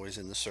always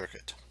in the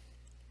circuit.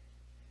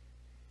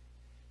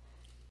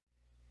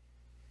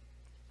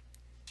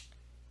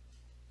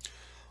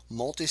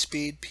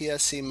 Multi-speed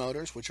PSC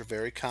motors, which are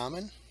very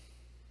common,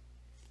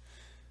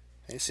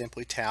 they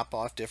simply tap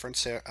off different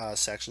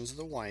sections of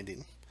the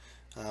winding.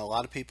 A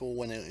lot of people,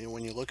 when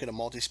you look at a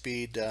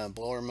multi-speed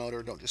blower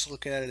motor, don't just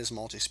look at it as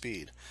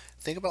multi-speed.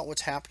 Think about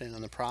what's happening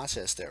on the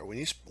process there.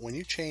 When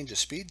you change a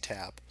speed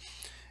tap,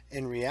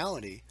 in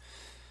reality,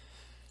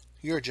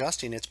 you're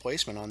adjusting its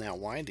placement on that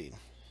winding,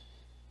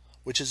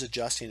 which is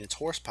adjusting its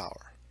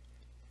horsepower.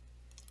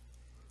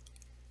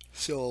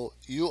 So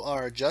you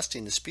are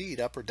adjusting the speed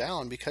up or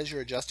down because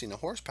you're adjusting the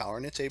horsepower,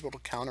 and it's able to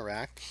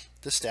counteract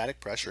the static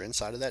pressure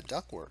inside of that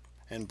ductwork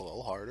and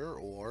blow harder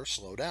or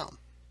slow down.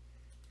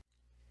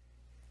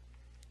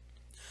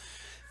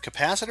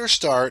 Capacitor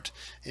start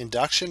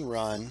induction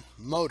run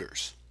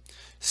motors.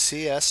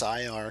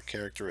 CSIR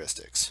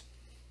characteristics.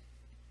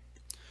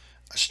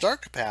 A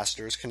start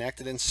capacitor is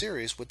connected in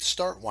series with the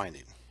start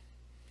winding.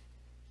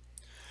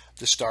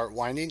 The start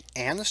winding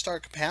and the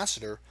start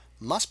capacitor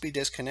must be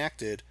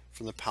disconnected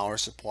from the power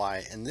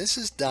supply, and this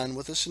is done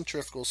with a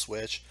centrifugal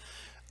switch,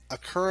 a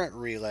current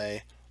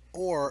relay,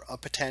 or a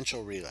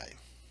potential relay.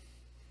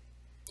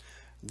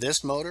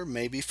 This motor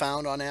may be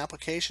found on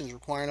applications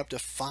requiring up to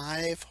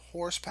 5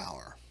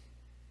 horsepower.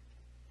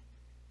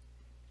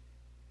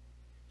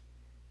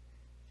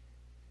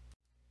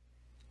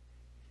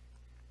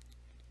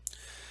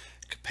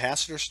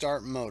 Capacitor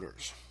start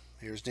motors.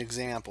 Here's an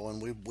example,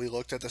 and we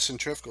looked at the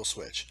centrifugal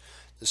switch.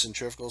 The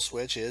centrifugal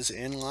switch is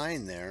in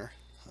line there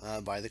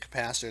by the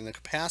capacitor, and the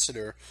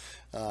capacitor,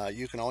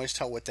 you can always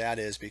tell what that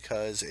is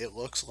because it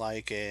looks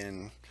like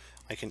an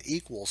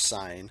equal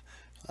sign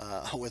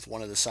with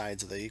one of the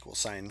sides of the equal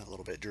sign a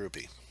little bit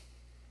droopy.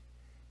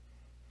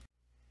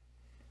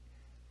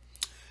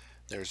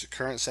 There's a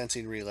current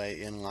sensing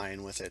relay in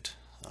line with it,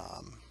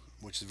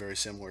 which is very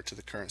similar to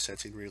the current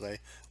sensing relay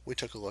we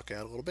took a look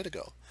at a little bit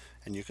ago.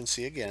 And you can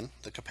see again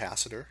the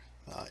capacitor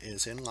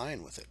is in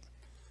line with it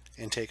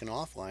and taken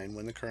offline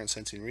when the current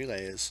sensing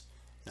relay is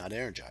not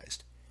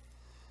energized.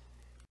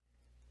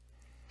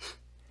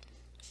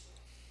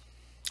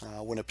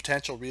 When a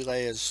potential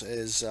relay is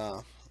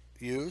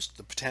used,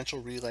 the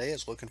potential relay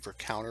is looking for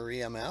counter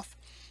EMF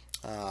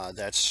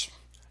that's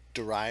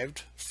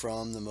derived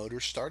from the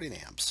motor's starting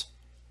amps.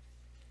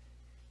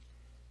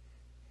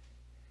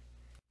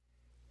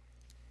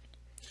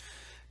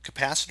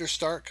 Capacitor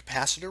start,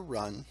 capacitor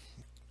run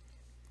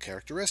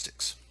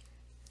characteristics.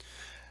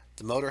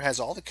 The motor has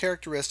all the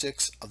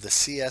characteristics of the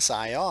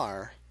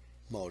CSIR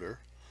motor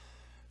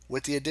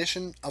with the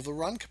addition of a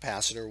run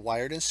capacitor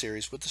wired in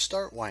series with the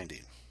start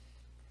winding.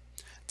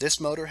 This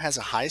motor has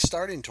a high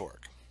starting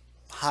torque,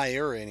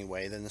 higher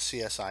anyway than the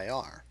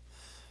CSIR,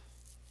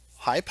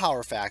 high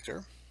power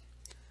factor,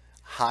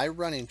 high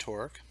running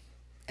torque,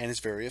 and is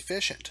very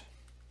efficient.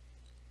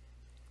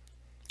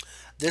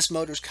 This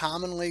motor is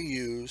commonly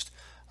used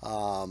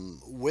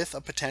with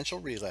a potential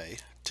relay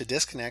to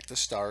disconnect the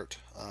start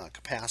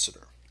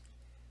capacitor.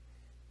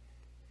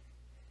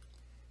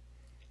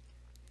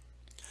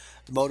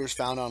 The motor is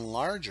found on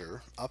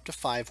larger, up to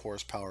 5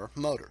 horsepower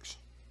motors.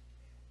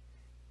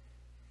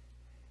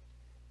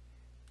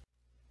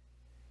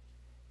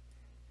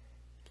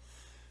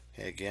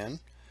 Okay, again,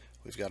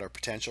 we've got our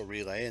potential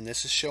relay, and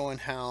this is showing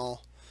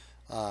how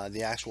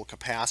the actual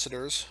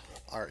capacitors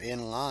are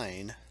in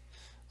line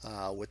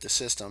with the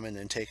system and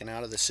then taken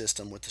out of the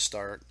system with the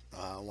start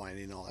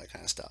winding, all that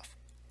kind of stuff.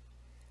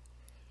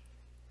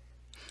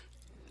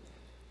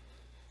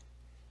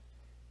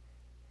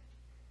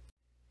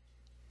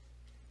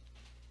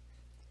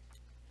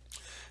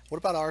 What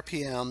about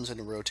RPMs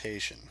and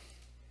rotation?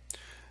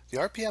 The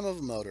RPM of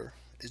a motor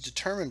is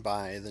determined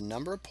by the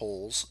number of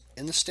poles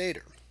in the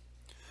stator.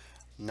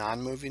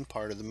 Non-moving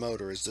part of the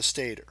motor is the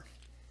stator.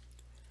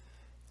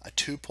 A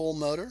 2-pole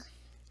motor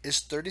is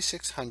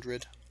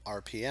 3,600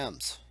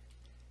 RPMs.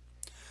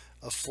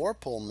 A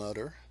 4-pole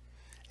motor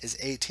is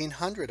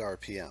 1,800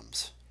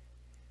 RPMs.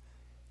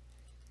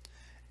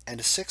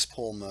 And a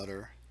 6-pole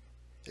motor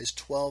is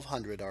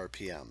 1,200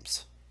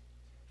 RPMs.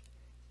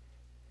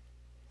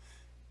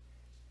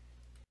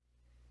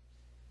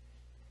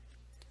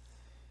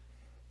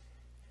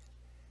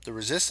 The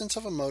resistance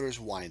of a motor's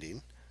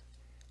winding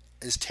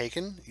is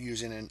taken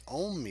using an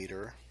ohm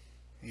meter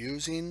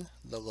using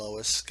the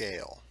lowest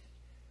scale.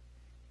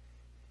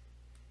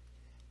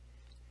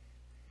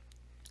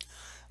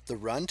 The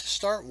run to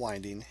start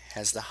winding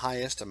has the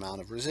highest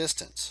amount of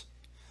resistance.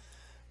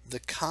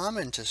 The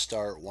common to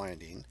start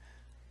winding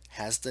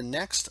has the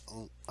next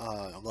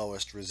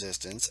lowest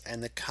resistance,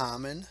 and the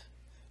common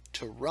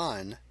to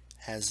run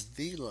has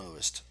the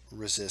lowest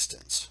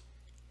resistance.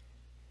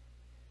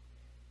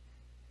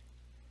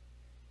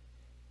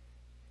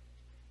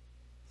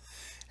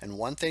 And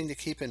one thing to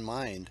keep in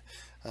mind,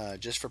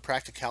 just for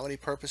practicality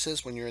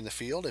purposes when you're in the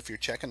field, if you're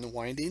checking the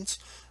windings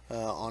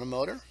on a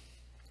motor,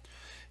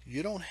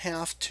 you don't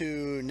have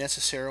to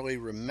necessarily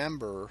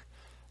remember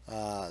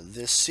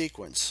this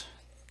sequence,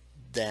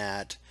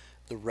 that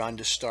the run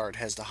to start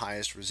has the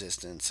highest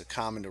resistance, the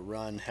common to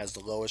run has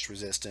the lowest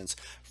resistance.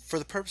 For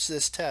the purpose of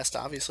this test,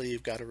 obviously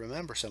you've got to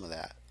remember some of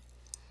that.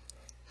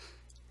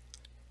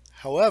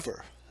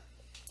 However,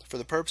 for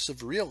the purpose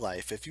of real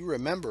life, if you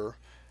remember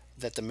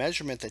that the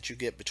measurement that you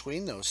get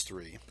between those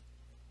three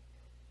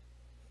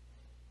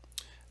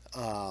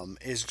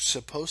is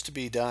supposed to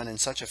be done in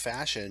such a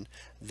fashion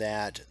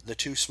that the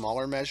two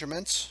smaller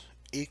measurements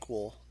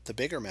equal the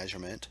bigger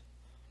measurement,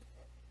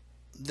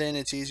 then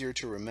it's easier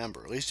to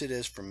remember. At least it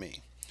is for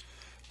me.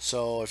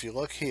 So if you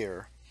look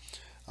here,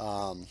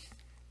 um,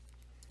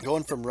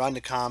 going from run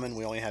to common,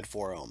 we only had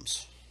 4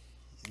 ohms.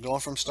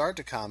 Going from start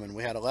to common,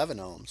 we had 11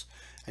 ohms.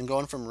 And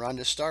going from run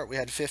to start, we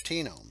had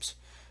 15 ohms.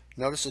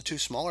 Notice the two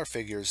smaller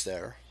figures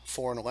there,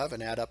 4 and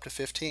 11, add up to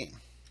 15.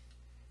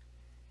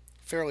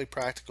 Fairly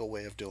practical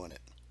way of doing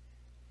it.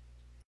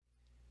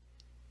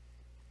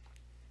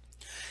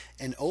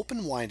 An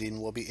open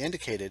winding will be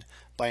indicated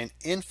by an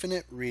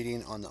infinite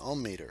reading on the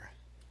ohm meter.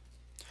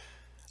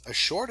 A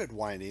shorted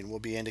winding will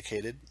be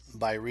indicated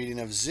by a reading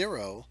of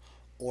 0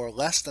 or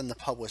less than the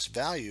published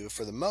value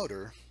for the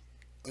motor.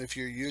 If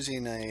you're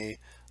using a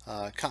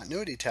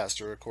continuity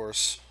tester, of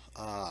course,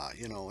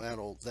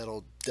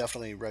 that'll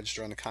definitely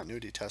register on the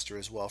continuity tester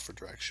as well for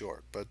direct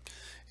short. But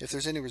if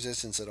there's any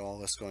resistance at all,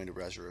 that's going to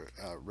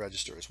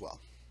register as well.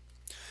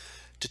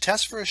 To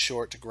test for a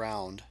short to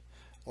ground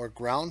or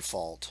ground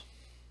fault,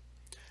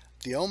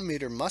 the ohm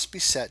meter must be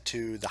set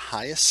to the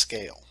highest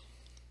scale.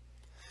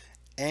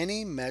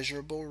 Any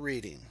measurable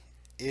reading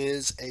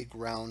is a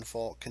ground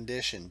fault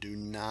condition. Do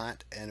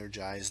not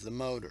energize the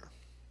motor.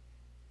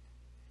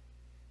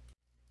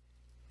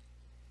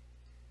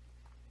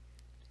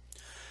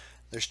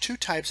 There's two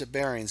types of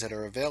bearings that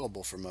are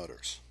available for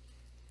motors.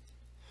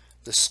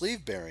 The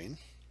sleeve bearing.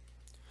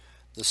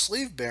 The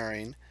sleeve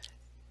bearing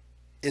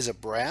is a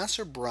brass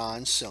or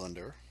bronze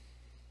cylinder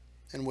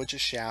in which a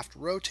shaft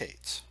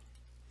rotates.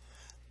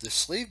 The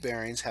sleeve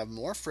bearings have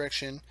more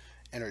friction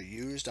and are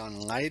used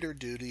on lighter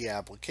duty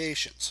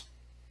applications.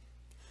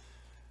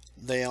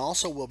 They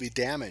also will be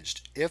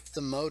damaged if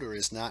the motor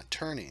is not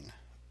turning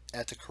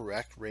at the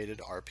correct rated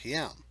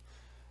RPM,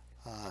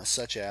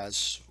 such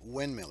as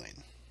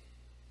windmilling.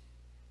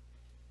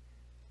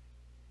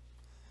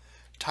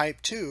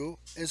 Type 2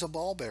 is a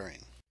ball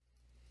bearing.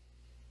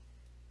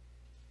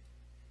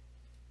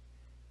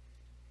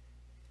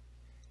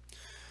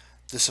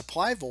 The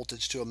supply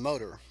voltage to a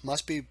motor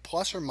must be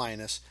plus or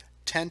minus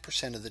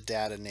 10% of the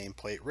data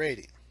nameplate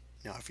rating.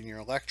 Now, if you're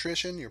an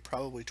electrician, you're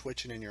probably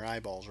twitching in your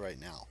eyeballs right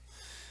now.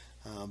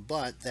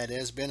 But that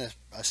has been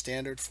a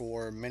standard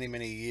for many,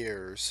 many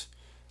years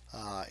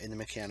in the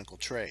mechanical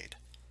trade.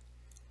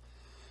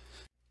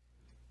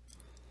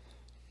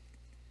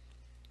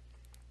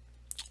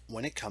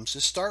 When it comes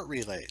to start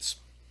relays,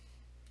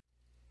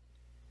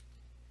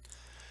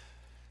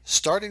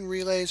 starting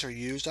relays are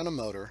used on a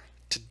motor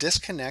to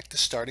disconnect the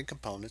starting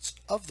components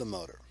of the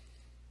motor,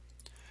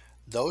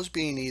 those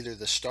being either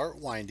the start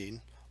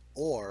winding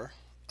or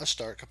a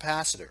start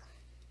capacitor.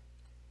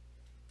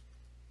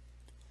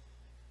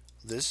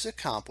 This is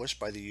accomplished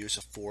by the use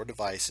of 4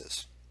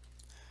 devices: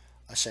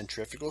 a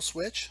centrifugal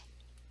switch,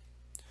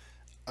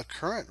 a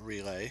current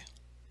relay,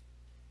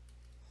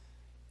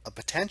 a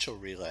potential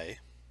relay,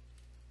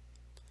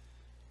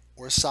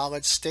 or a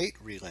solid state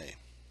relay.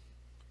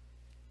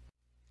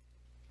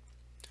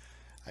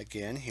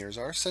 Again, here's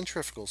our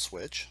centrifugal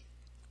switch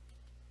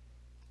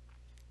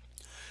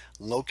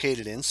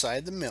located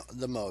inside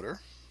the motor.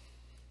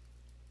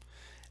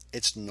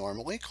 It's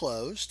normally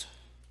closed,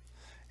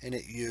 and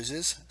it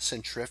uses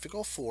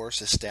centrifugal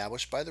force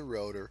established by the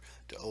rotor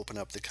to open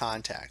up the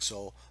contact.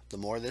 So the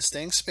more this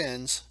thing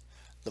spins,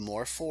 the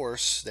more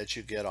force that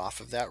you get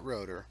off of that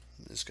rotor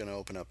is going to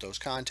open up those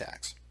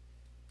contacts.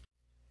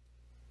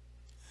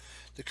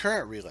 The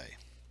current relay.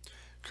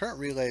 Current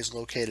relay is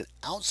located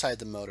outside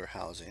the motor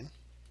housing.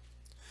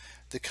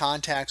 The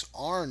contacts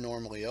are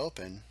normally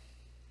open.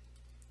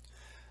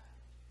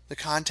 The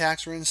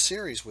contacts are in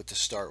series with the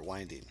start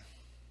winding.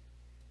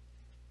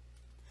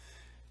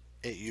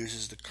 It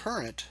uses the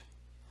current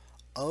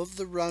of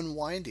the run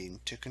winding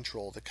to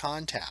control the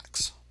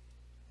contacts.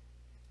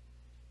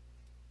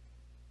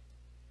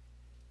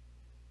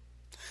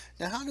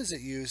 Now, how does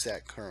it use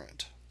that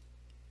current?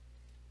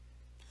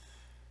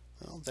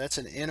 Well, that's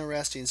an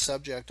interesting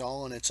subject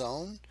all on its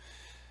own.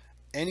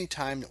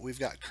 Anytime that we've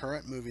got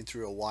current moving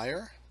through a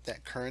wire,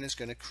 that current is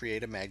going to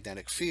create a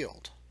magnetic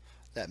field.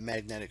 That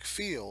magnetic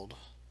field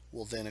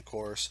will then, of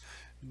course,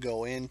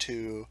 go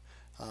into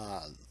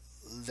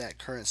that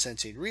current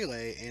sensing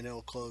relay, and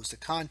it'll close the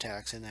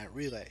contacts in that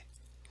relay.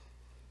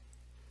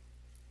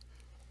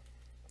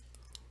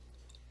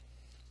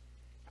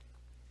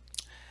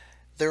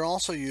 They're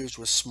also used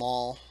with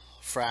small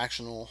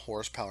fractional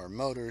horsepower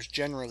motors,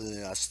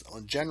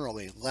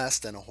 generally less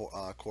than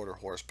a quarter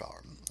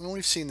horsepower. And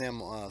we've seen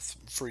them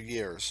for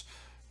years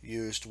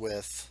used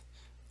with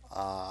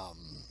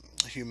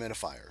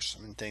humidifiers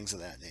and things of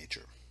that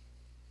nature.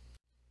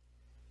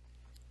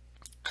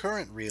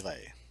 Current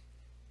relay.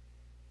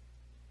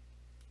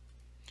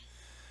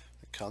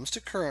 When it comes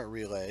to current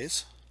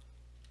relays,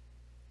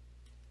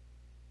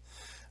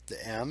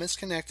 the M is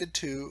connected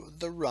to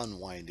the run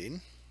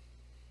winding.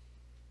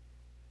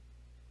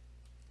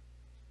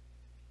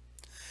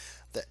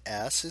 The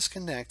S is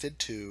connected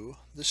to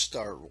the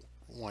start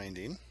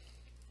winding.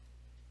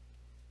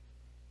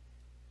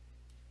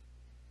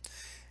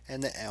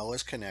 and the L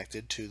is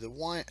connected to the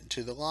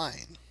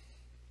line.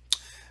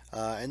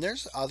 And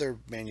there's other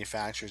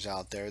manufacturers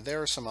out there. There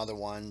are some other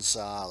ones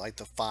like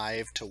the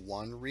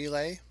 5-to-1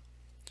 relay.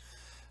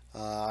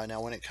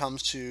 Now when it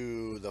comes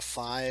to the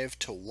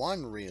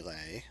 5-to-1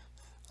 relay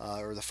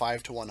or the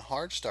 5-to-1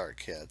 hard start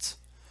kits,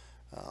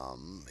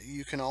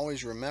 you can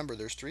always remember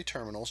there's 3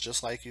 terminals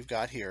just like you've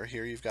got here.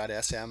 Here you've got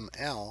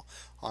SML.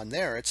 On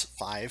there it's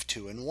 5,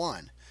 2, and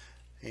 1.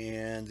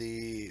 And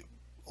the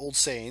old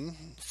saying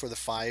for the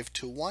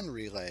 5-to-1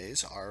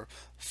 relays are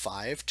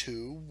 5,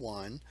 2,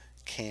 1,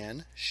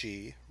 can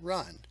she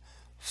run?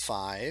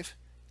 5,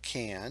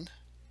 can,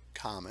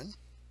 common.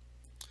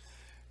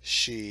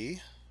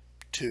 She,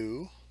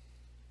 2,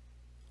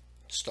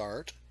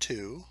 start,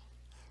 2,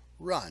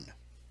 run,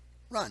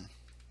 1.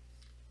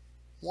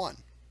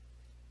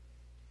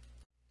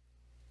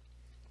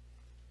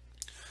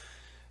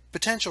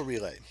 Potential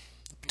relay.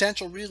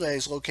 Potential relay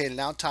is located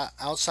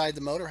outside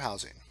the motor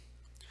housing.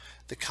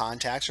 The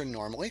contacts are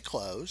normally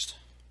closed.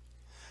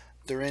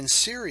 They're in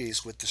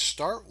series with the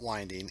start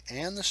winding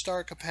and the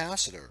start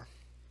capacitor.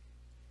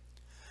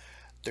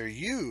 They're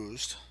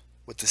used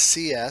with the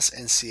CS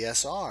and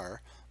CSR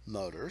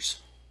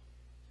motors.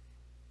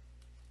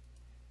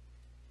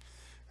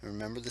 And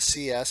remember the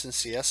CS and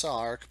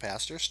CSR,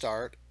 capacitor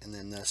start, and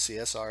then the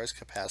CSR is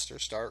capacitor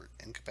start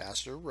and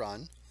capacitor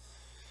run.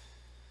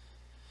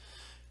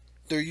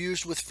 They're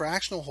used with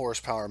fractional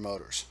horsepower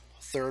motors,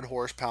 3rd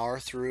horsepower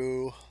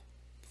through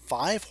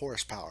 5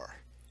 horsepower.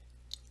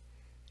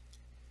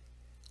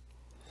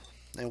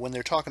 And when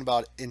they're talking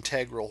about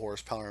integral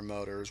horsepower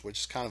motors, which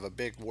is kind of a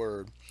big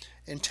word,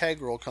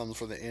 integral comes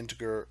from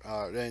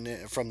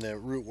the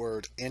root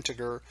word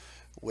integer,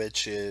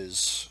 which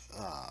is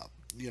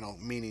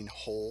meaning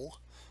whole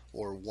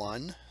or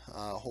one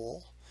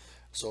whole.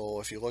 So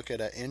if you look at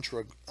an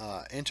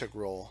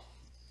integral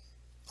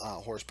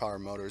horsepower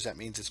motors, that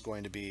means it's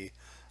going to be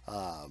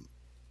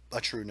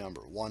a true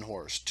number: 1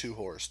 horse, 2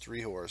 horse,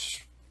 3 horse,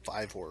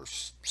 5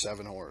 horse,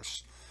 7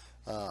 horse.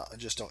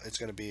 It's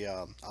going to be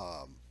a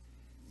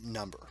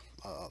number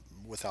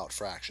without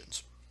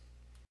fractions.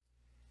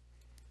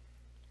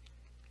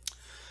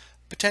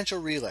 Potential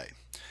relay.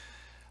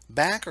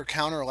 Back or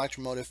counter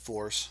electromotive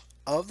force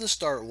of the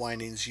start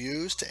windings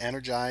used to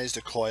energize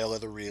the coil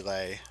of the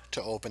relay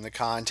to open the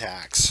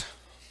contacts.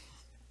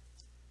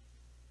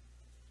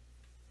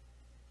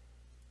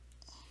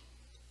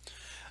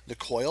 The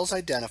coils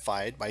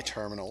identified by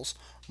terminals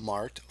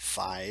marked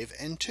 5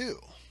 and 2.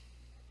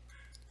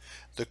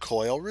 The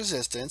coil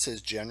resistance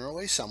is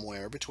generally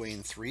somewhere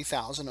between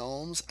 3,000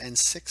 ohms and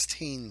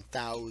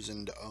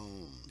 16,000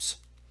 ohms.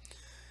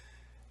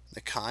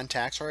 The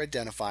contacts are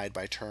identified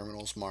by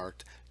terminals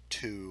marked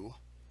 2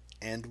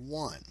 and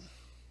 1.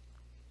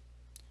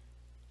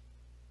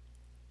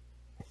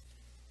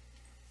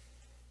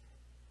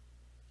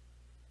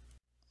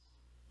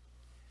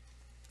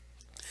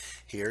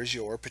 Here's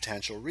your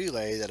potential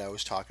relay that I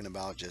was talking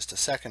about just a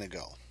second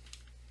ago.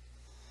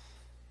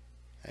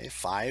 Okay,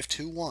 5,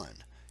 2,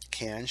 1.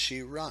 Can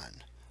she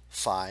run?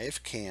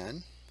 5,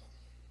 can,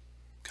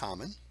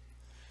 common.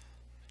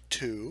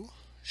 2,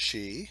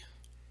 she,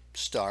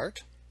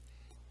 start,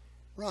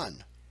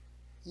 run,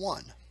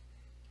 1.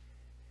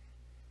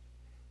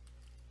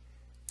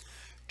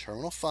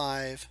 Terminal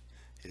 5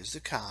 is the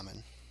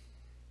common.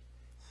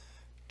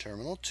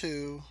 Terminal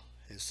 2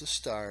 is the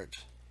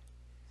start.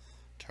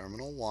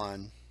 Terminal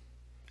 1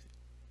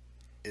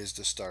 is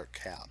the start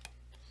cap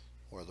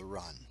or the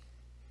run.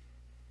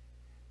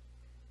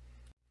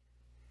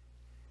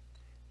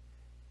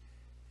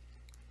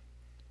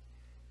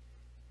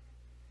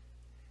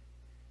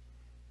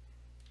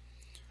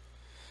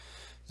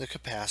 The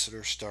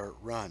capacitor start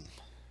run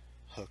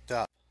hooked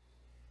up.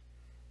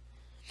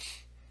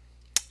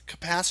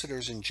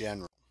 Capacitors in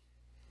general.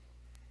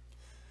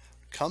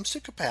 When it comes to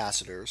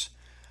capacitors,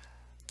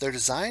 they're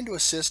designed to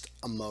assist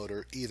a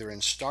motor either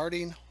in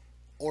starting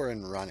or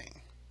in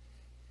running.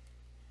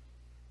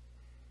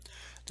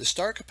 The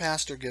start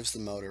capacitor gives the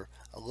motor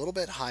a little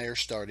bit higher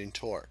starting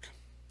torque.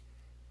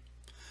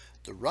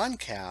 The run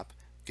cap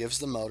gives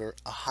the motor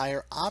a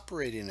higher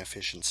operating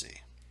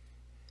efficiency.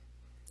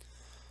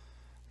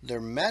 They're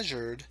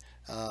measured,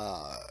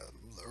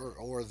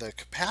 or the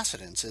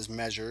capacitance is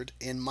measured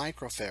in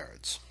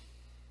microfarads.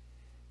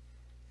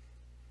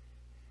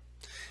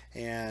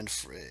 And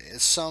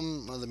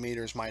some of the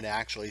meters might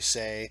actually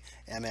say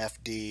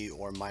MFD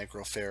or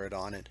microfarad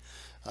on it,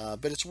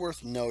 but it's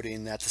worth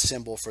noting that the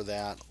symbol for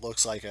that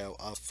looks like a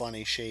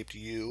funny shaped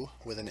U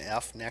with an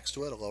F next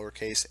to it, a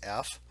lowercase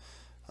f.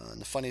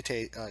 And the funny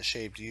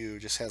shaped U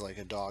just has like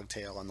a dog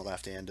tail on the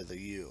left end of the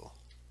U.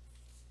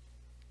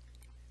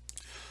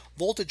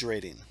 Voltage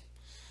rating.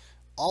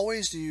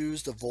 Always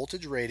use the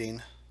voltage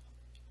rating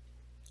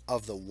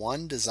of the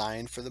one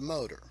designed for the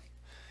motor.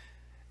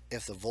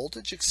 If the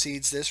voltage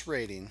exceeds this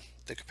rating,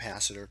 the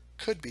capacitor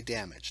could be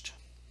damaged.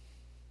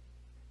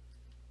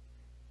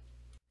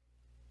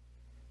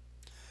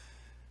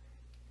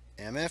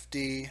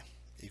 MFD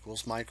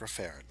equals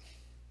microfarad.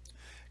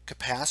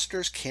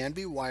 Capacitors can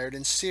be wired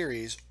in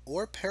series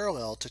or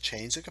parallel to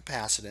change the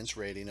capacitance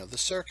rating of the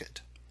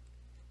circuit.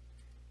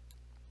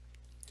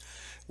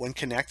 When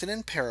connected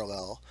in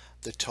parallel,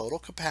 the total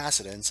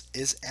capacitance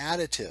is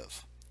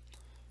additive.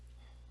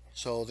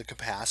 So the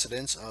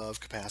capacitance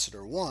of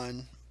capacitor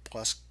 1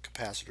 plus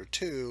capacitor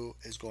 2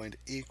 is going to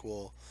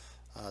equal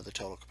the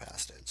total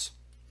capacitance.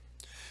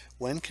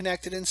 When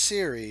connected in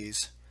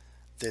series,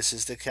 this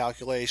is the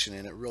calculation,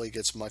 and it really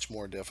gets much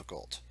more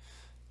difficult.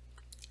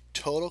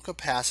 Total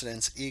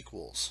capacitance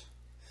equals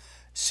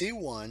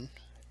C1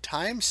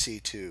 times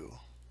C2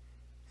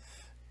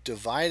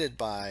 divided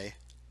by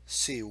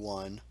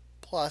C1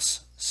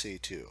 plus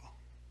C2.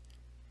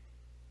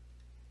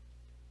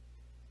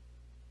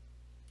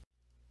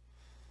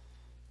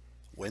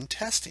 When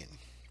testing,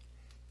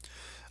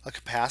 a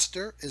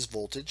capacitor is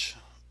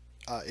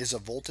a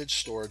voltage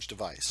storage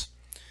device.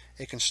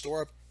 It can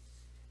store up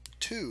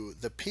to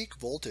the peak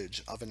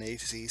voltage of an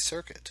AC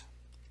circuit.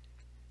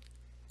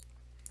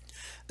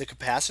 The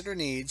capacitor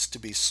needs to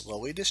be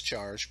slowly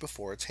discharged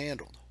before it's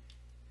handled.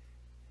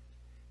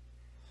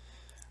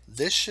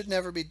 This should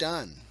never be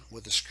done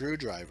with a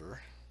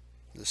screwdriver.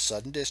 The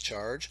sudden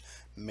discharge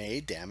may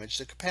damage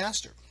the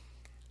capacitor,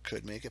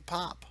 could make it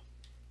pop.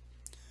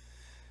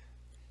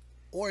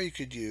 Or you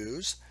could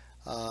use,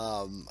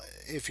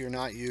 if you're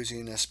not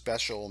using a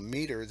special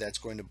meter that's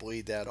going to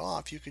bleed that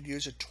off, you could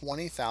use a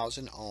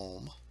 20,000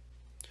 ohm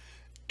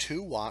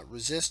 2-watt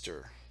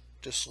resistor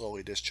to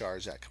slowly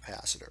discharge that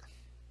capacitor.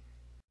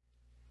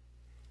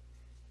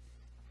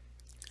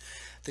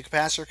 The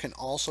capacitor can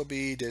also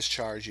be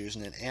discharged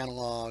using an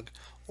analog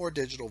or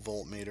digital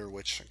voltmeter,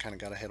 which I kind of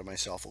got ahead of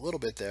myself a little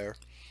bit there.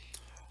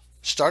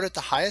 Start at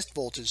the highest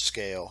voltage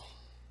scale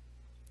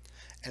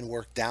and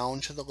work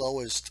down to the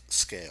lowest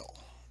scale.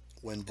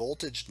 When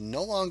voltage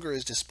no longer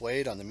is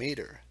displayed on the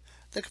meter,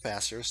 the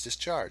capacitor is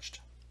discharged.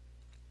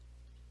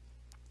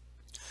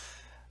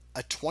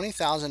 A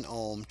 20,000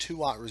 ohm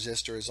 2-watt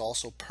resistor is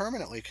also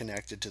permanently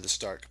connected to the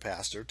start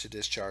capacitor to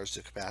discharge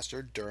the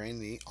capacitor during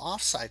the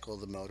off cycle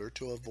of the motor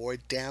to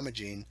avoid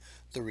damaging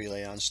the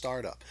relay on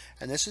startup.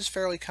 And this is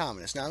fairly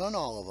common. It's not on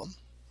all of them,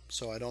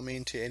 so I don't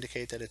mean to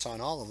indicate that it's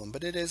on all of them,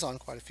 but it is on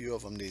quite a few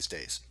of them these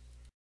days.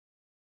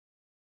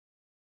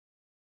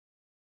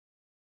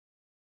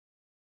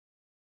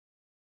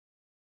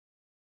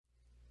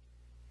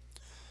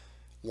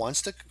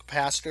 Once the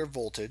capacitor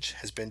voltage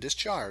has been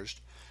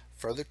discharged,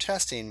 further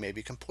testing may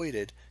be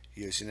completed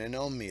using an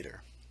ohm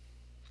meter.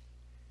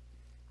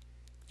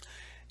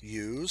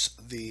 Use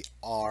the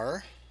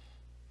R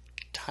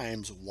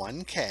times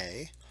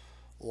 1K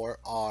or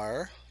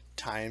R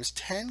times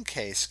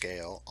 10K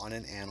scale on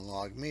an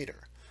analog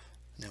meter.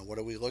 Now what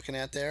are we looking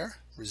at there?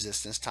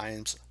 Resistance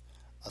times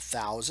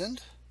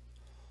 1,000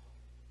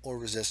 or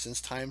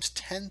resistance times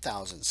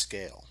 10,000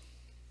 scale.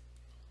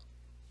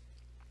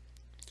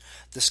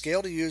 The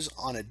scale to use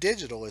on a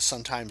digital is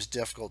sometimes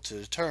difficult to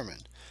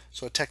determine,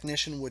 so a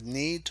technician would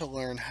need to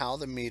learn how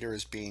the meter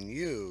is being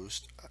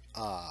used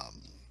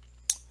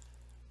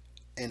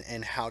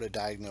and how to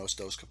diagnose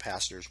those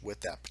capacitors with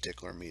that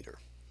particular meter.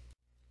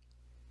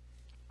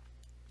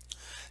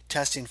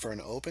 Testing for an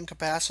open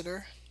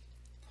capacitor,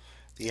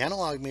 the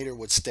analog meter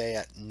would stay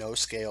at no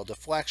scale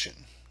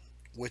deflection,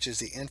 which is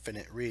the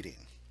infinite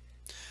reading.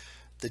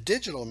 The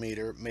digital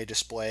meter may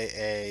display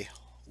a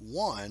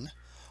 1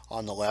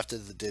 on the left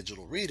of the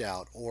digital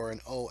readout, or an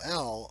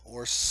OL,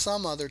 or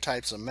some other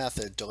types of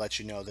method to let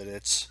you know that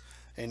it's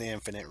an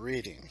infinite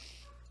reading.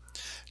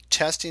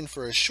 Testing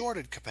for a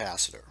shorted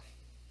capacitor.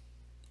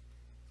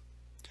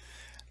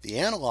 The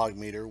analog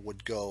meter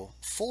would go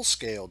full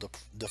scale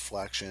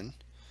deflection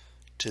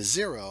to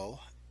 0,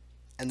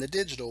 and the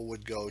digital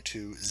would go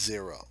to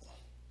 0.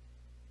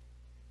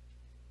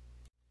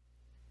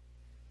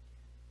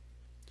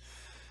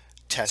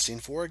 Testing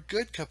for a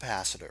good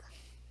capacitor.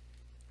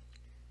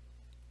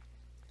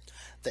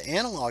 The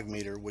analog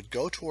meter would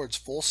go towards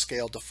full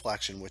scale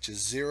deflection, which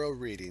is 0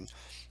 reading,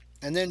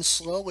 and then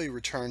slowly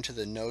return to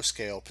the no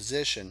scale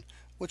position,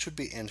 which would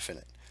be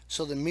infinite.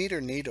 So the meter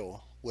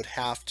needle would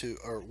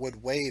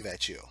would wave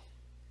at you.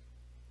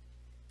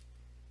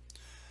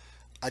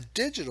 A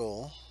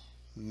digital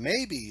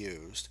may be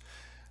used,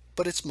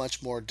 but it's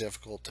much more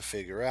difficult to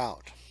figure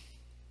out.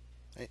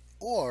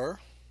 Or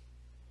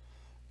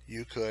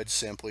you could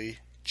simply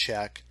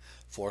check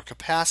for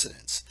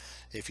capacitance.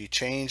 If you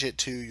change it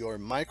to your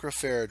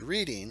microfarad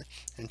reading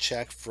and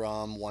check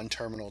from one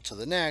terminal to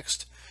the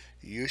next,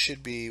 you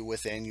should be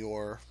within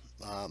your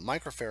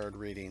microfarad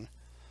reading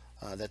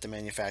that the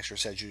manufacturer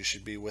says you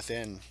should be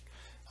within.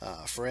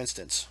 For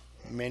instance,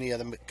 many of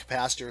the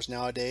capacitors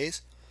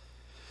nowadays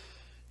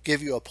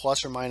give you a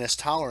plus or minus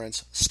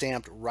tolerance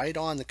stamped right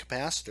on the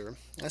capacitor.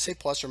 I say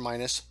plus or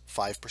minus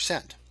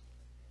 5%.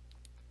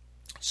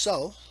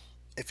 So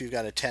if you've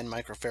got a 10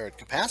 microfarad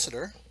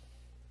capacitor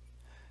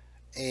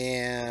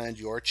and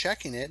you're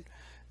checking it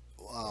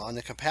on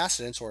the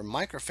capacitance or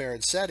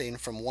microfarad setting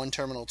from one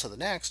terminal to the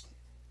next,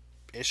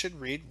 it should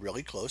read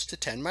really close to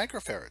 10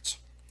 microfarads.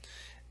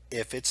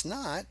 If it's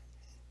not,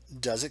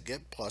 does it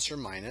get plus or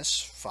minus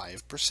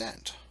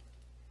 5%?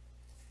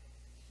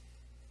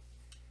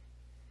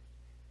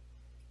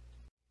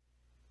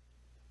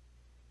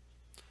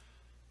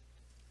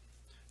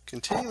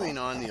 Continuing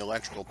on the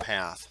electrical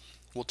path,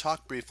 we'll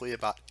talk briefly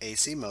about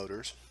AC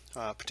motors,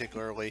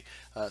 particularly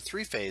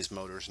three-phase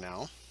motors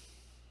now.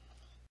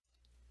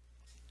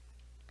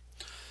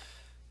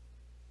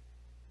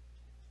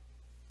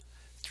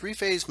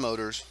 Three-phase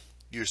motors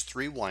use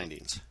three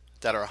windings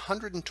that are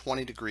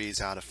 120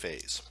 degrees out of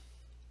phase.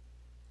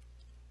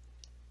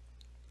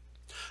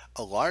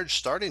 A large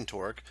starting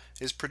torque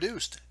is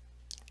produced,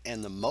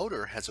 and the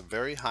motor has a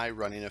very high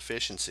running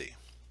efficiency.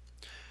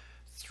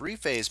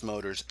 Three-phase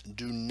motors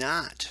do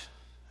not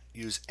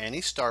use any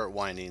start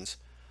windings,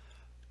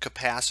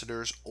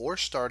 capacitors, or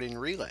starting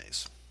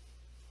relays.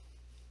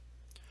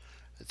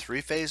 The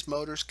three-phase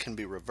motors can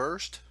be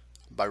reversed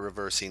by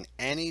reversing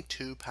any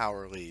two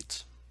power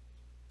leads.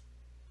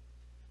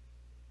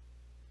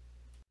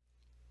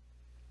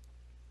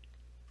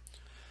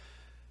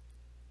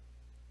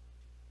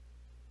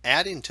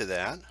 Adding to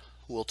that,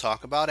 we'll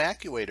talk about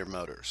actuator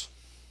motors.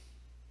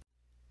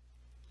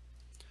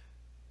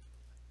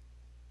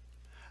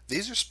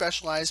 These are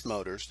specialized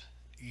motors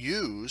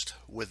used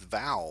with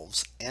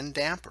valves and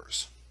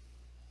dampers,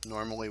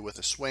 normally with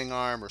a swing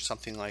arm or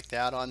something like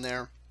that on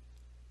there.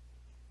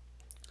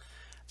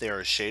 They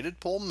are a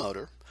shaded pole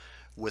motor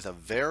with a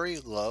very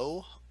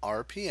low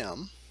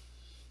RPM.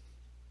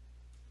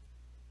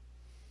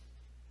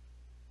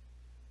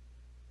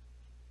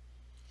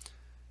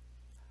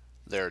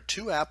 There are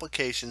two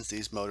applications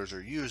these motors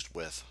are used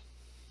with: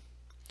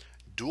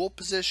 dual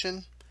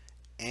position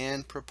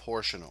and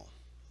proportional.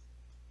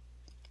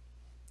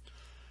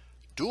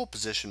 Dual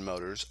position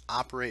motors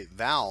operate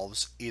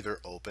valves either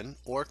open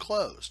or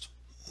closed.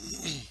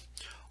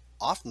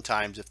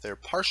 Oftentimes, if they're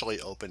partially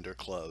opened or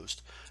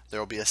closed, there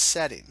will be a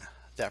setting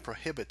that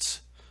prohibits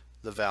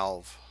the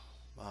valve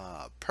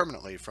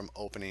permanently from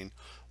opening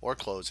or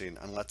closing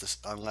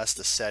unless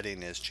the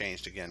setting is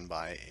changed again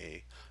by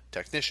a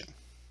technician.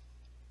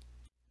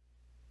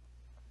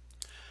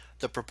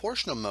 The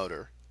proportional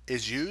motor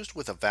is used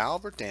with a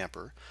valve or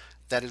damper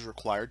that is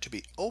required to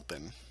be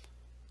open,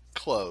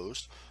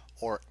 closed,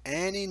 or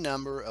any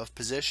number of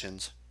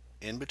positions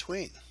in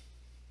between.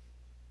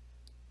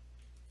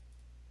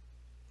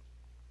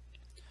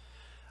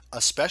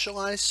 A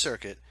specialized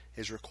circuit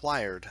is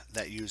required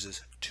that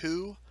uses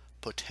two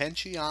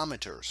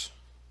potentiometers.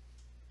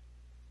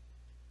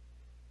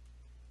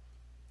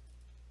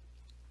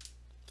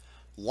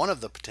 One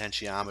of the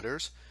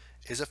potentiometers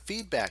is a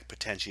feedback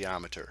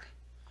potentiometer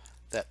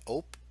that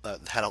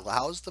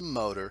allows the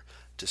motor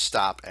to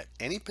stop at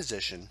any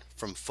position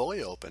from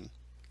fully open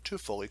to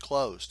fully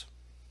closed.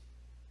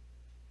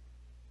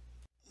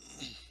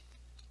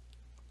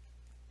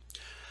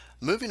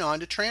 Moving on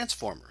to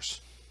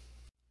transformers.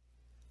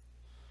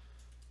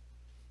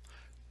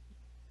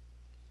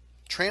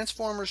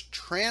 Transformers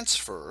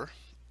transfer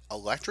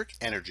electric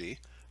energy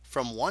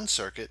from one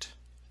circuit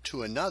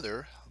to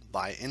another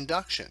by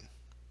induction.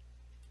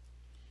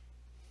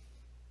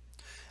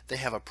 They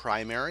have a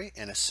primary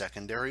and a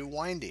secondary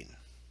winding.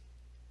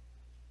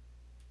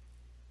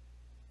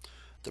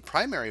 The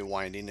primary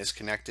winding is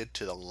connected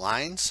to the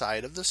line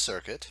side of the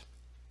circuit,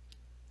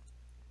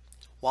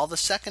 while the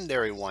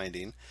secondary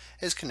winding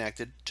is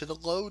connected to the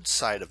load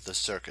side of the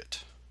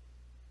circuit.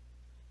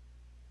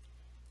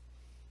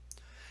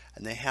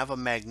 And they have a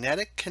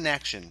magnetic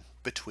connection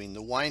between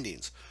the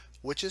windings,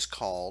 which is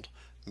called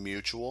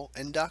mutual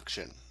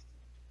induction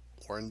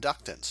or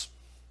inductance.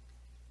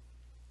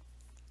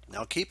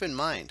 Now keep in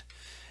mind,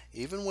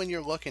 even when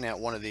you're looking at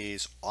one of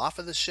these off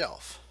of the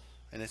shelf,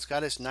 and it's got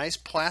this nice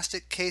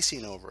plastic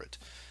casing over it,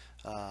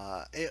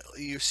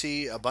 you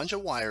see a bunch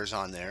of wires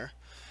on there,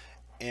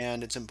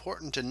 and it's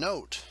important to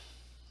note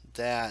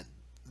that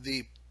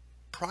the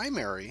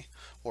primary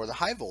or the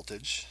high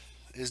voltage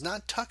is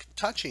not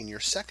touching your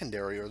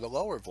secondary or the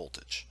lower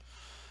voltage.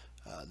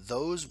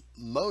 Those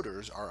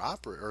motors are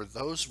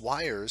those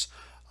wires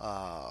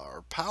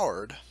are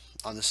powered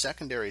on the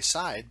secondary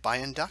side by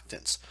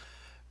inductance.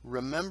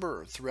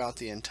 Remember, throughout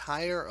the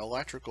entire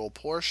electrical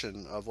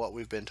portion of what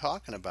we've been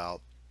talking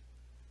about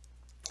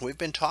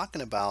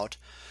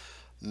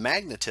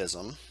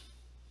magnetism,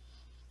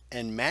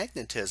 and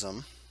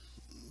magnetism,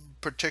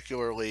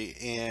 particularly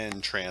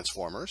in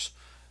transformers,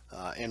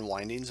 in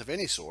windings of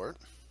any sort,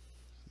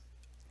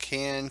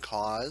 can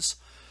cause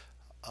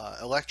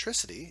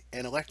electricity,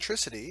 and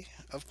electricity,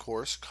 of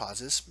course,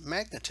 causes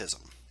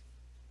magnetism.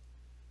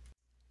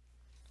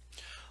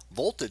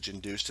 Voltage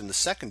induced in the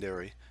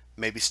secondary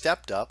may be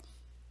stepped up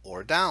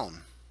or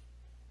down.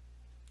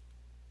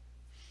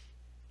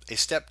 A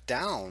step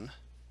down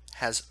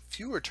has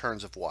fewer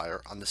turns of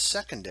wire on the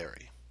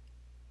secondary.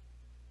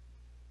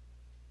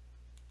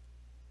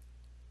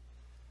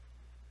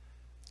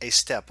 A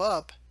step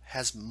up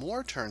has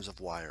more turns of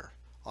wire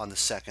on the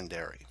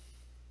secondary.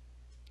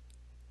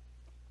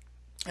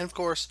 And of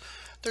course,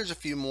 there's a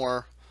few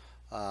more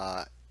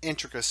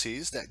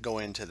intricacies that go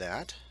into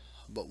that,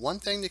 but one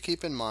thing to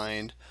keep in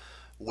mind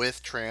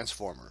with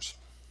transformers: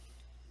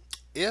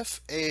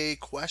 if a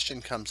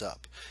question comes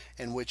up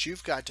in which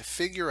you've got to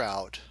figure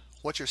out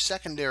what your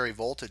secondary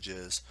voltage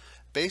is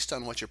based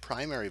on what your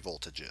primary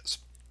voltage is,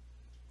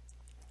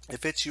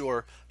 If it's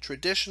your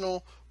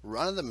traditional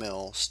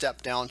run-of-the-mill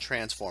step-down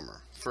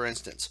transformer, for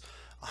instance,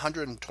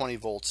 120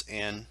 volts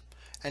in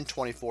and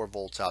 24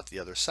 volts out the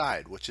other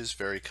side, which is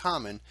very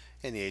common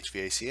in the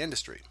HVAC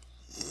industry.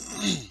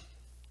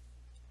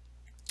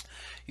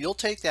 You'll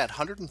take that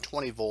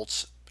 120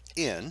 volts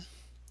in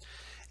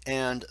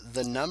and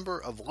the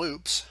number of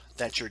loops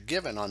that you're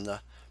given on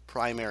the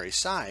primary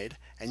side,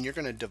 and you're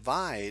going to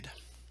divide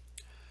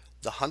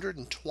the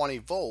 120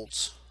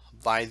 volts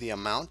by the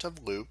amount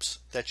of loops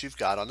that you've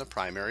got on the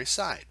primary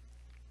side.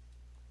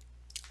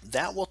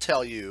 That will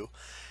tell you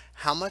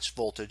how much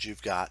voltage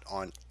you've got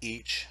on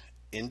each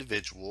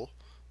individual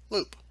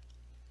loop.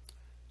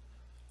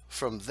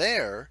 From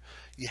there,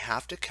 you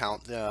have to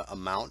count the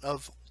amount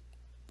of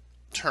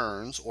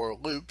turns or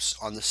loops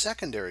on the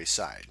secondary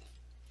side.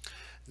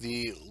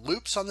 The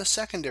loops on the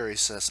secondary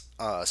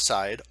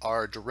side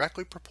are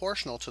directly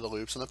proportional to the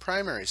loops on the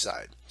primary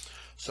side.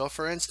 So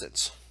for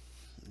instance,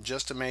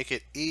 just to make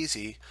it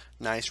easy,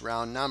 nice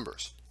round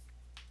numbers.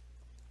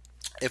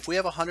 If we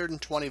have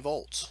 120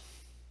 volts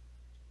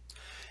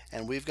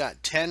and we've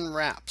got 10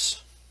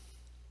 wraps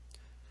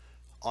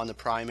on the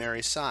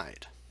primary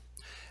side,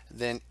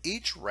 then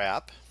each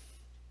wrap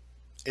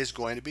is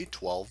going to be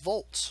 12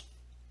 volts.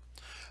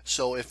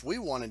 So if we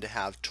wanted to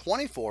have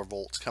 24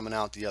 volts coming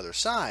out the other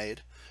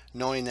side,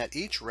 knowing that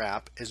each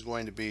wrap is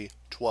going to be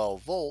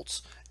 12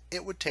 volts,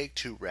 it would take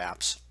 2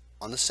 wraps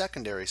on the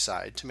secondary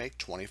side to make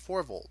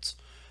 24 volts.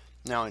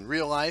 Now in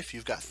real life,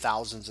 you've got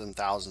thousands and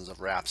thousands of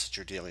wraps that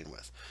you're dealing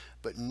with.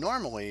 But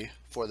normally,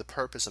 for the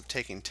purpose of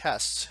taking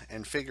tests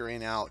and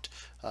figuring out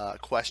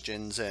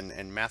questions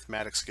and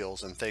mathematics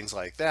skills and things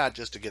like that,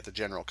 just to get the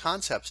general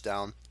concepts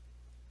down,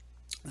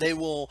 they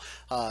will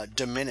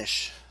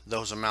diminish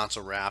those amounts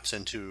of wraps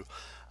into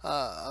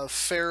a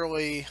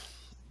fairly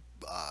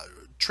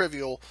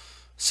trivial,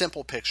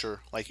 simple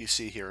picture like you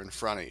see here in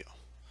front of you.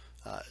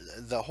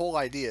 The whole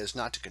idea is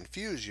not to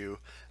confuse you.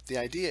 The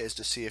idea is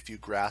to see if you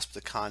grasp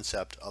the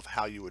concept of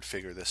how you would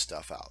figure this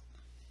stuff out.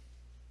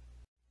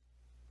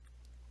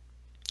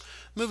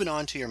 Moving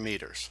on to your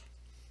meters.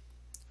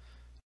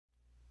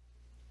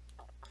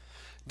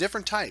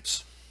 Different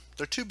types.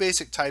 There are 2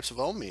 basic types of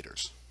ohm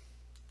meters.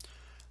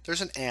 There's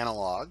an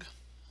analog,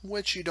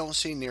 which you don't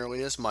see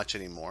nearly as much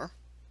anymore.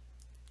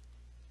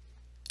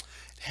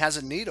 It has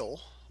a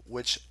needle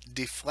which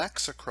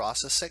deflects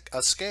across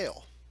a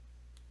scale.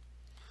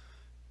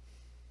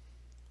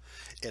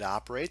 It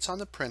operates on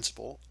the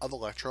principle of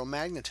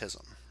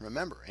electromagnetism.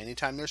 Remember,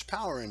 anytime there's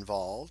power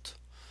involved,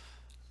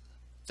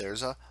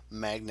 there's a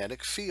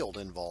magnetic field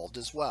involved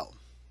as well.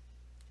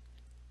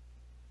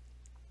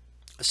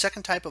 A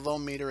second type of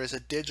ohm meter is a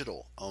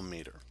digital ohm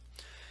meter.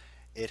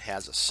 It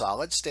has a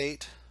solid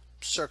state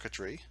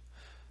circuitry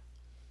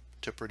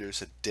to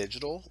produce a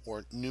digital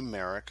or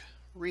numeric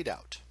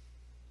readout.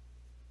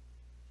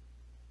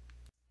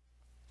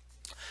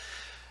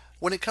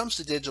 When it comes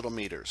to digital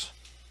meters,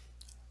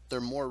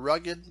 they're more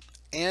rugged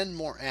and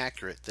more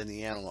accurate than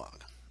the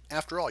analog.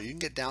 After all, you can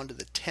get down to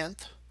the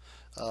 10th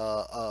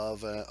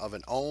of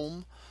an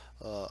ohm,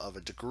 of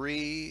a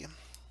degree.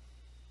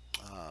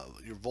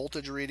 Your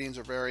voltage readings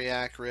are very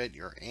accurate.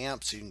 Your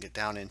amps, you can get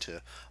down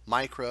into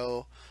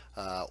micro,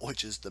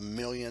 which is the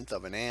millionth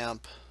of an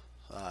amp.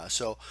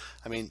 So,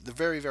 I mean, they're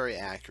very, very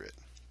accurate.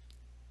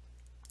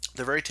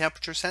 They're very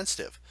temperature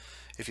sensitive.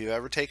 If you've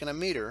ever taken a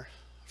meter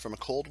from a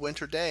cold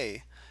winter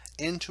day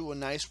into a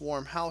nice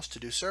warm house to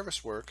do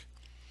service work,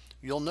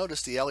 you'll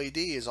notice the LED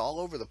is all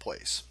over the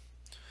place.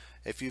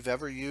 If you've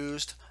ever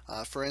used,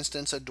 for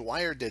instance, a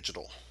Dwyer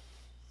digital,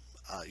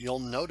 you'll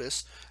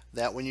notice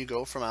that when you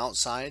go from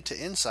outside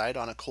to inside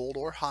on a cold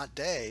or hot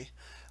day,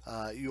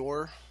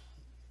 your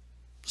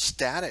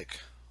static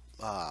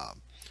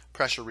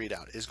pressure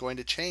readout is going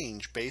to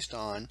change based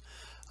on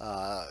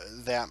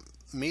that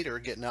meter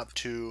getting up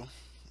to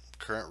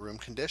current room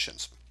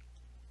conditions.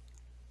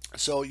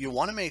 So you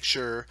want to make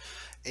sure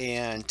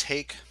and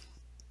take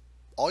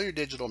all your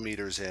digital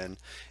meters in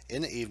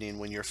the evening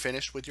when you're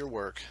finished with your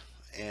work,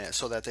 and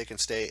so that they can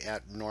stay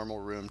at normal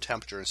room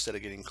temperature instead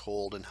of getting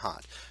cold and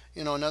hot.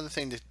 You know, another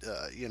thing to,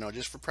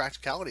 just for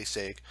practicality's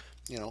sake,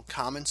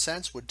 common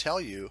sense would tell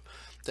you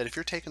that if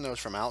you're taking those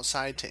from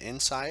outside to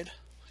inside,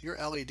 your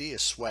LED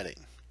is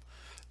sweating.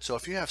 So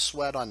if you have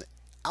sweat on the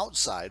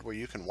outside where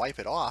you can wipe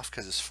it off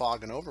because it's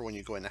fogging over when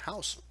you go in the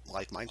house,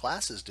 like my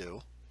glasses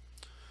do,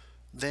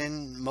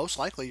 then most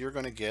likely you're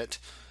going to get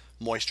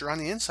moisture on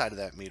the inside of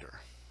that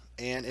meter.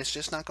 And it's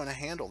just not going to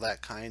handle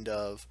that kind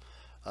of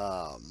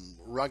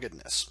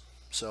ruggedness.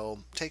 So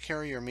take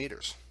care of your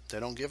meters. They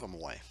don't give them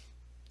away.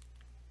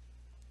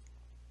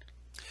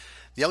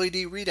 The LED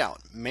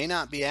readout may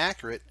not be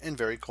accurate in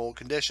very cold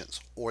conditions,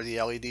 or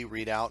the LED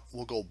readout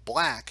will go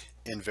black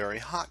in very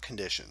hot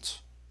conditions.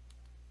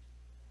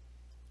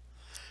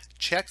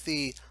 Check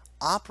the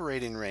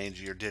operating range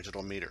of your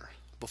digital meter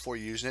before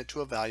using it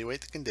to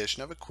evaluate the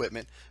condition of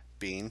equipment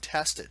being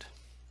tested.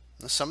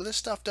 Now, some of this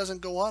stuff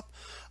doesn't go up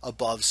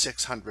above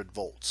 600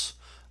 volts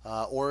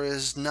or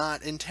is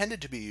not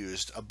intended to be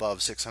used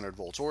above 600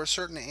 volts or a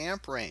certain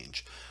amp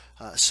range.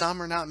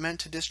 Some are not meant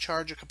to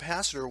discharge a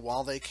capacitor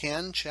while they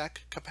can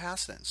check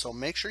capacitance. So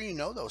make sure you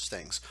know those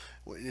things.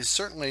 It is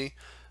certainly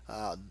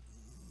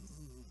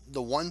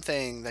the one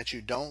thing that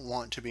you don't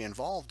want to be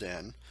involved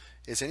in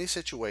is any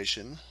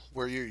situation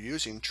where you're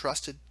using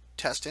trusted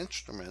test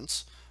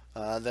instruments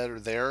that are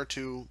there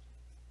to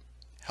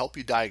help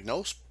you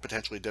diagnose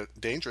potentially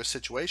dangerous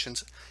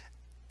situations,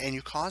 and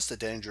you cause the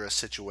dangerous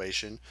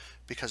situation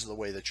because of the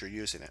way that you're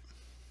using it.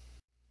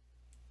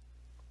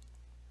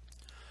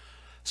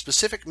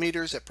 Specific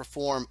meters that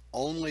perform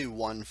only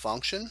one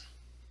function: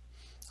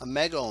 a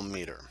megohm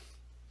meter,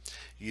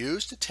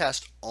 used to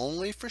test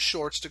only for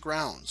shorts to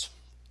grounds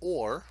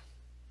or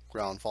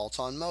ground faults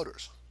on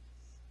motors.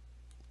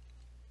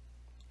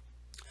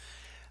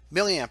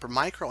 Milliamp or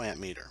microamp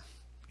meter,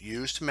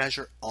 used to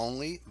measure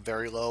only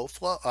very low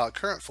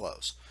current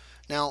flows.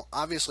 Now,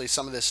 obviously,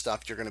 some of this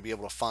stuff you're going to be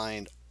able to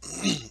find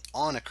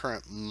on a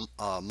current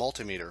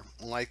multimeter,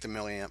 like the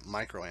milliamp,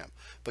 microamp,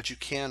 but you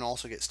can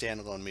also get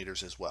standalone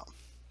meters as well.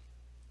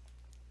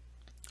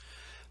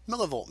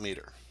 Millivolt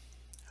meter,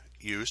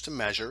 used to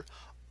measure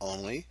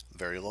only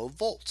very low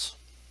volts.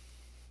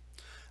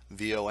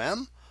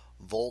 VOM,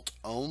 volt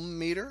ohm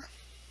meter,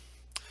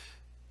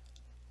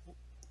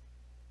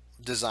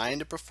 designed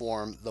to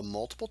perform the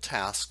multiple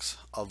tasks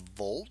of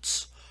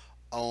volts,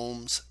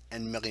 ohms,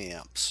 and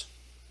milliamps.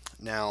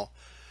 Now,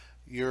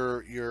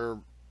 your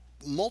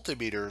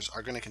multimeters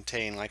are going to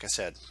contain, like I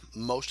said,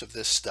 most of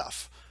this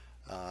stuff.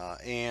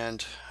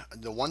 And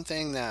the one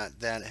thing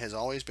that has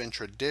always been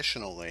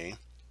traditionally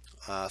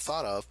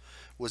thought of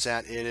was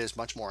that it is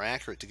much more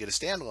accurate to get a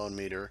standalone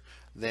meter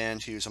than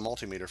to use a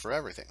multimeter for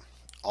everything.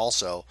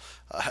 Also,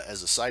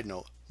 as a side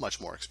note, much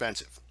more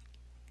expensive.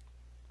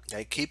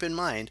 Okay, keep in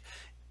mind,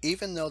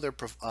 even though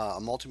a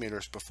multimeter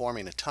is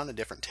performing a ton of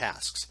different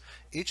tasks,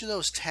 each of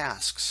those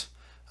tasks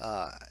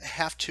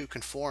have to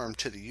conform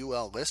to the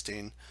UL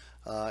listing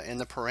and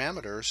the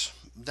parameters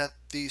that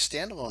the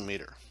standalone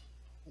meter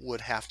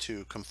would have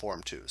to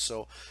conform to.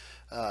 So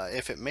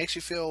if it makes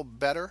you feel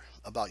better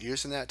about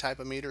using that type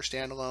of meter,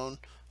 standalone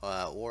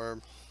or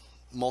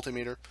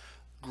multimeter,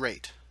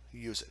 great,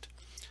 use it.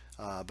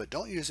 But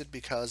don't use it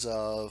because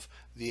of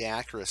the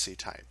accuracy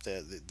type.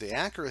 The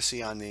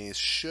accuracy on these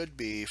should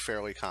be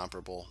fairly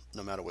comparable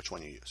no matter which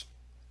one you use.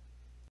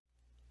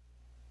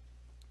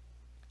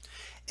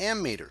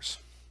 Ammeters.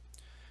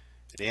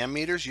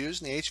 Ammeters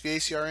used in the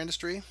HVACR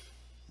industry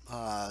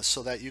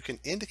so that you can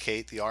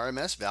indicate the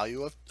RMS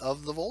value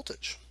of the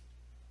voltage.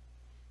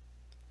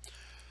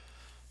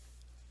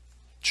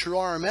 True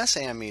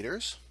RMS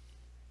ammeters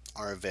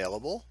are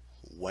available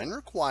when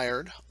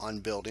required on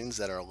buildings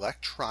that are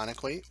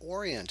electronically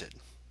oriented,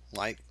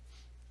 like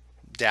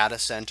data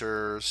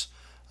centers,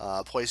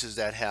 places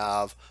that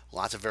have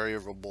lots of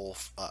variable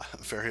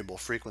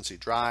frequency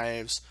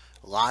drives,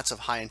 lots of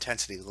high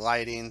intensity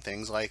lighting,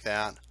 things like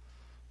that.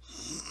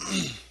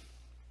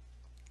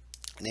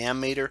 An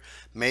ammeter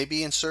may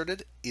be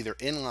inserted either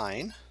in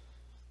line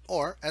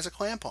or as a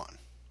clamp-on.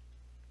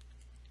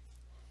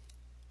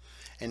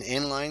 An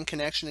inline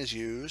connection is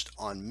used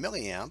on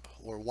milliamp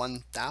or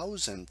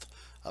 1,000th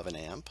of an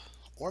amp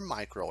or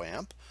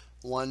microamp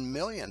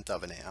 1/1,000,000th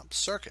of an amp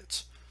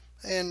circuits.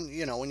 And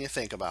when you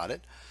think about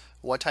it,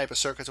 what type of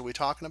circuits are we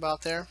talking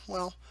about there?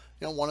 Well,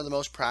 one of the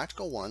most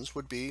practical ones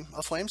would be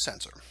a flame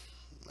sensor.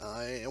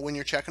 When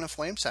you're checking a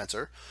flame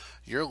sensor,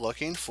 you're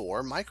looking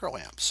for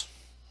microamps.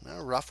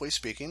 Roughly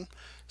speaking,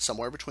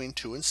 somewhere between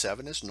 2 and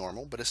 7 is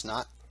normal, but it's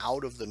not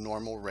out of the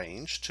normal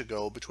range to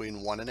go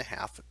between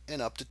 1.5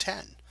 and up to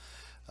 10.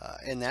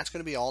 And that's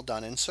going to be all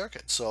done in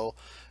circuit,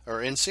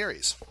 or in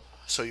series.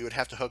 So you would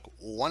have to hook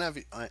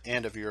one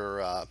end of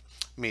your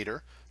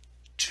meter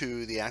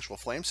to the actual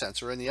flame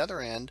sensor, and the other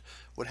end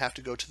would have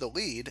to go to the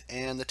lead,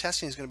 and the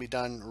testing is going to be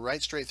done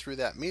right straight through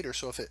that meter.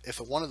 So if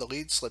one of the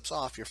leads slips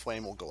off, your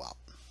flame will go out.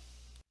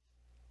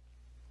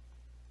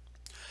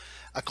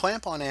 A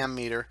clamp-on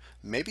ammeter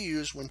may be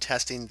used when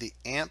testing the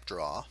amp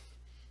draw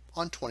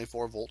on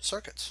 24-volt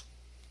circuits.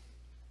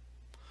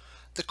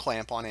 The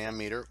clamp-on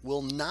ammeter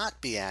will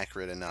not be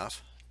accurate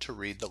enough to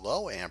read the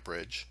low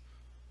amperage,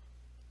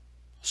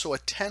 so a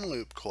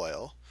 10-loop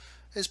coil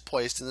is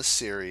placed in the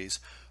series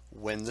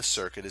when the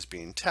circuit is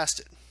being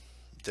tested.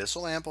 This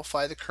will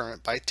amplify the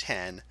current by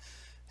 10,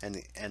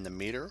 and the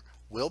meter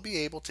will be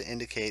able to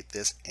indicate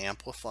this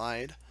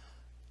amplified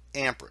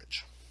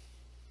amperage.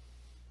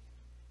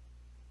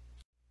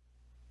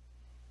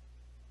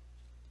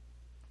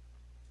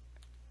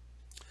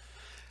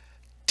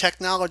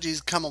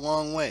 Technology's come a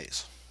long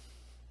ways.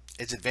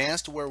 It's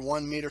advanced to where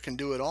one meter can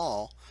do it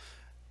all.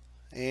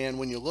 And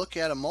when you look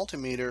at a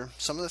multimeter,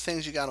 some of the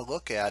things you got to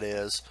look at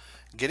is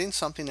getting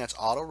something that's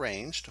auto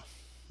ranged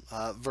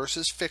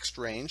versus fixed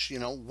range.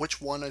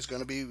 Which one is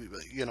going to be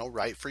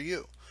right for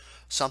you.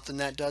 Something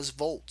that does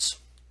volts,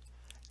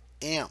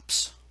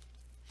 amps,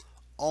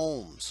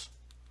 ohms,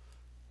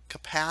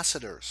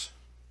 capacitors,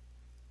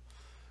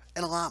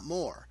 and a lot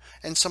more.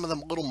 And some of the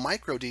little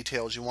micro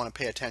details you want to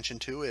pay attention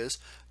to is,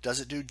 does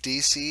it do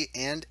DC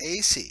and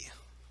AC?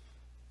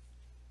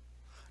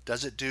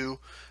 Does it do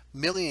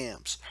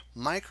milliamps,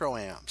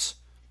 microamps,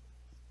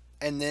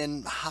 and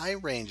then high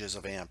ranges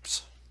of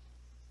amps.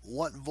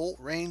 What volt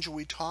range are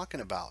we talking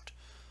about?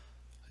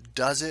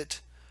 Does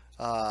it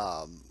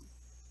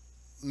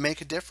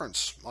make a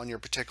difference on your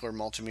particular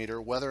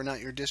multimeter whether or not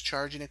you're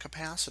discharging a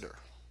capacitor?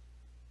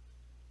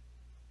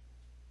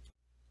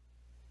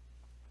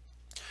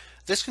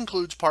 This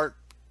concludes part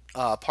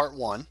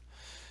one,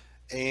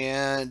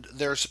 and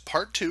there's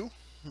part two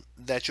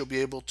that you'll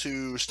be able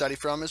to study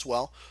from as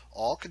well,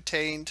 all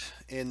contained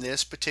in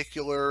this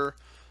particular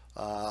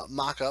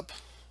mock-up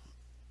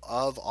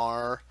of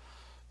our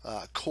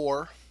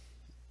core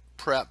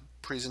prep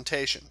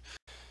presentation.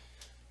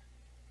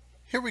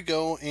 Here we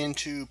go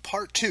into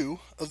part two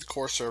of the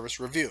core service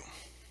review.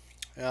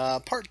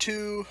 Part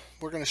two,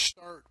 we're going to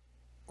start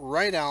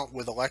right out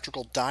with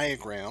electrical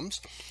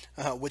diagrams,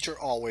 which are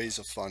always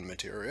a fun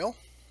material.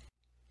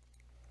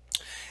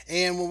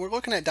 And when we're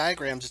looking at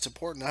diagrams, it's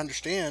important to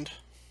understand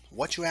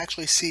what you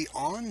actually see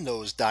on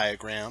those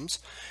diagrams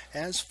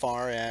as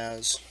far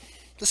as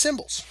the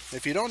symbols.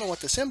 If you don't know what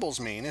the symbols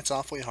mean, it's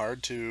awfully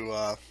hard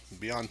to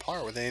be on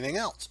par with anything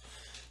else.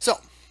 So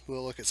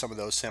we'll look at some of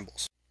those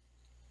symbols.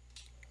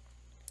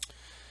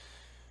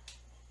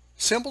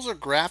 Symbols are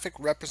graphic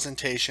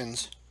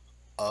representations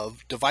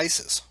of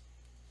devices.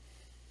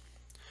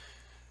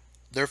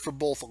 They're for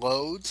both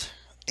loads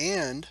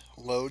and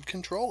load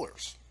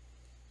controllers.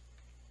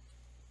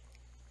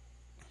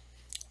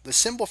 The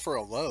symbol for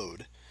a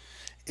load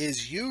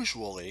is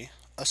usually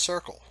a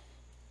circle.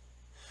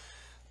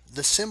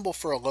 The symbol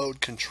for a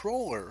load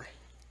controller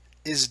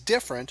is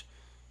different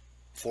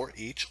for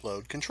each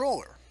load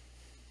controller.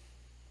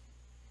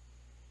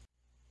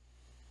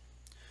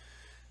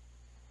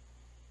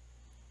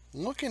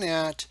 Looking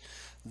at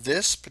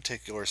this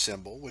particular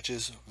symbol, which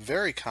is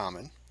very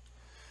common,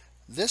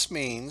 this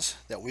means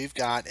that we've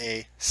got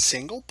a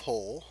single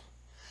pole,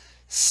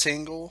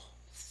 single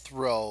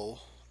throw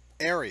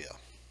area.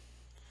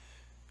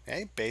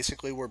 Okay,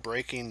 basically we're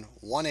breaking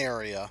one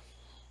area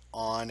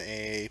on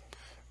a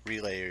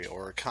relay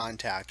or a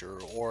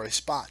contactor or a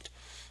spot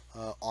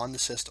on the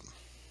system.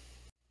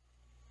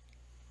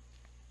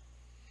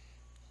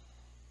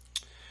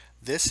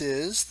 This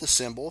is the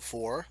symbol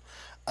for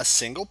a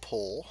single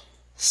pole,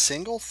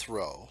 single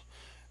throw,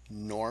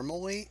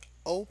 normally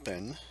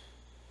open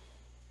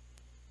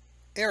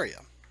area,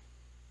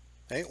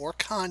 okay, or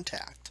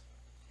contact.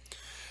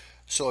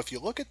 So if you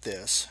look at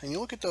this and you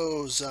look at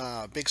those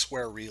big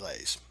square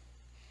relays,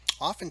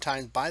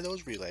 oftentimes by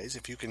those relays,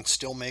 if you can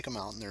still make them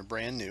out and they're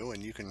brand new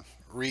and you can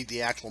read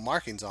the actual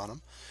markings on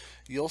them,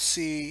 you'll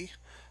see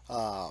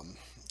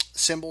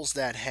symbols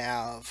that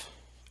have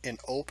an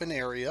open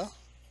area,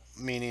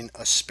 meaning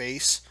a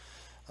space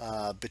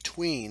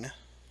between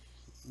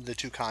the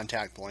two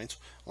contact points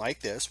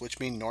like this, which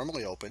mean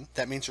normally open.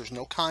 That means there's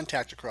no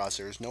contact across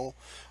there. There's no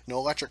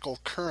electrical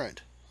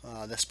current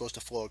that's supposed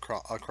to flow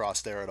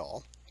across there at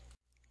all.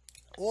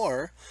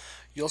 Or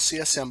you'll see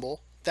a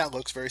symbol that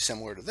looks very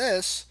similar to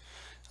this,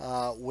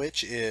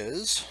 which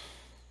is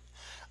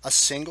a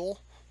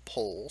single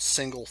pole,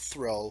 single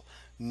throw,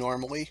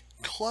 normally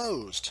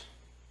closed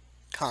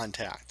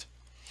contact.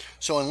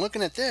 So in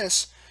looking at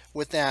this,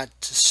 with that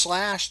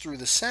slash through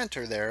the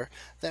center there,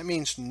 that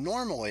means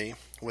normally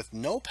with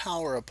no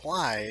power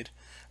applied,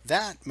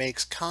 that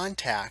makes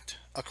contact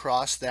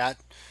across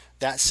that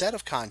set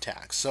of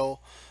contacts. So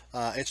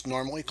it's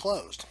normally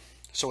closed.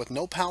 So with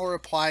no power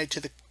applied to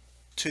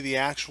the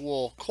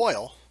actual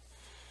coil,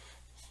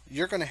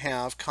 you're going to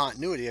have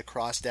continuity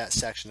across that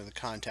section of the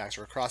contacts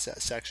or across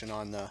that section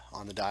on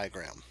the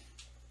diagram.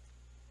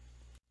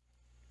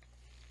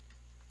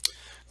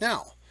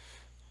 Now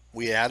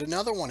we add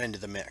another one into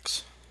the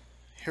mix.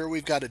 Here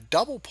we've got a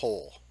double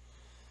pole,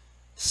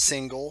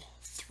 single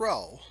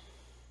throw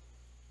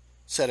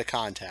set of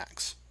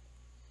contacts.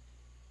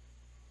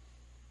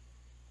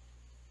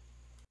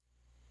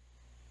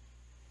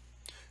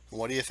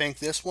 What do you think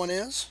this one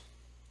is?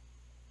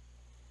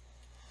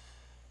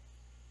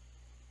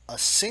 A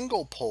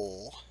single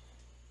pole,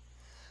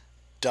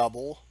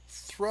 double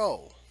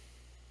throw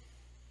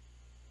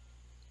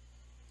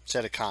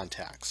set of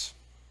contacts.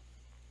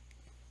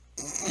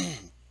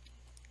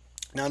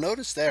 Now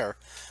notice there, a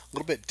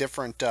little bit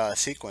different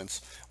sequence.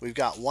 We've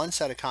got one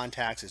set of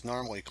contacts is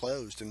normally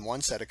closed and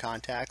one set of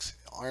contacts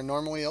are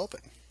normally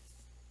open.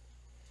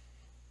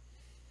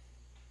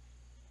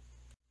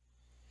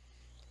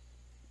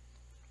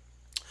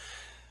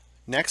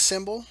 Next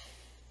symbol,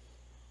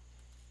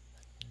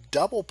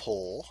 double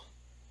pole,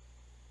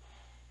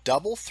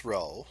 double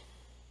throw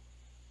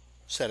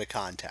set of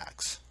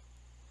contacts.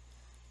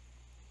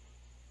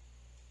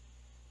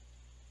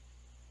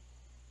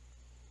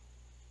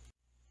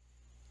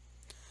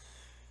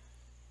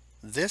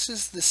 This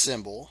is the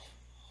symbol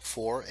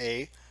for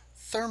a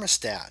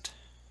thermostat,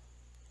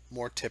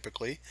 more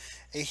typically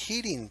a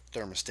heating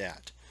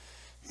thermostat.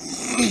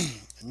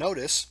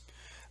 Notice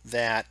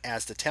that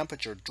as the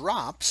temperature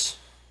drops,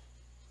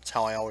 that's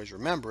how I always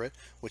remember it,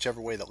 whichever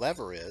way the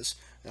lever is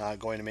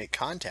going to make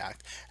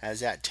contact, as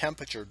that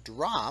temperature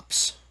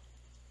drops,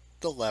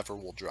 the lever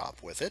will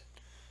drop with it.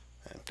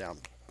 Now,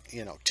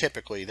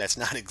 typically that's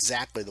not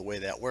exactly the way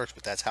that works,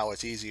 but that's how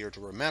it's easier to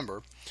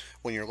remember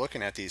when you're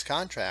looking at these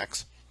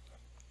contracts.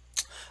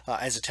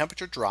 As the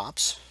temperature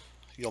drops,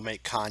 you'll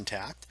make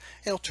contact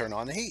and it'll turn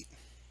on the heat.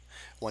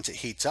 Once it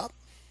heats up,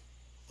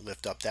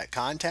 lift up that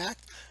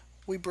contact,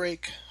 we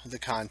break the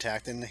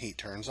contact and the heat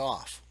turns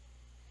off.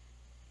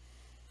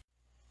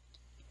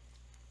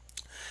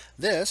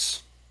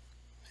 This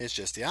is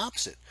just the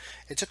opposite.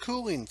 It's a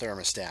cooling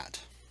thermostat.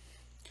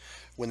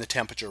 When the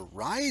temperature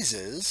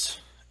rises,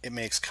 it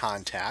makes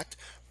contact,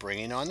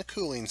 bringing on the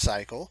cooling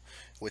cycle,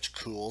 which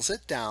cools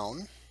it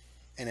down,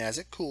 and as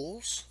it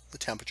cools, the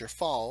temperature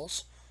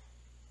falls,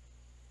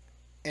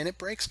 and it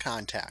breaks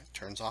contact,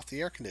 turns off the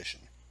air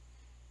conditioner.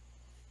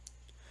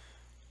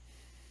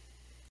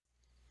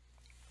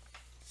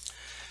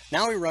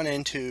 Now we run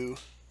into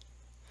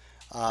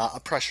a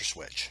pressure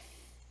switch,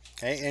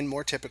 okay, and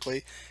more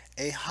typically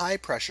a high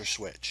pressure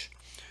switch.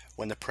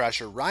 When the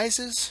pressure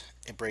rises,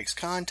 it breaks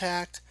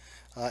contact,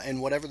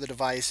 and whatever the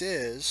device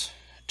is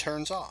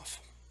turns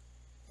off,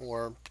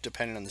 or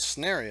depending on the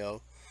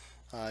scenario,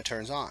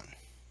 turns on.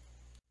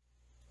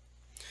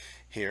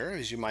 Here,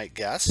 as you might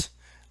guess,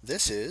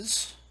 this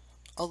is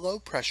a low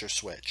pressure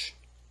switch.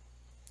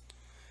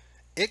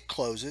 It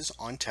closes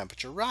on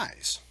temperature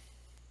rise.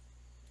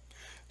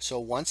 So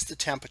once the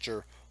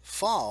temperature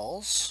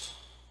falls,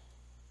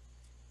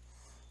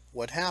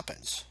 what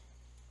happens?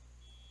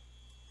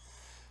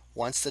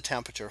 Once the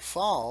temperature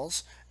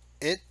falls,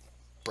 it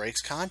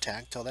breaks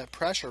contact till that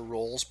pressure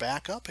rolls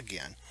back up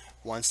again.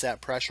 Once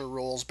that pressure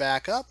rolls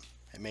back up,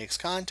 it makes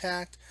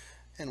contact,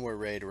 and we're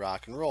ready to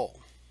rock and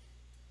roll.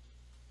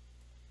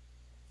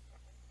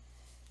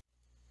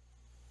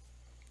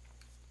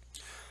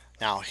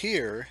 Now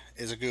here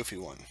is a goofy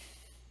one.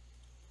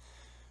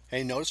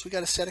 Hey, notice we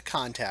got a set of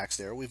contacts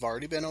there. We've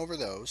already been over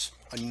those.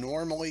 A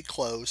normally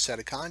closed set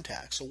of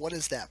contacts. So what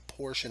is that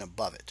portion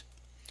above it?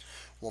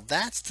 Well,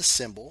 that's the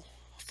symbol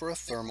for a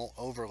thermal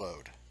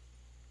overload.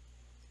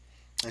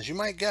 As you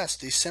might guess,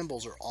 these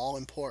symbols are all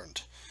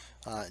important.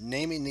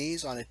 Naming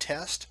these on a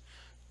test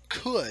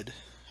could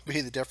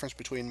be the difference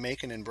between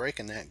making and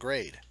breaking that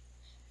grade.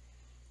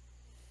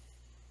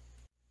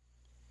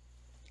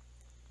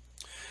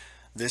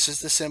 This is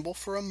the symbol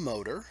for a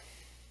motor.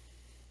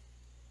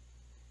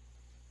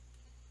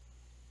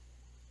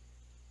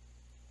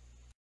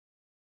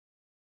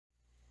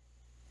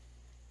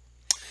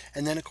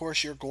 And then, of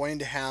course, you're going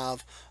to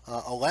have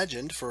a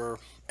legend for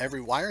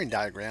every wiring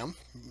diagram.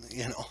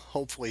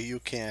 Hopefully you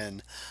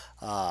can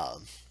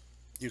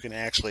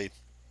actually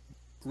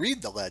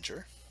read the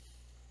ledger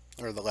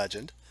or the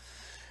legend,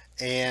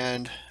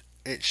 and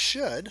it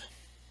should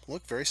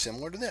look very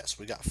similar to this.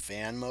 We got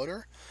fan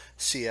motor.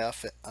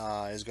 CF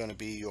is going to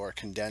be your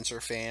condenser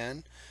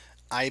fan.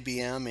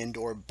 IBM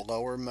indoor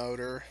blower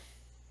motor.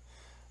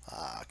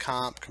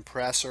 Comp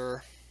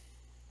compressor.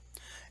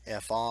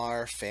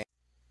 FR fan.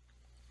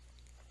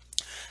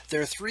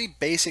 There are three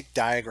basic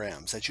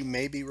diagrams that you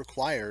may be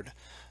required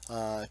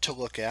to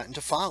look at and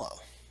to follow.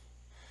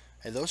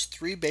 And those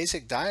three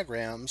basic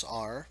diagrams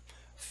are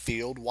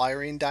field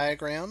wiring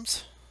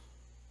diagrams,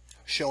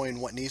 showing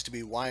what needs to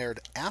be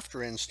wired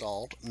after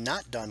installed,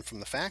 not done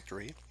from the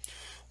factory,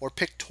 or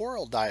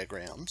pictorial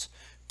diagrams.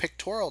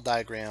 Pictorial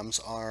diagrams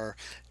are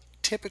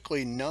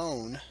typically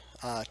known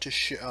to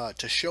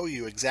show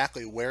you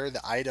exactly where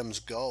the items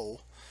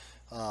go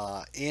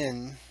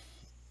in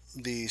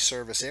the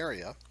service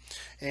area,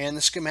 and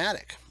the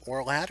schematic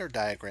or ladder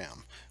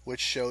diagram, which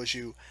shows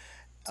you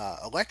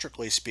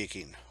electrically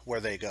speaking where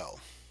they go,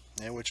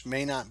 and which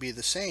may not be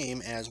the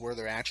same as where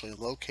they're actually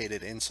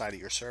located inside of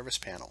your service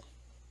panel.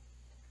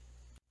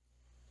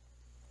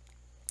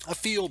 A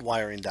field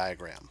wiring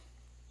diagram.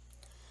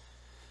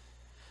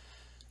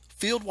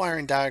 Field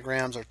wiring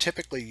diagrams are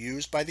typically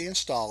used by the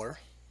installer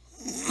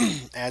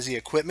as the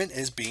equipment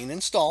is being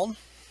installed.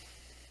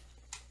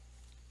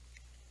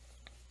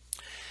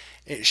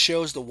 It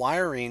shows the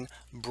wiring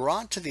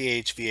brought to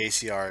the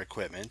HVACR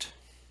equipment.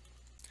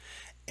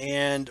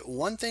 And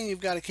one thing you've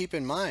got to keep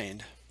in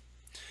mind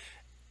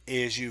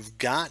is you've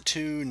got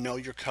to know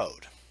your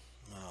code.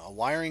 A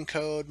wiring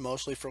code,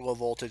 mostly for low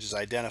voltage, is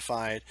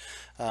identified.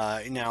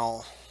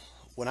 Now,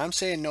 when I'm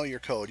saying know your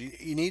code,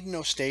 you need to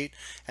know state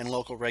and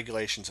local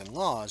regulations and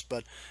laws,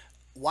 but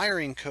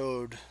wiring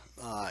code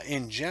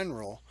in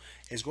general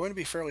is going to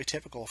be fairly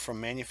typical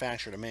from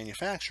manufacturer to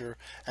manufacturer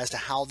as to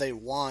how they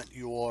want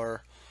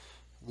your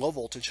low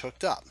voltage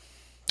hooked up.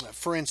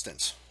 For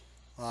instance,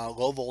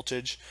 low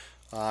voltage,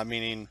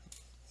 meaning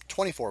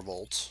 24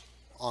 volts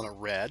on a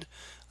red,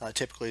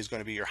 typically is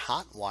going to be your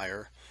hot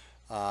wire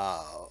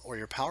or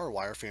your power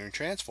wire for your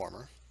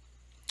transformer,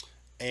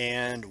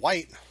 and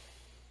white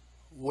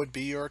would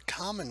be your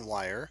common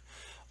wire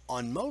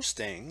on most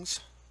things,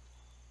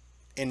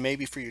 and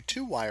maybe for your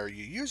 2-wire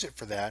you use it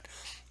for that,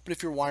 but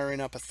if you're wiring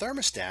up a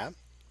thermostat,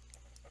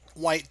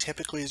 white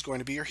typically is going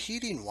to be your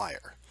heating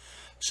wire.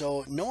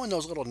 So knowing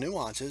those little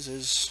nuances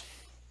is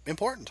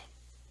important.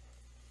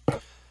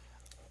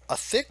 A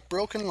thick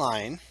broken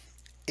line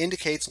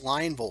indicates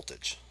line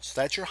voltage, so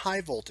that's your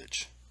high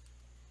voltage.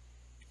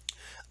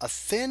 A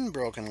thin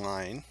broken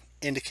line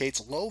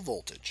indicates low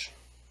voltage,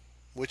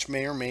 which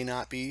may or may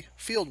not be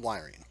field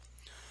wiring.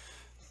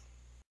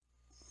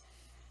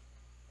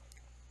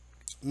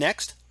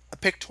 Next, a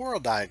pictorial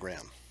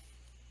diagram.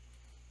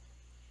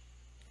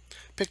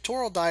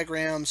 Pictorial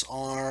diagrams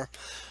are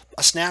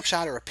a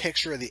snapshot or a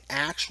picture of the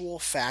actual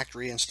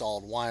factory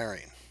installed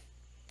wiring,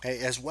 okay,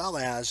 as well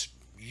as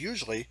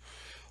usually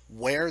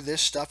where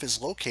this stuff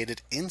is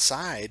located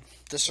inside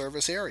the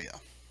service area.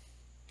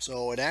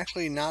 So it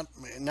actually not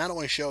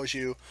only shows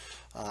you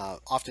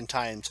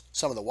oftentimes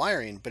some of the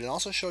wiring, but it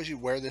also shows you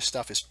where this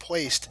stuff is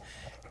placed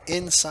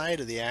inside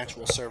of the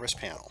actual service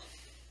panel.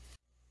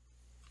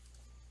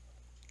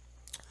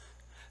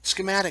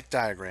 Schematic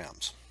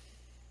diagrams,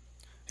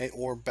 okay,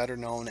 or better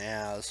known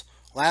as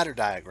ladder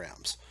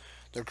diagrams.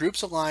 They're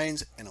groups of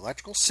lines and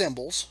electrical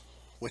symbols,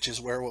 which is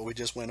where what we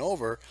just went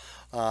over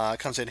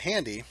comes in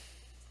handy,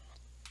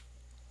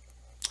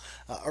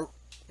 are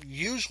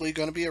usually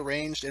going to be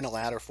arranged in a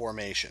ladder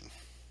formation.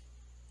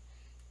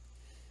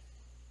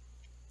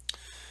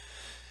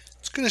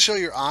 It's going to show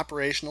your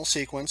operational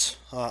sequence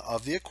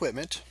of the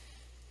equipment,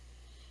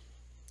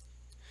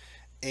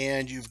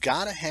 and you've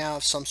got to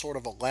have some sort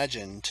of a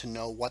legend to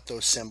know what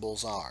those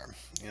symbols are.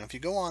 You know, if you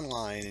go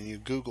online and you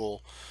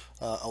Google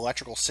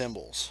electrical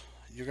symbols,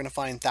 you're going to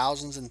find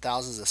thousands and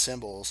thousands of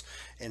symbols,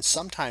 and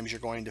sometimes you're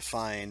going to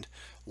find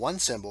one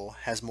symbol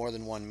has more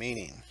than one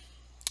meaning.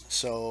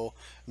 So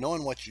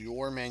knowing what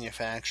your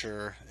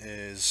manufacturer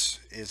is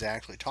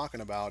actually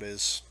talking about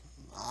is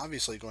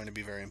obviously going to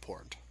be very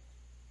important.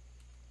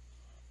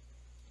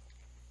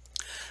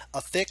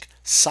 A thick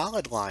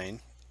solid line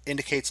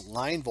indicates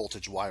line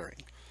voltage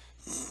wiring,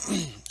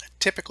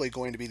 typically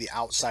going to be the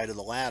outside of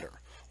the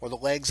ladder or the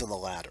legs of the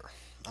ladder.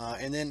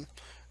 And then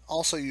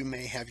also you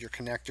may have your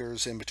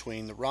connectors in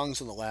between the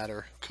rungs of the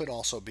ladder, could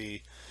also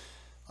be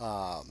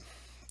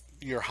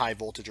your high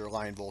voltage or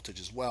line voltage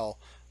as well.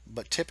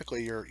 But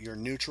typically your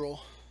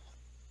neutral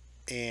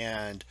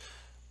and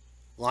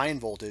line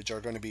voltage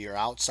are going to be your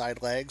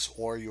outside legs,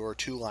 or your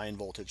two line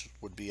voltage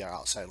would be our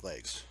outside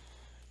legs.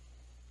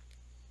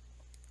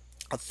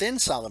 A thin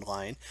solid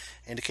line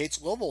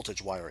indicates low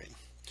voltage wiring.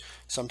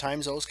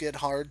 Sometimes those get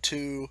hard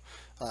to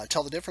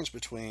tell the difference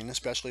between,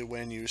 especially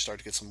when you start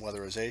to get some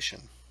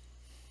weatherization.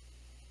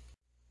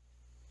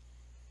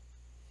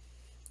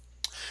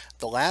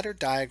 The ladder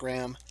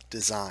diagram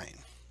design.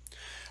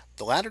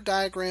 The ladder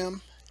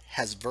diagram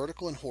has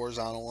vertical and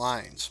horizontal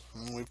lines.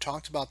 And we've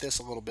talked about this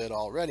a little bit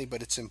already,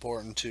 but it's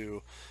important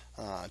to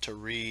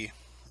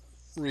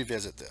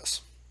revisit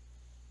this.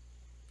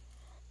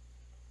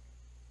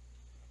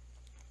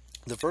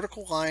 The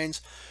vertical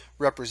lines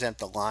represent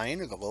the line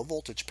or the low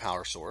voltage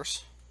power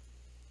source.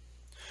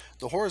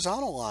 The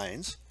horizontal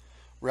lines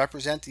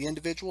represent the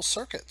individual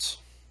circuits.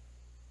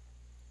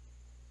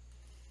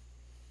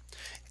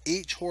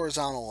 Each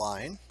horizontal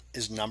line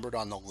is numbered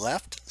on the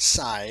left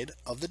side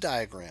of the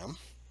diagram.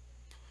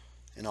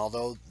 And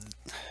although,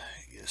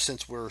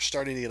 since we're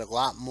starting to get a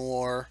lot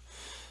more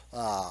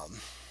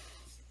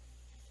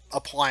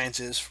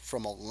appliances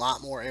from a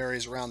lot more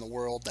areas around the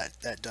world,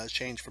 that does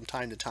change from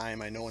time to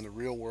time. I know in the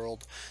real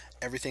world,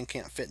 everything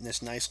can't fit in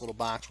this nice little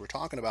box we're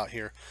talking about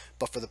here.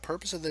 But for the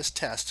purpose of this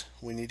test,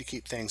 we need to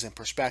keep things in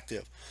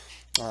perspective.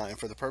 And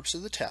for the purpose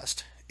of the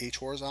test, each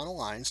horizontal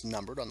line is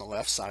numbered on the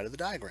left side of the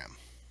diagram.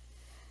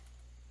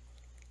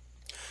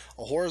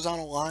 A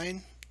horizontal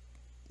line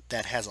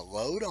that has a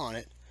load on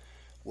it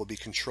will be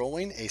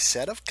controlling a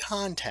set of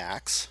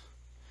contacts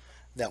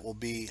that will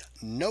be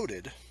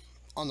noted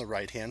on the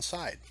right hand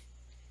side.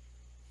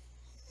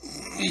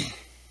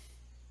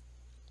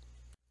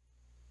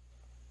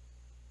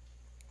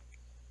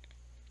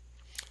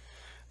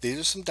 These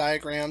are some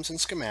diagrams and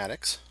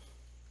schematics,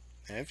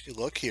 and if you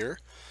look here,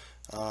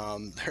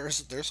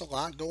 there's a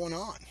lot going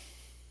on.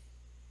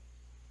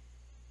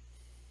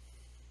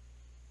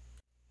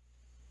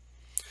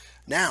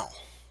 Now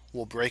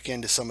we'll break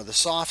into some of the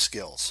soft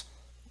skills.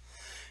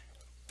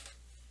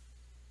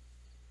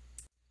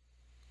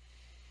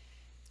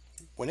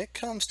 When it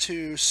comes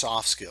to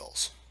soft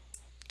skills,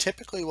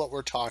 typically what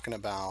we're talking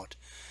about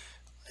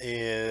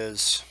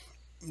is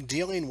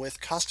dealing with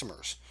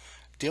customers.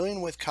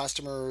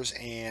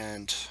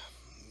 And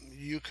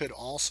you could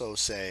also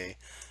say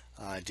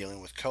dealing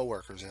with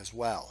coworkers as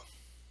well.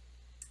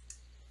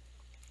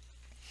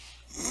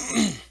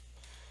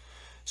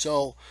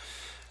 So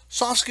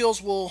soft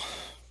skills will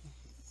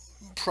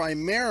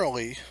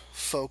primarily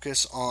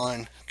focus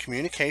on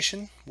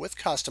communication with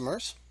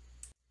customers.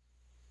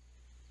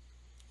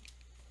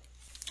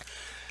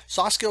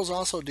 Soft skills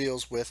also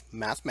deals with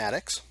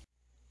mathematics.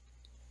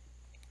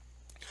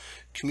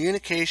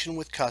 Communication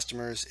with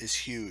customers is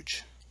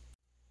huge.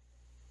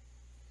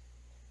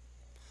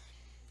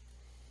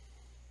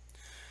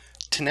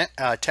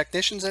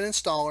 Technicians and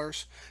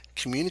installers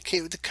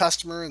communicate with the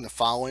customer in the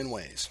following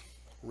ways.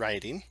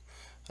 Writing.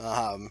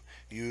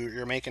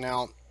 You're making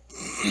out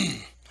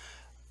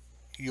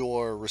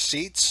your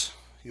receipts,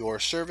 your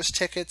service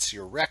tickets,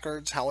 your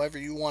records, however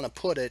you want to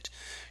put it.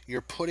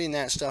 You're putting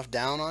that stuff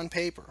down on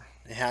paper.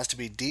 It has to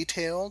be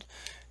detailed.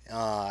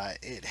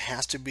 It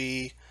has to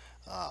be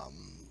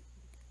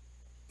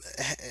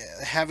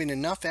having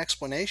enough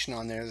explanation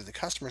on there that the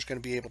customer is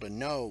going to be able to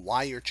know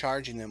why you're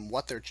charging them,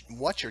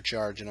 what you're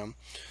charging them,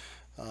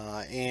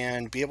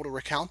 and be able to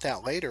recount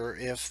that later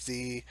if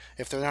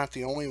they're not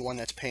the only one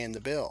that's paying the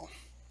bill.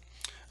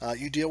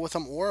 You deal with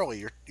them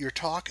orally. You're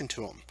talking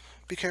to them.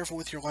 Be careful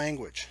with your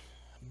language.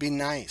 Be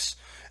nice.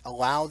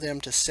 Allow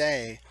them to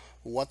say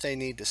what they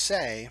need to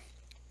say,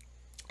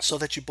 so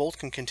that you both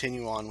can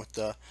continue on with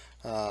the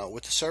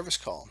service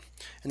call.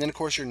 And then of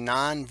course your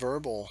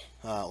nonverbal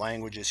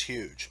language is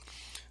huge.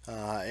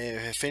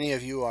 If any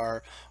of you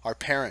are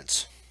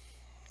parents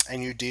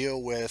and you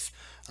deal with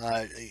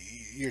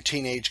your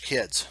teenage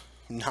kids,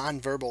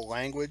 nonverbal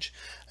language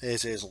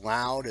is as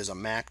loud as a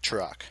Mack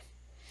truck.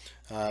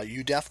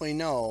 You definitely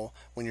know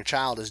when your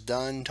child is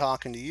done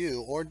talking to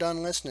you or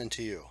done listening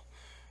to you.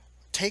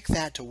 Take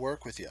that to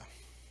work with you.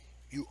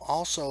 You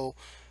also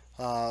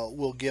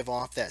will give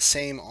off that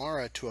same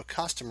aura to a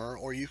customer,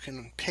 or you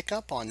can pick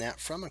up on that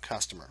from a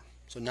customer.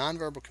 So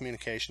nonverbal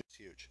communication is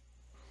huge.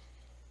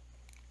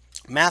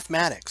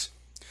 Mathematics.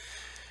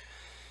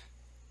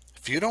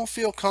 If you don't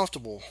feel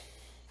comfortable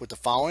with the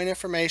following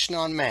information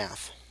on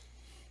math,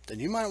 then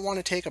you might want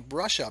to take a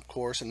brush-up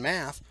course in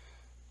math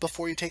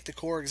before you take the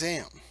core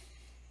exam.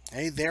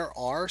 Hey, there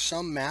are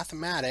some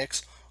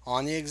mathematics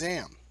on the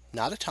exam.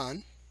 Not a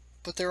ton,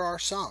 but there are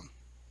some.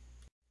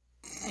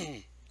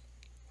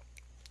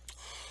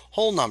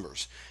 Whole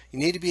numbers. You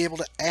need to be able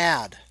to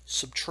add,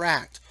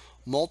 subtract,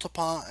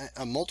 multiply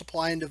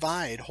and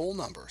divide whole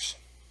numbers.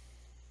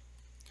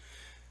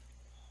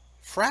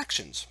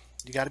 Fractions.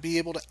 You got to be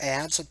able to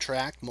add,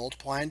 subtract,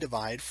 multiply, and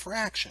divide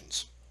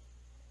fractions.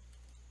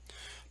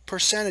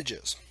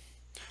 Percentages.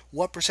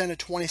 What percent of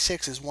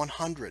 26 is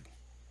 100?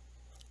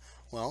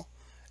 Well,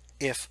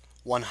 if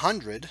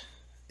 100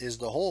 is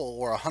the whole,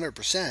 or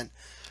 100%,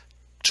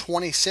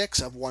 26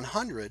 of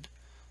 100 would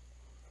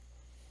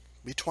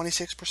be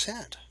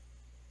 26%.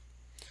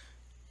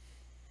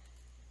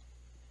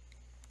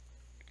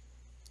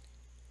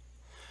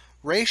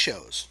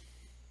 Ratios.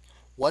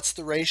 What's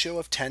the ratio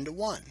of 10 to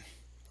 1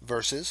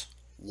 versus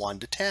 1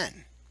 to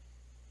 10?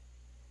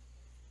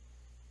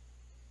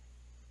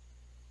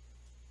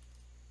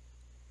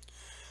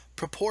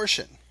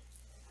 Proportion.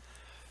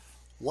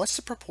 What's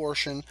the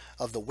proportion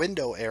of the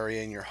window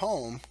area in your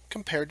home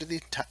compared to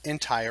the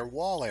entire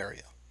wall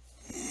area?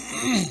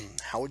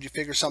 How would you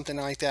figure something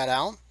like that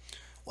out?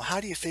 Well, how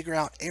do you figure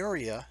out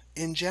area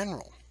in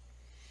general?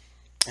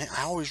 And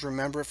I always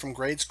remember it from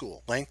grade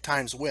school, length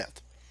times width.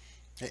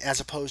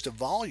 As opposed to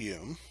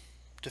volume,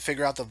 to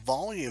figure out the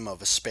volume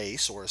of a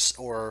space or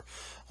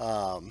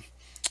a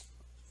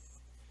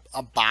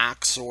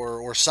box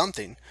or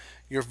something,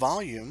 your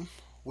volume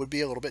would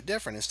be a little bit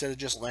different. Instead of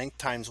just length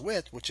times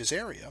width, which is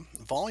area,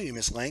 volume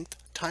is length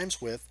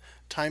times width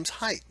times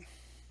height.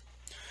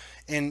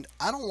 And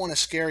I don't want to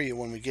scare you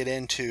when we get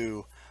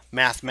into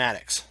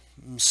mathematics.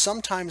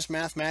 Sometimes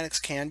mathematics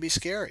can be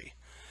scary.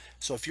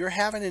 So if you're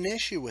having an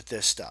issue with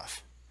this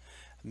stuff,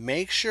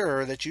 make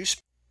sure that you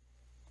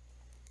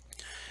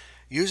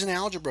use an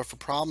algebra for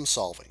problem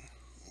solving.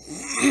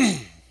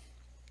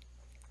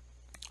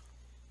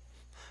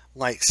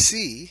 Like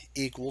C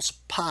equals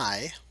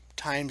pi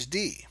times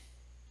D.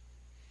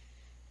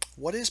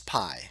 What is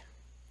pi?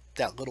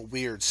 That little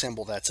weird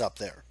symbol that's up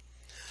there.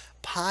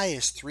 Pi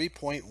is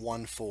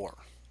 3.14.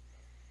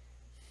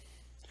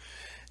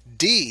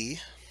 D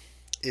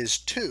is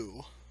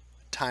 2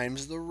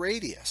 times the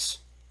radius.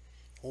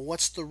 Well,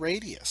 what's the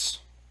radius?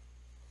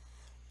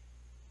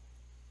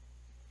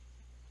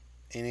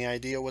 Any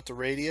idea what the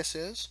radius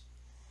is?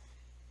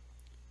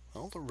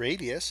 Well, the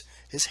radius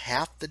is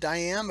half the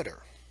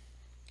diameter.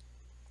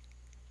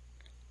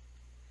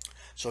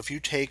 So if you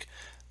take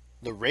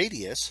the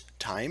radius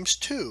times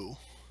 2,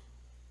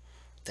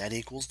 that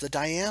equals the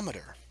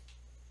diameter.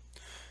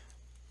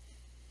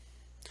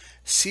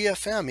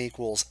 CFM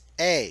equals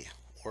A,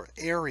 or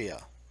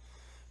area,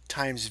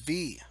 times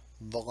V,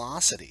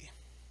 velocity.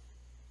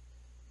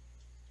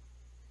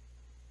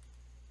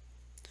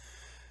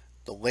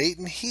 The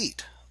latent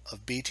heat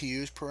of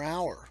BTUs per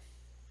hour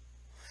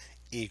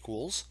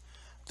equals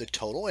the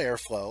total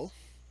airflow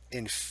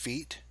in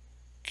feet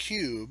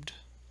cubed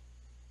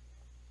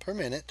per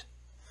minute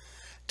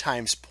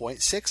times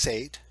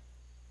 0.68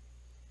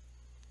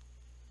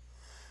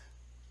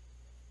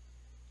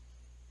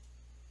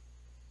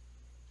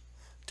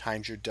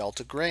 times your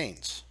delta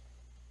grains.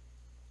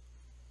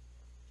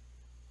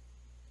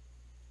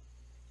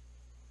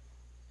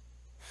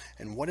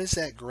 And what is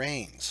that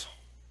grains?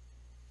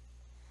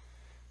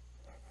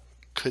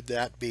 Could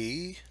that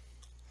be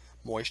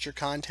moisture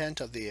content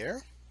of the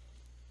air?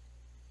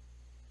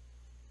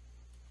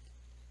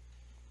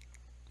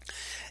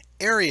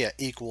 Area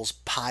equals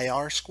pi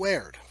r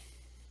squared.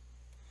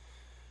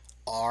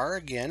 R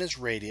again is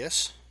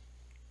radius.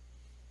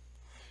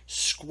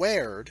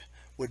 Squared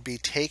would be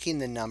taking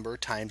the number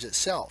times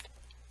itself.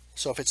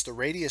 So if it's the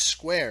radius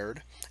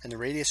squared and the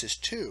radius is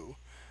 2,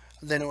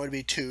 then it would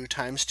be 2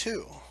 times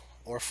 2,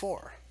 or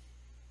 4.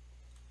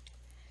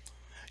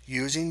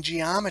 Using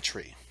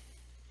geometry,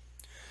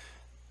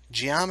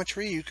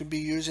 Geometry, you could be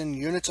using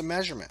units of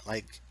measurement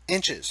like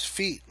inches,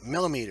 feet,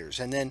 millimeters,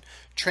 and then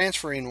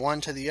transferring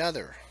one to the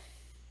other.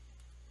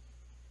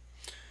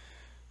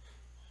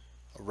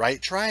 A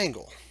right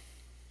triangle,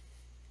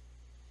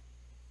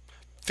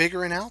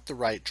 figuring out the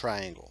right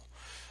triangle.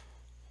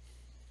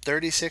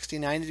 30, 60,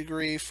 90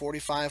 degree,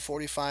 45,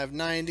 45,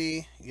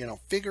 90,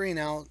 figuring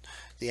out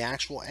the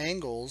actual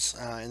angles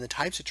and the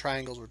types of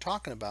triangles we're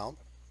talking about,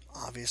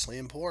 obviously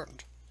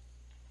important.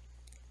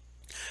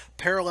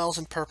 Parallels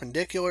and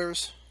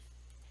perpendiculars,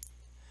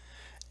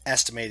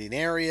 estimating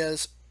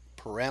areas,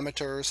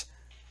 parameters,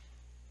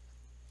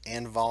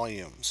 and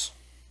volumes.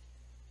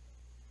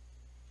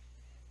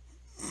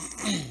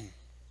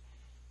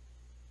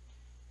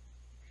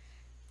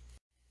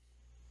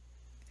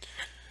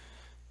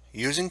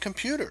 Using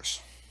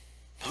computers.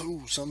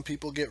 Oh, some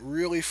people get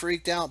really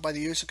freaked out by the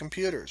use of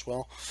computers.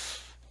 Well,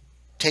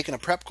 taking a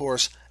prep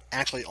course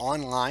actually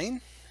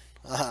online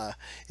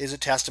is a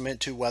testament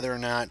to whether or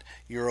not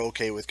you're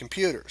okay with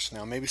computers.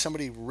 Now, maybe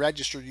somebody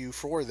registered you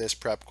for this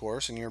prep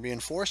course and you're being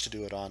forced to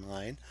do it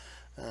online,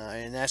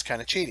 and that's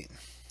kind of cheating.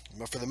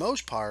 But for the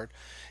most part,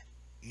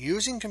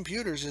 using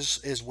computers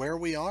is where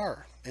we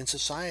are in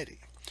society.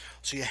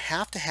 So you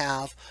have to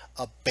have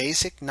a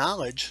basic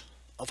knowledge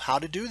of how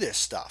to do this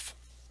stuff.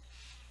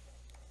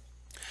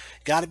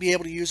 Got to be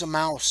able to use a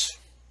mouse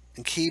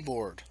and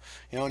keyboard.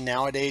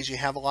 Nowadays you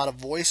have a lot of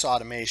voice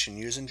automation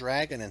using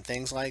Dragon and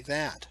things like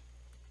that.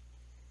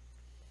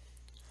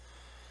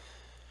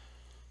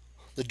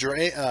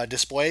 The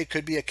display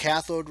could be a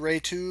cathode ray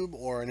tube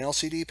or an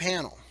LCD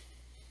panel.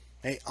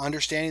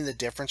 Understanding the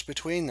difference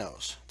between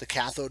those. The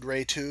cathode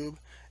ray tube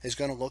is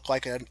going to look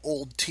like an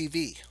old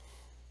TV,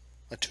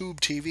 a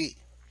tube TV,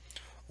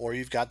 or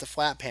you've got the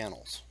flat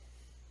panels.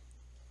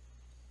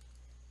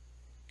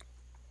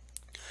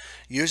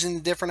 Using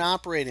the different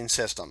operating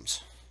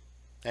systems,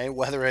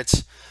 whether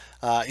it's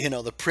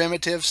the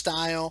primitive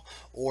style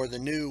or the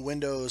new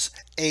Windows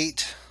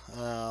 8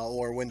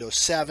 or Windows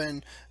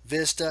 7,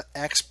 Vista,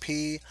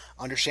 XP,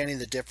 understanding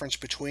the difference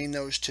between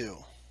those two.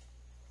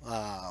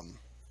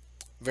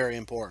 Very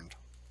important.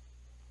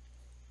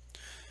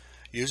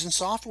 Using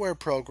software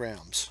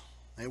programs.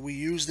 We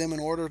use them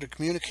in order to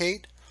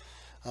communicate,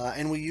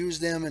 and we use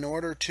them in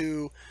order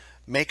to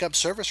make up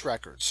service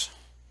records,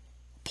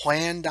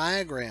 plan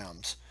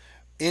diagrams,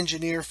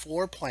 engineer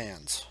floor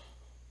plans.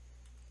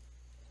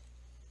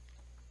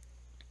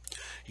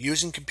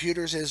 Using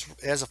computers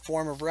as a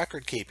form of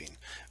record keeping,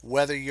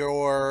 whether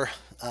you're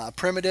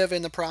primitive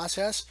in the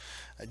process,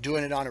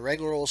 doing it on a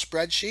regular old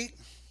spreadsheet,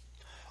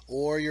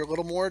 or you're a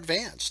little more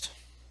advanced,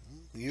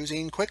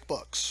 using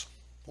QuickBooks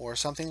or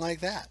something like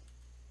that.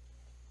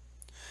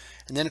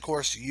 And then, of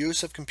course,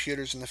 use of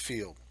computers in the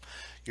field.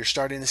 You're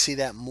starting to see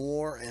that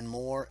more and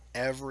more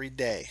every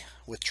day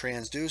with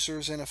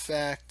transducers in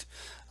effect,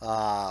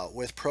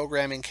 with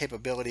programming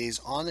capabilities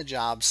on the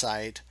job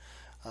site.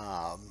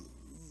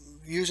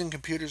 Using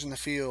computers in the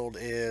field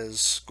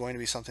is going to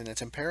be something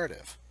that's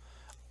imperative.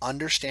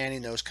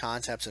 Understanding those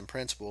concepts and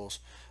principles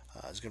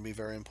is going to be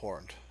very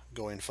important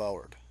going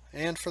forward.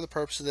 And for the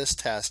purpose of this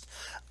test,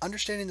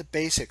 understanding the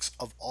basics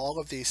of all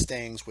of these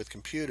things with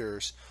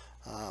computers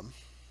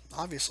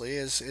obviously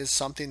is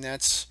something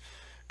that's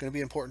going to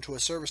be important to a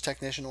service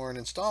technician or an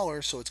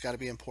installer, so it's got to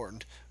be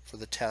important for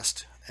the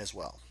test as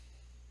well.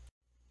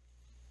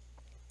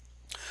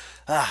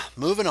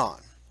 Moving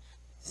on.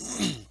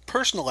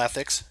 Personal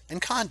ethics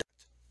and conduct.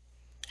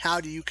 How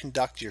do you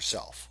conduct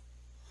yourself?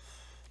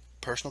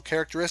 Personal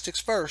characteristics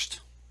first.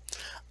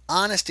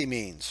 Honesty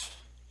means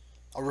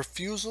a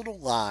refusal to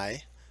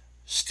lie,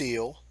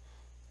 steal,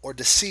 or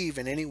deceive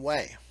in any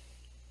way.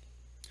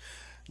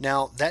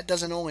 Now, that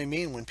doesn't only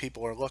mean when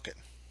people are looking.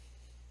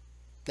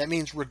 That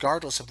means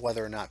regardless of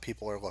whether or not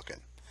people are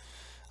looking.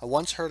 I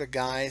once heard a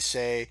guy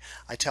say,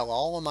 I tell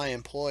all of my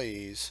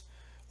employees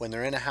when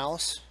they're in a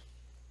house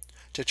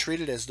to treat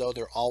it as though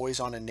they're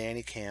always on a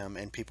nanny cam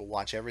and people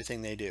watch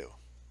everything they do.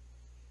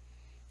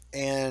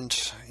 And,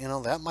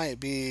 that might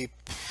be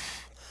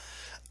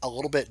a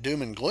little bit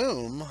doom and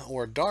gloom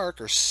or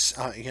dark or,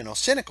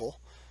 cynical,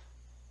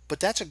 but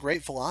that's a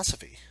great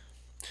philosophy.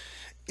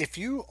 If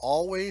you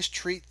always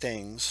treat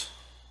things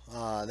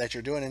that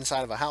you're doing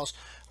inside of a house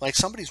like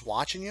somebody's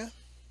watching you,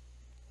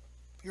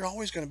 you're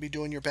always going to be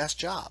doing your best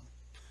job.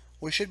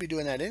 We should be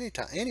doing that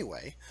anytime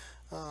anyway,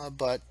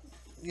 but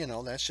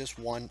that's just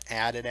one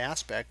added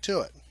aspect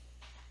to it.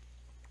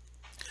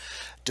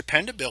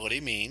 Dependability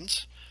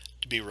means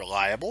to be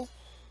reliable,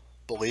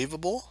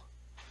 believable,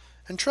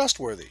 and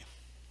trustworthy.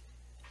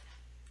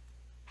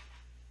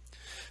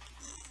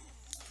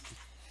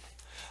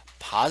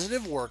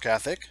 Positive work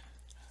ethic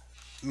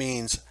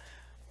means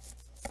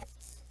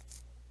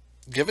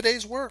give a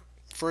day's work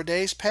for a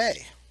day's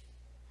pay.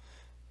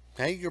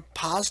 Okay, your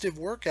positive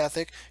work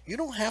ethic, you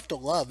don't have to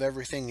love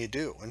everything you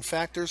do. In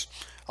fact, there's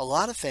a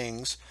lot of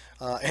things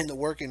in the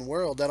working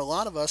world that a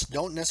lot of us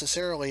don't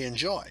necessarily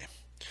enjoy.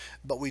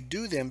 But we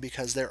do them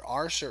because there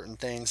are certain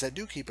things that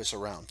do keep us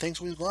around,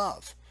 things we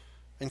love.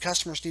 And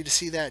customers need to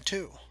see that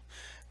too.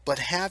 But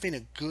having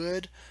a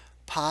good,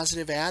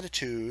 positive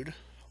attitude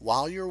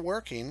while you're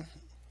working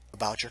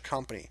about your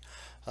company,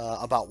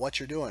 about what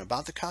you're doing,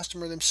 about the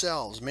customer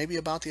themselves, maybe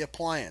about the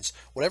appliance,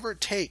 whatever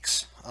it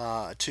takes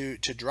to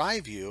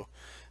drive you.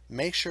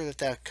 Make sure that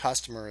that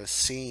customer is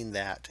seeing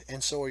that,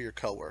 and so are your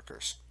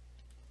coworkers.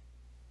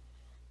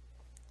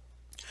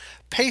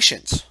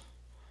 Patience.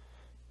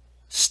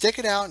 Stick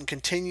it out and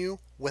continue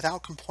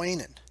without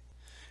complaining.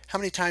 How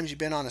many times you've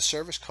been on a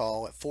service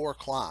call at 4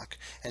 o'clock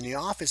and the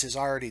office has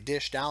already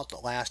dished out the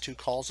last 2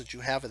 calls that you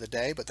have of the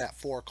day, but that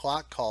 4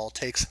 o'clock call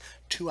takes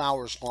 2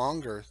 hours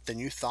longer than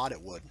you thought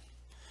it would,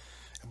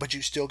 but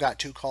you still got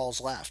 2 calls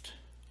left.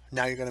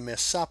 Now you're going to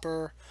miss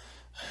supper.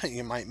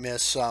 You might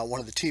miss one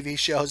of the TV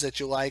shows that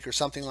you like or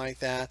something like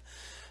that.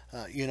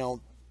 You know,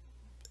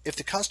 if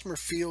the customer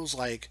feels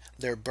like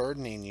they're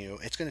burdening you,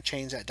 it's going to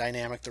change that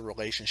dynamic, the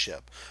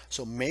relationship.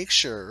 So make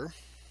sure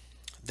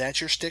that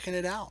you're sticking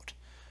it out.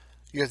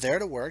 You're there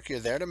to work, you're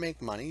there to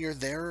make money, you're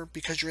there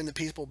because you're in the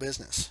people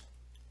business.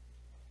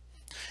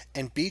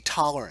 And be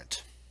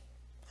tolerant.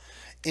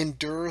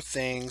 Endure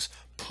things,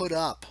 put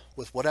up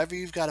with whatever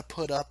you've got to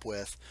put up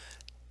with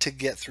to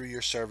get through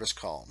your service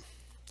call.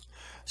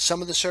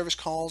 Some of the service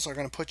calls are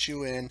going to put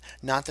you in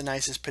not the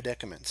nicest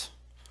predicaments.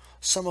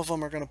 Some of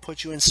them are going to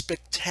put you in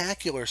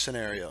spectacular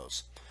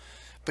scenarios.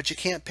 But you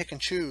can't pick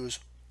and choose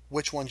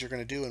which ones you're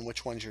going to do and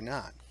which ones you're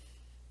not.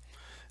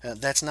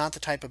 That's not the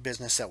type of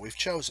business that we've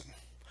chosen.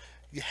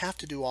 You have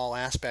to do all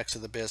aspects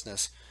of the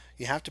business.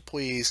 You have to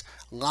please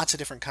lots of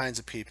different kinds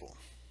of people.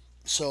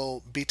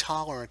 So be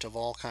tolerant of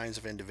all kinds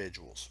of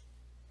individuals.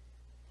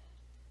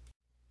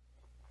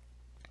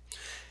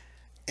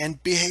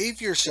 And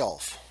behave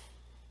yourself.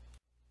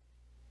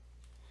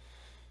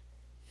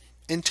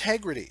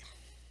 Integrity.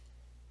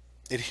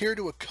 Adhere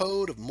to a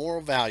code of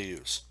moral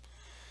values.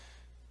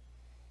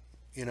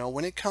 You know,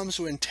 when it comes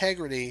to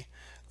integrity,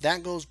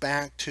 that goes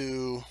back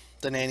to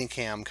the nanny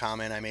cam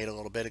comment I made a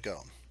little bit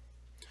ago.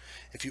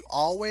 If you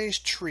always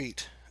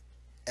treat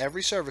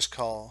every service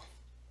call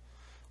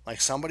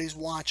like somebody's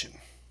watching,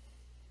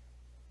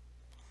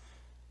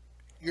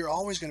 you're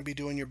always going to be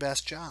doing your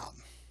best job.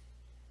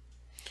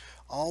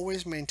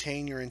 Always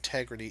maintain your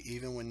integrity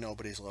even when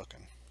nobody's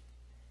looking.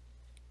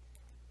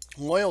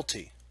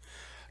 Loyalty.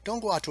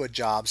 Don't go out to a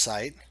job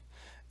site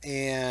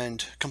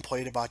and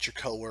complain about your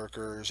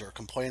coworkers or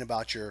complain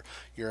about your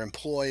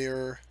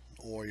employer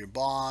or your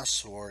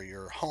boss or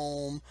your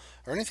home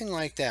or anything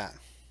like that.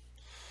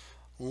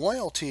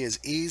 Loyalty is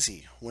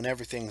easy when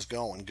everything's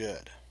going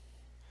good.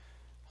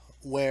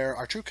 Where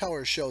our true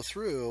colors show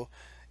through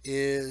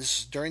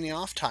is during the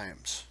off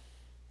times,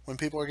 when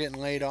people are getting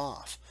laid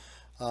off,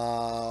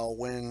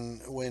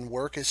 when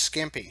work is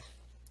skimpy,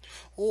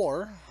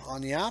 or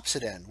on the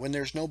opposite end, when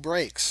there's no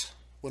breaks,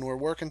 when we're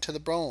working to the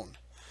bone.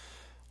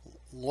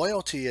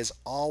 Loyalty is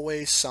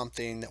always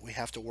something that we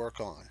have to work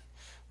on.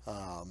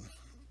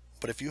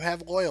 But if you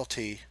have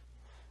loyalty,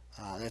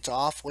 it's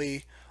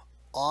awfully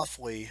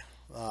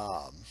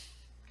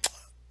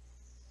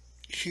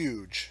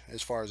huge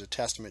as far as a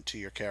testament to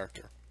your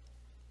character.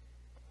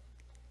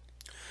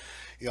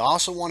 You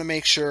also want to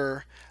make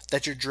sure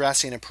that you're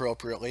dressing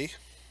appropriately.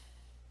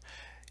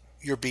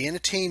 You're being a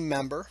team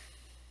member.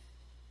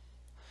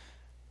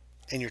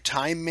 And your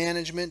time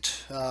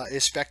management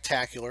is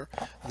spectacular.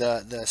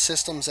 The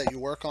systems that you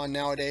work on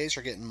nowadays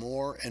are getting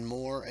more and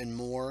more and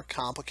more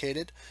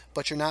complicated,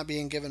 but you're not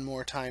being given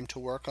more time to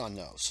work on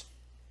those.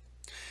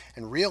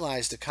 And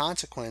realize the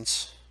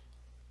consequence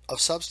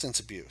of substance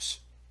abuse.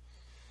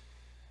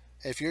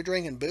 If you're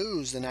drinking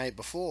booze the night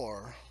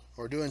before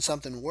or doing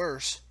something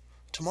worse,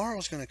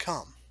 tomorrow's going to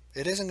come.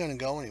 It isn't going to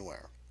go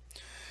anywhere.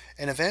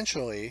 And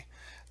eventually,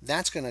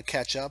 that's going to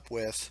catch up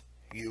with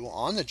you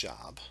on the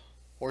job,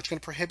 or it's going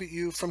to prohibit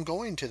you from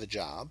going to the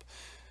job,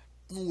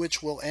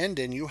 which will end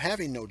in you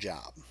having no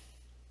job.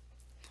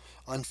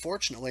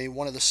 Unfortunately,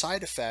 one of the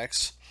side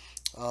effects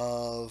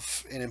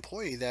of an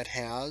employee that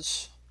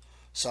has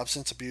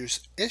substance abuse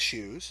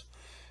issues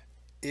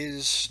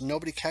is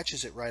nobody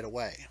catches it right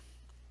away.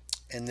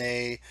 And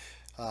they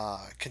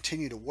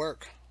continue to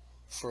work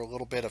for a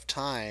little bit of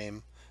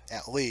time,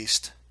 at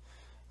least,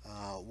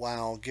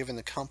 while giving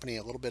the company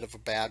a little bit of a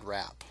bad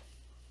rap.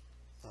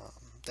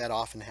 That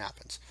often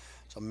happens.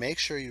 So make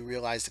sure you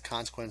realize the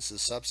consequences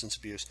of substance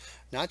abuse,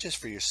 not just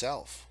for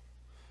yourself.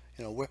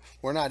 You know,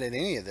 we're not in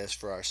any of this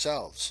for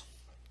ourselves.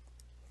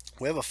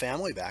 We have a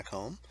family back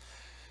home.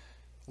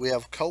 We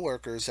have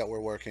coworkers that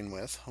we're working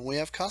with. And we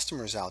have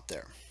customers out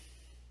there.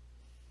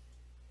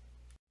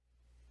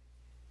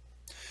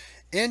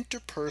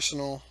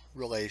 Interpersonal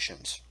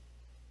relations.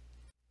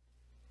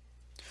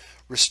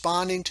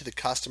 Responding to the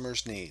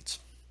customer's needs.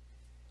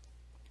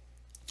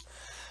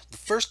 The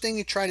first thing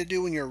you try to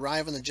do when you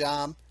arrive on the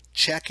job,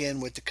 check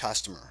in with the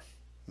customer.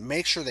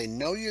 Make sure they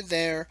know you're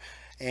there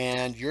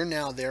and you're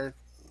now their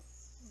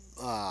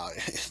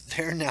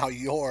they're now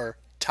your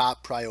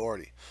top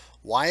priority.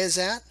 Why is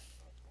that?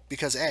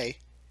 Because A,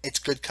 it's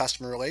good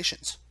customer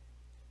relations.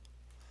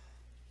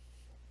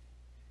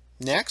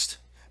 Next,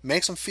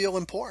 makes them feel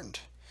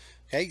important.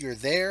 Okay, you're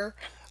there,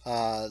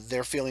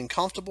 they're feeling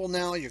comfortable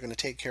now, you're going to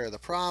take care of the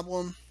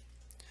problem.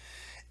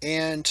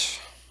 And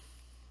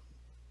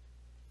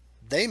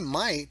they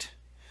might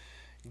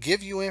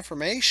give you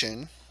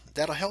information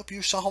that'll help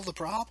you solve the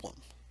problem.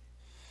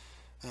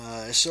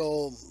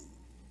 So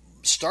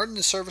starting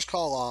the service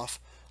call off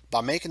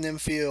by making them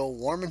feel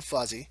warm and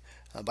fuzzy,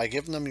 by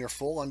giving them your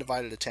full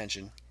undivided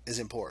attention is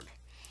important.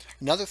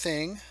 Another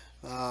thing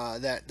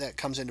that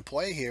comes into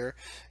play here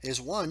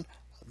is, one,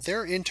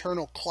 their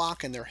internal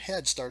clock in their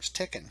head starts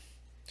ticking.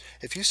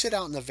 If you sit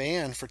out in the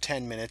van for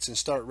 10 minutes and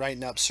start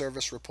writing up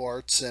service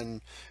reports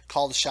and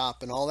call the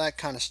shop and all that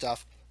kind of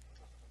stuff,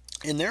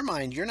 in their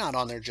mind, you're not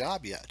on their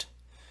job yet.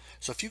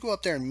 So if you go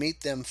up there and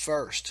meet them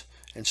first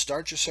and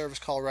start your service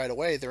call right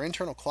away, their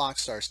internal clock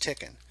starts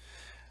ticking.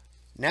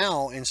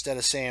 Now, instead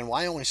of saying, well,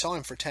 I only saw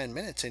him for 10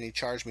 minutes and he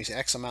charged me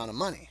X amount of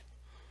money.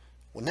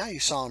 Well, now you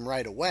saw him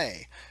right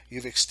away.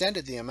 You've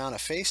extended the amount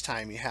of face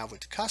time you have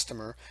with the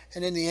customer,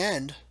 and in the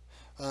end,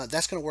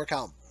 that's going to work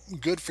out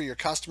good for your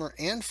customer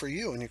and for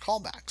you and your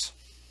callbacks.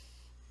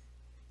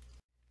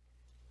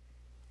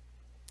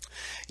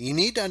 You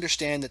need to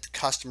understand that the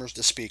customer's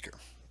the speaker.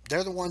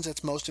 They're the ones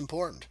that's most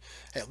important,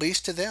 at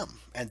least to them,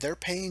 and they're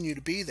paying you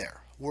to be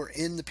there. We're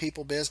in the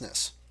people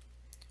business.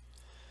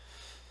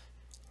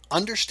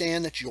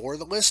 Understand that you're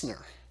the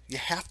listener. You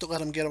have to let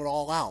them get it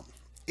all out.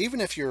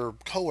 Even if your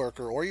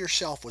coworker or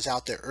yourself was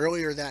out there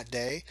earlier that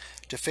day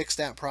to fix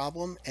that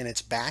problem and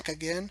it's back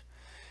again,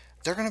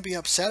 they're going to be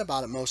upset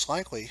about it most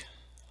likely,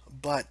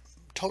 but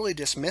totally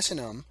dismissing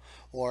them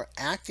or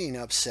acting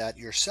upset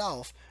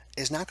yourself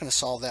is not going to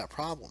solve that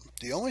problem.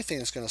 The only thing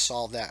that's going to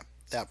solve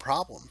that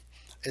problem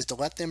is to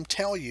let them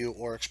tell you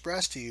or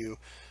express to you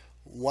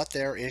what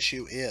their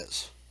issue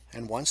is.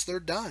 And once they're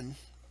done,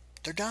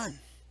 they're done.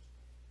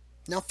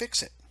 Now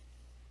fix it.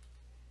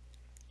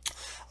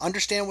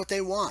 Understand what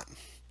they want.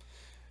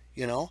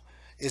 You know,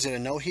 is it a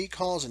no heat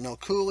call? Is it no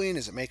cooling?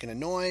 Is it making a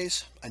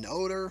noise, an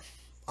odor?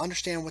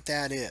 Understand what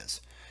that is.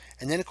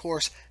 And then, of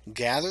course,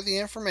 gather the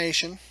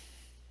information,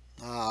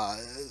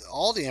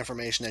 all the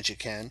information that you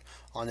can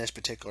on this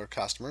particular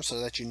customer so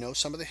that you know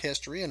some of the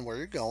history and where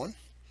you're going.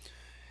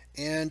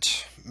 And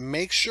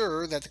make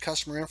sure that the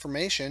customer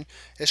information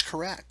is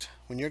correct.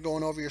 When you're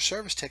going over your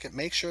service ticket,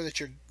 make sure that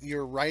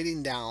you're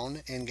writing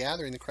down and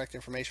gathering the correct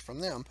information from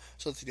them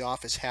so that the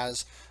office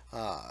has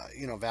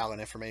valid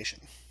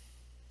information.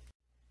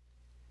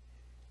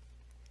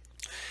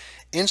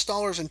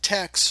 Installers and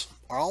techs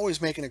are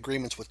always making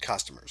agreements with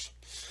customers.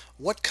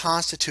 What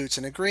constitutes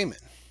an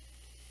agreement?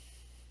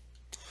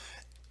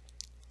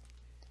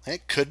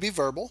 It could be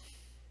verbal.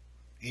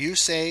 You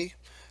say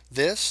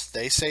this,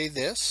 they say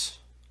this.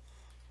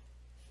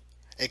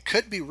 It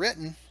could be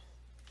written,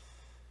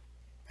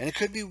 and it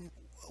could be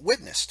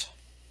witnessed.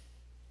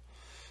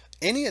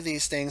 Any of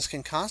these things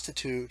can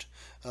constitute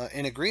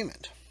an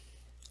agreement.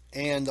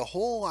 And the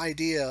whole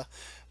idea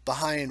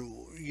behind,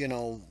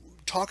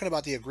 talking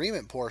about the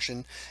agreement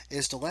portion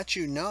is to let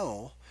you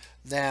know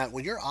that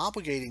when you're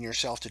obligating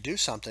yourself to do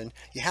something,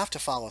 you have to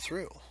follow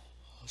through.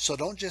 So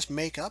don't just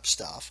make up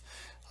stuff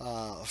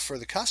for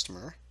the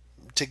customer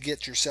to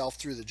get yourself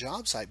through the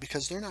job site,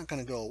 because they're not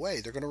going to go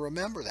away. They're going to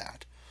remember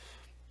that.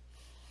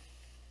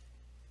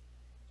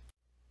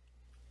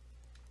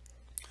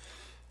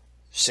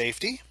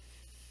 Safety.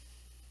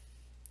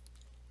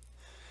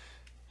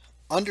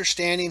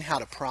 Understanding how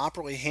to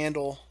properly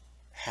handle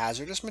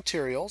hazardous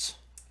materials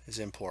is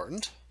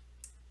important.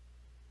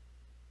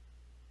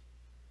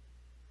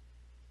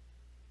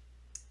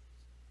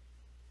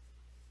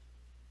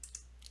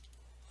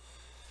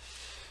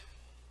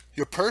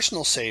 Your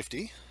personal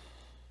safety,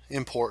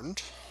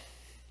 important.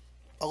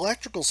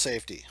 Electrical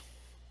safety,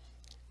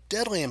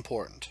 deadly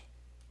important.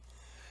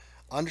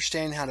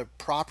 Understanding how to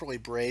properly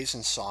braze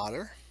and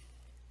solder.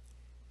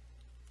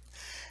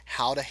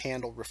 How to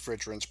handle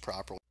refrigerants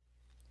properly.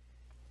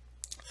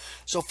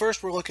 So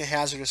first we'll look at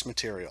hazardous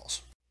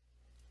materials.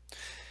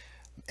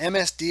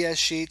 MSDS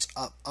sheets,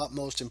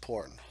 utmost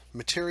important.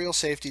 Material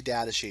safety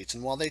data sheets,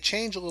 and while they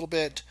change a little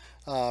bit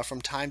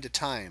from time to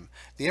time,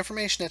 the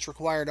information that's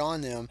required on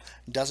them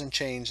doesn't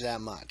change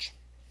that much.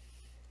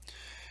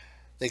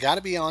 They got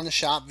to be on the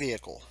shop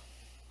vehicle.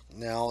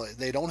 Now,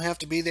 they don't have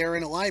to be there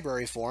in a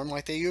library form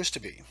like they used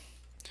to be.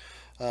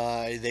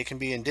 They can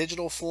be in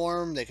digital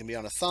form, they can be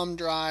on a thumb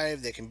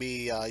drive, they can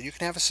be, you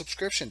can have a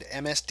subscription to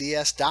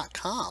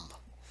msds.com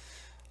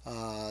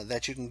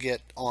that you can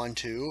get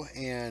onto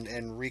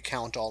and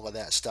recount all of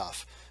that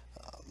stuff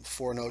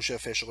for an OSHA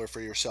official or for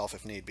yourself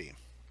if need be.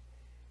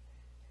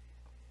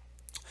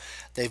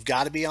 They've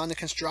got to be on the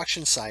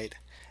construction site,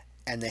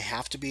 and they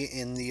have to be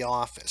in the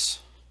office.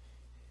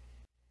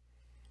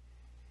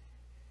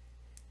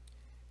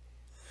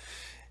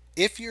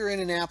 If you're in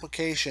an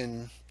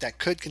application that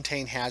could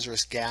contain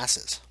hazardous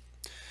gases,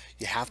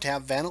 you have to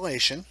have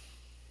ventilation.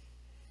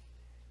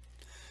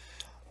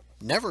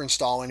 Never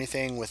install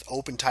anything with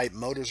open type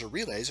motors or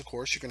relays. Of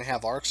course, you're going to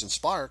have arcs and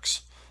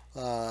sparks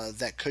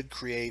that could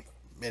create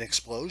an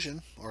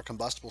explosion or a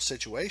combustible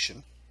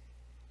situation.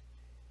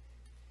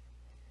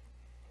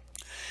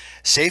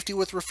 Safety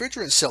with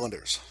refrigerant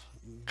cylinders.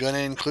 Going to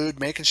include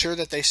making sure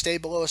that they stay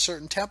below a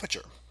certain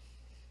temperature.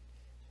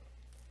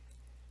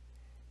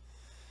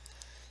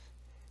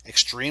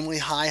 Extremely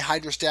high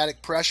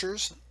hydrostatic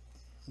pressures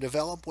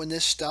develop when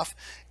this stuff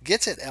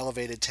gets at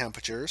elevated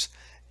temperatures,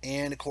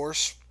 and of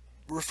course,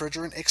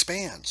 refrigerant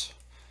expands.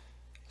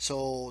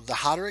 So the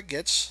hotter it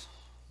gets,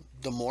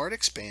 the more it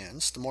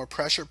expands, the more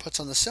pressure it puts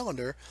on the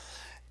cylinder,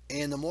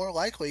 and the more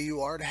likely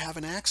you are to have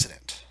an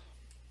accident.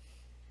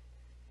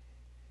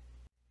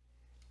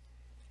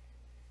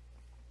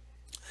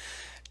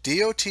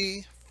 DOT,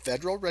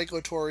 Federal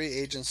Regulatory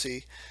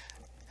Agency,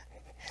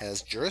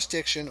 has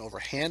jurisdiction over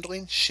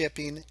handling,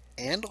 shipping,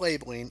 and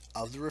labeling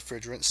of the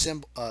refrigerant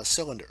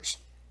cylinders.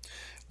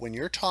 When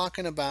you're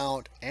talking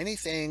about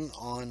anything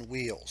on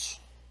wheels,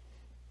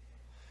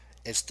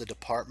 it's the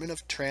Department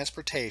of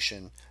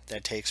Transportation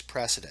that takes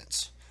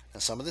precedence. Now,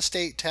 some of the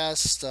state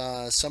tests,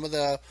 some of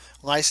the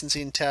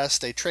licensing tests,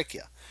 they trick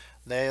you.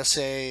 They'll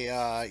say,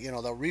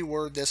 they'll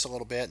reword this a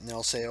little bit, and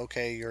they'll say,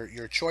 okay,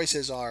 your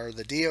choices are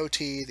the DOT,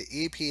 the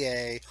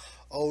EPA,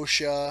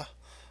 OSHA,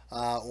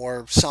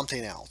 or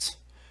something else.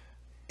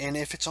 And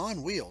if it's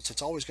on wheels,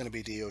 it's always going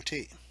to be DOT.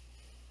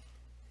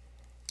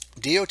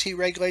 DOT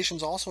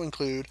regulations also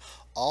include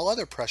all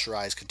other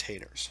pressurized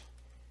containers.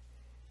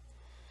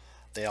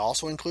 They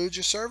also include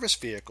your service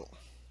vehicle.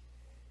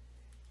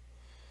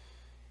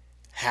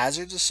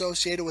 Hazards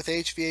associated with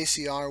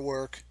HVACR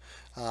work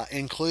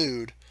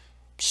include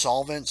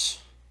solvents,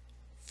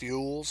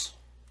 fuels,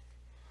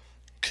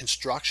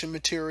 construction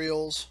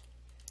materials,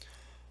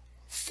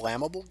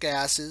 flammable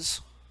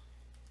gases,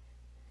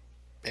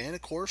 and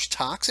of course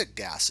toxic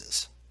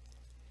gases.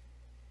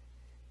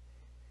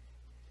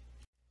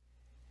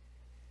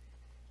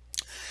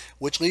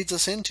 Which leads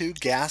us into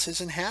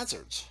gases and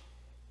hazards.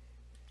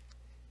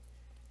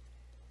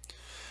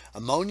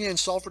 Ammonia and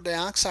sulfur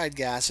dioxide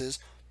gases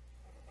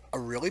are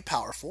really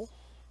powerful,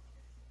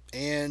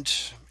 and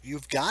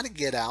you've got to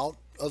get out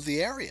of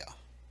the area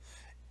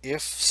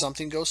if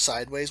something goes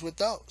sideways with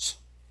those.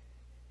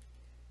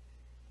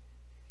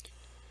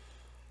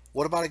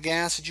 What about a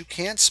gas that you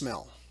can't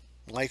smell,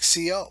 like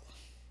CO?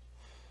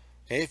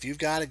 Okay, if you've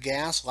got a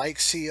gas like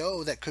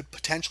CO that could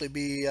potentially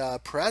be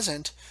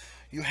present,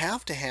 you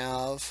have to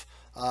have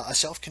a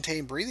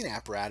self-contained breathing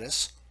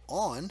apparatus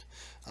on,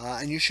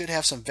 and you should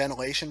have some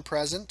ventilation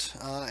present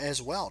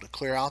as well to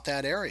clear out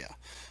that area.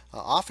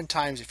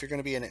 Oftentimes, if you're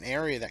going to be in an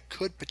area that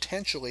could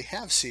potentially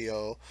have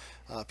CO,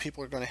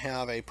 people are going to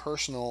have a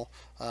personal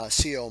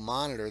CO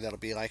monitor that'll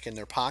be like in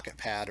their pocket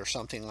pad or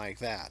something like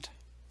that.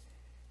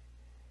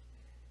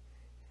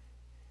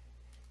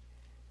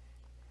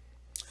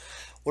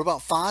 What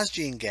about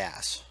phosgene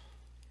gas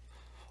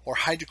or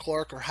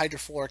hydrochloric or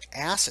hydrofluoric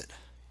acid?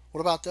 What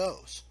about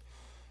those?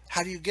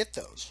 How do you get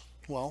those?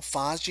 Well,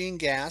 phosgene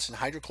gas and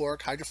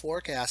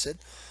hydrofluoric acid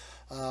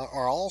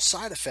are all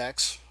side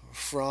effects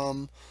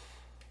from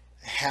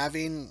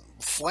having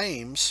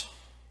flames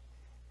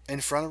in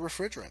front of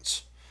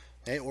refrigerants,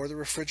 okay, or the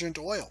refrigerant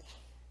oil.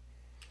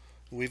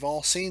 We've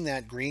all seen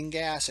that green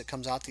gas that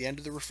comes out the end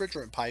of the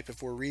refrigerant pipe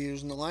if we're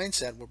reusing the line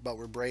set, but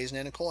we're brazing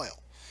in a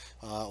coil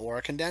or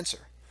a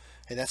condenser.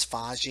 And that's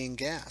phosgene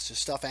gas. This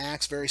stuff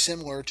acts very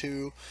similar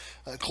to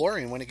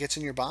chlorine when it gets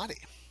in your body.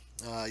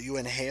 You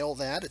inhale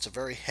that. It's a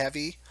very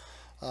heavy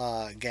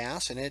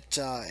gas, and it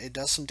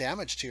does some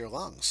damage to your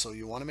lungs. So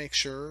you want to make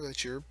sure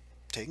that you're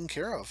taking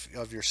care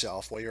of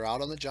yourself while you're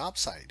out on the job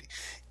site.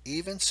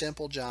 Even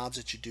simple jobs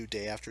that you do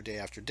day after day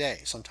after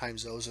day.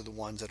 Sometimes those are the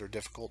ones that are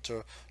difficult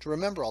to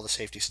remember all the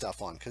safety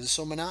stuff on because it's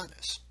so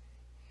monotonous.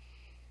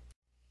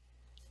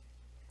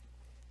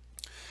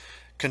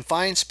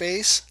 Confined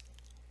space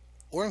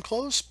or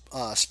enclosed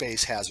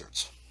space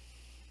hazards.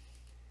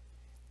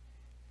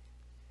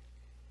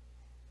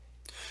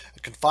 A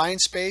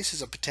confined space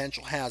is a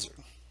potential hazard.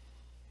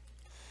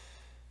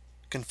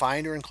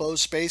 Confined or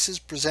enclosed spaces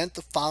present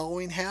the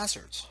following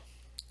hazards.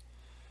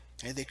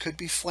 Okay, they could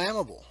be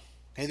flammable.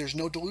 Okay, there's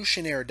no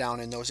dilution air down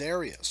in those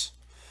areas.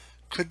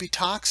 Could be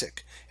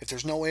toxic. If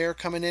there's no air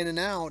coming in and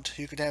out,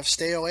 you could have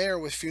stale air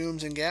with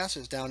fumes and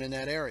gases down in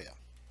that area.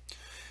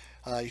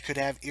 You could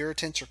have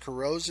irritants or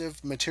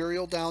corrosive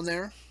material down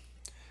there,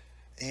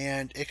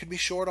 and it could be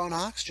short on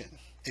oxygen.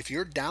 If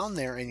you're down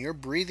there and you're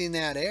breathing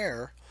that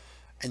air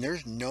and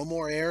there's no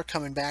more air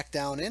coming back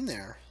down in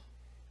there,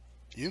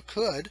 you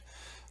could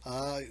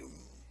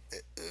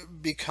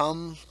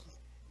become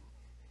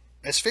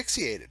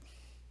asphyxiated,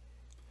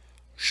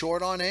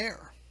 short on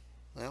air,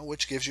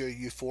 which gives you a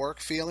euphoric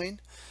feeling,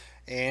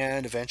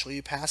 and eventually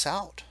you pass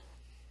out.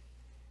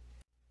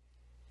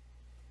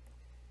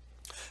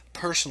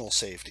 Personal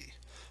safety.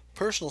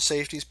 Personal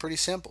safety is pretty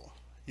simple.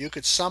 You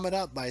could sum it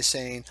up by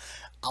saying,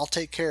 I'll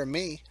take care of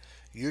me,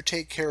 you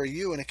take care of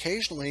you, and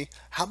occasionally,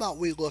 how about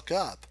we look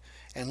up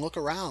and look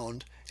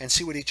around and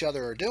see what each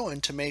other are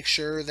doing to make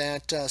sure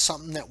that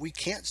something that we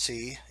can't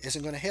see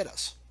isn't going to hit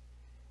us.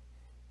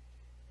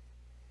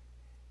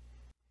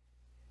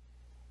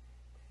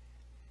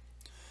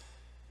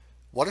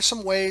 What are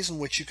some ways in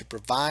which you could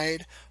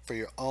provide for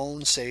your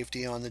own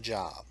safety on the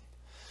job?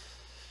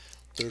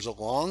 There's a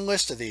long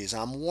list of these,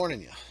 I'm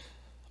warning you,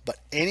 but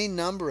any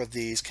number of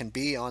these can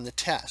be on the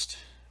test.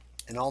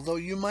 And although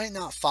you might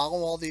not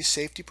follow all these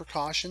safety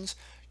precautions,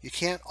 You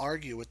can't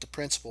argue with the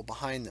principle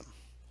behind them.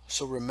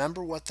 So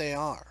remember what they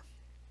are.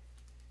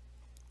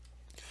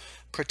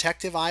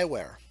 Protective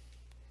eyewear,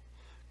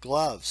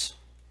 gloves,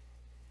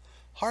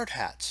 hard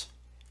hats,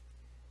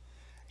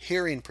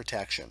 hearing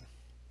protection,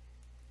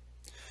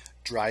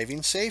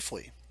 driving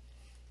safely,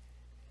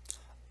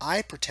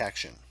 eye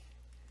protection,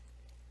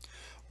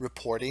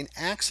 reporting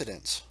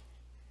accidents,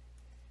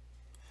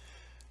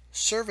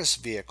 service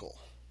vehicle,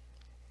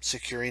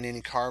 securing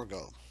any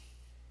cargo,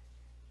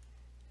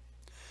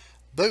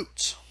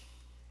 boots,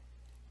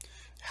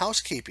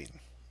 housekeeping,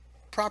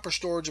 proper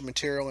storage of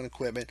material and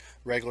equipment,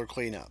 regular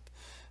cleanup.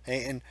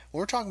 And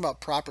when we're talking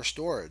about proper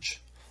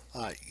storage,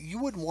 you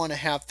wouldn't want to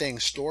have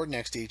things stored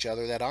next to each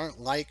other that aren't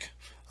like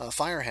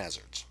fire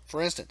hazards.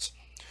 For instance,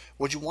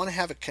 would you want to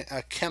have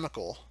a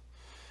chemical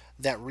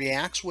that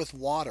reacts with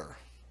water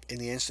in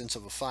the instance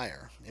of a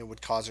fire? It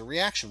would cause a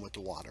reaction with the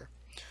water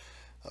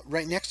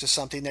right next to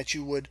something that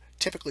you would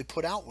typically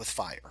put out with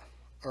fire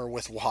or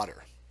with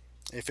water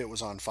if it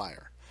was on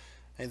fire.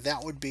 And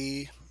that would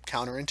be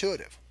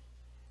counterintuitive.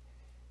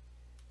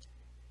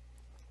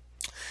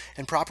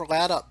 And proper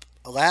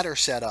ladder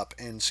setup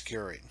and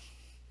securing.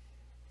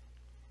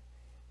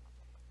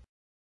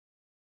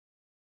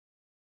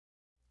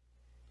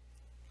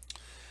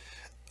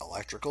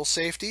 Electrical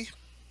safety.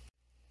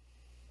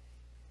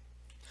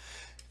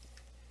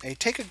 Hey,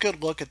 take a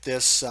good look at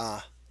this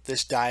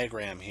this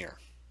diagram here.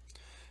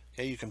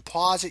 Okay, you can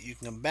pause it, you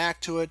can come back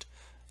to it,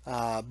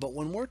 but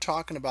when we're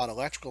talking about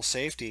electrical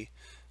safety,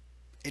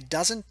 it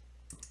doesn't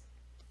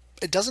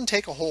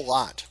take a whole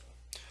lot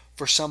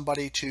for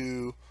somebody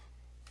to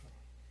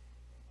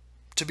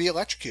be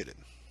electrocuted,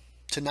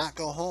 to not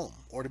go home,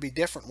 or to be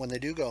different when they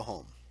do go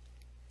home.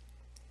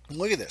 And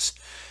look at this,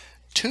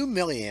 2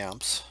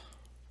 milliamps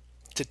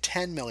to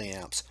 10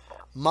 milliamps,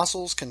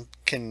 muscles can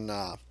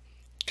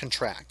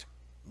contract.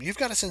 You've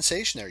got a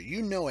sensation there.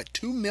 You know at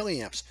 2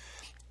 milliamps,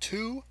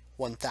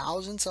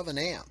 2/1000ths of an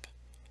amp,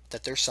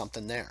 that there's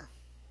something there.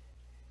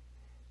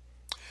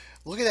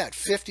 Look at that,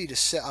 50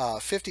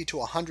 to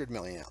 100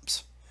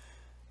 milliamps.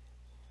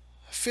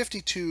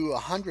 50 to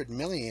 100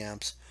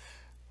 milliamps,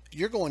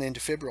 you're going into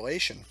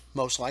fibrillation,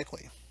 most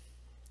likely.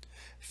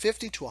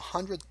 50 to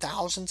 100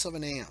 thousandths of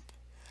an amp.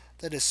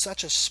 That is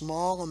such a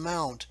small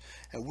amount,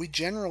 and we,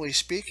 generally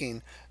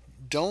speaking,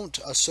 don't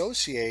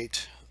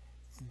associate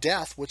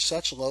death with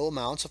such low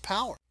amounts of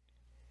power.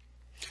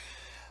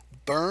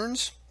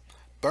 Burns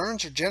are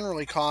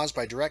generally caused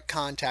by direct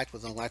contact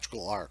with an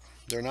electrical arc.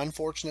 They're an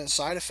unfortunate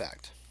side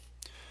effect.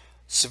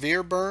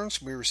 Severe burns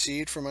can be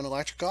received from an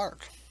electric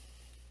arc.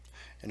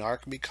 An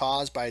arc can be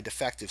caused by a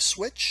defective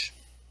switch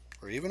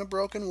or even a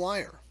broken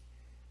wire,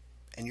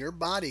 and your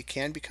body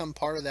can become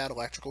part of that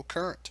electrical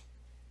current.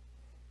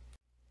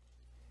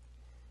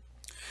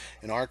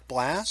 An arc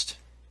blast,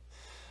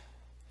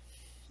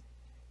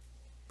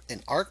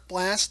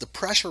 the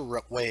pressure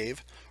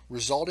wave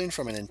resulting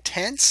from an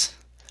intense,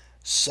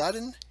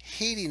 sudden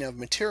heating of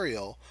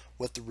material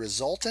with the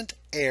resultant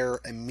air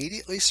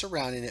immediately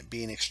surrounding it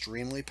being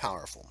extremely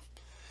powerful.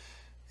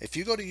 If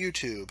you go to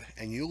YouTube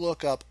and you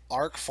look up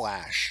arc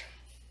flash,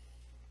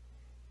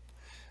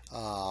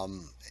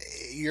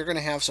 you're going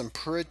to have some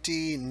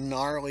pretty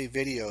gnarly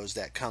videos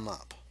that come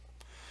up.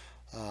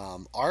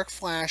 Arc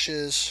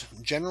flashes,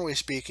 generally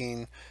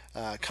speaking,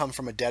 come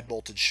from a dead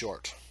voltage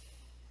short.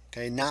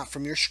 Okay, not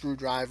from your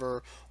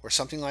screwdriver or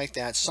something like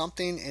that.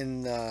 Something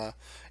in the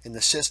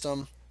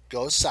system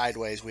goes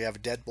sideways. We have a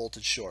dead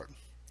voltage short.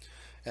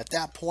 At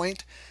that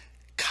point,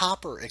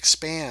 copper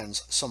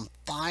expands some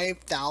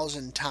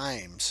 5,000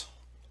 times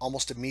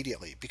almost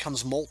immediately,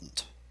 becomes molten.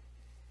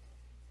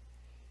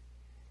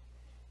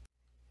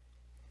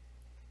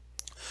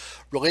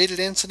 Related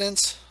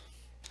incidents: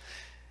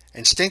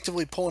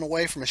 instinctively pulling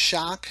away from a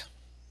shock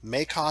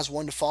may cause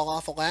one to fall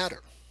off a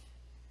ladder,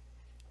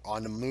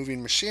 onto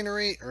moving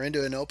machinery, or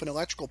into an open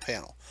electrical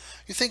panel.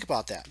 You think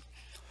about that.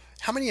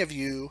 How many of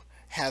you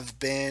have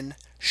been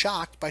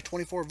shocked by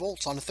 24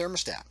 volts on a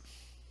thermostat?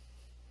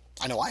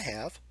 I know I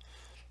have.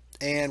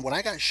 And when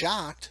I got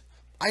shocked,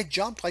 I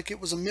jumped like it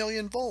was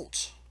 1,000,000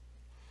 volts.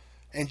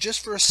 And just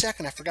for a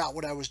second, I forgot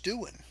what I was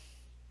doing.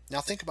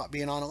 Now think about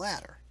being on a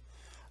ladder.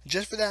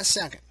 Just for that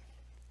second,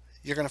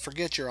 you're going to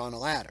forget you're on a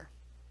ladder.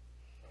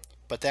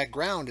 But that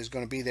ground is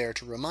going to be there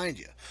to remind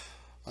you.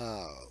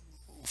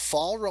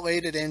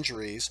 Fall-related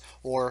injuries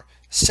or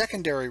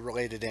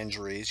secondary-related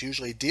injuries,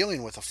 usually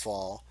dealing with a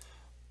fall,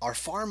 are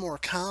far more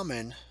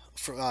common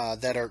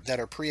that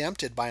are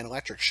preempted by an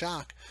electric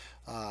shock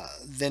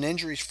than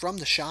injuries from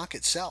the shock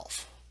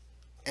itself,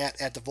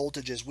 at the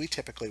voltages we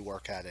typically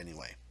work at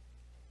anyway.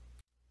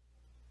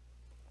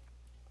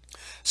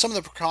 Some of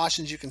the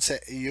precautions you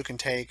can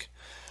take: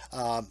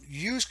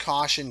 use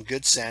caution,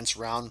 good sense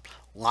around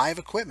live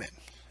equipment.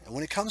 And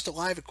when it comes to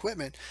live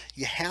equipment,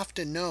 you have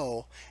to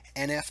know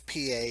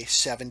NFPA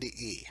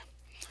 70E.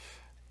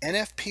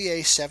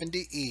 NFPA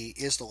 70E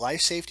is the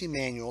life safety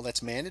manual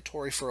that's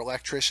mandatory for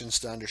electricians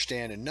to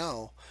understand and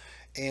know.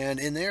 And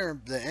in there,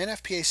 the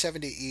NFPA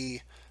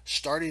 70E,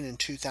 starting in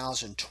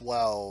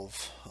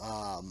 2012,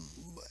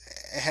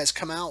 has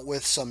come out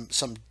with some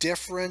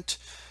different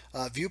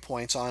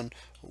viewpoints on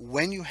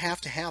when you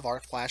have to have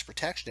arc flash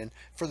protection. And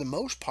for the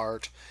most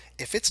part,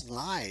 if it's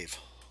live,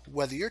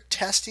 whether you're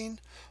testing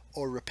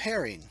or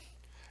repairing,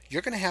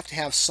 you're going to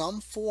have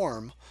some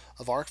form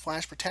of arc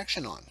flash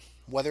protection on.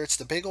 Whether it's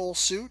the big old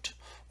suit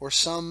or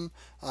some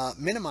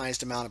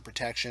minimized amount of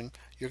protection,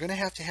 you're going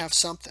to have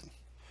something.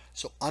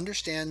 So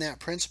understand that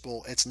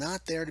principle. It's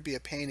not there to be a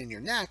pain in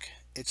your neck,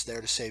 it's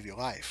there to save your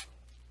life.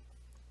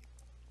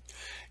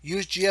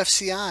 Use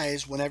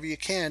GFCIs whenever you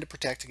can to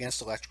protect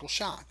against electrical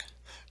shock.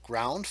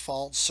 Ground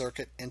fault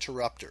circuit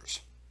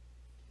interrupters.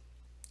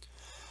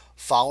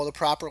 Follow the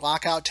proper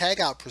lockout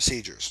tagout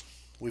procedures.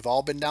 We've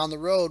all been down the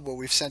road where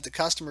we've sent the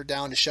customer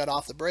down to shut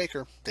off the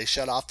breaker. They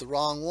shut off the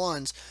wrong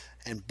ones,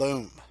 and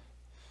boom.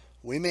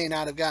 We may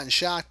not have gotten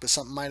shocked, but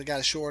something might have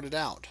got shorted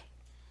out.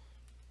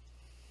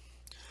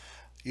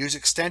 Use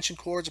extension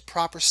cords of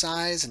proper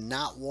size and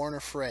not worn or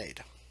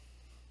frayed.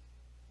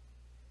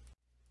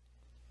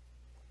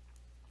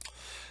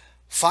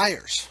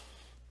 Fires.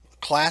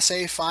 Class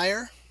A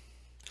fire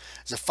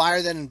is a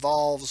fire that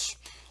involves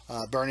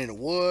burning of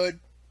wood,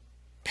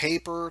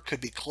 paper,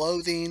 could be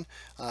clothing.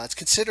 It's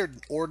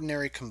considered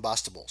ordinary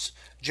combustibles.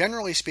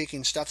 Generally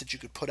speaking, stuff that you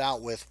could put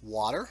out with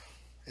water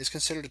is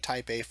considered a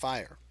type A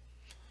fire.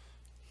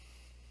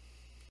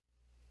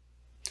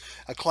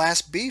 A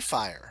Class B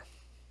fire.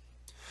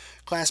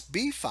 Class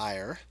B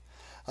fire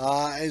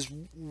is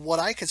what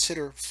I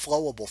consider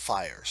flowable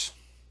fires.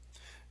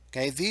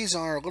 Okay, these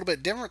are a little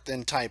bit different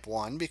than type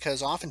 1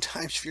 because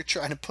oftentimes if you're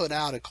trying to put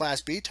out a Class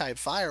B type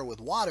fire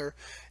with water,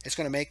 it's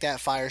going to make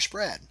that fire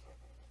spread.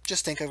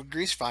 Just think of a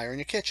grease fire in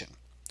your kitchen.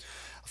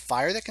 A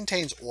fire that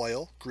contains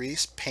oil,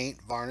 grease,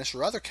 paint, varnish,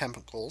 or other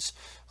chemicals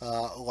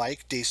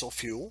like diesel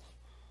fuel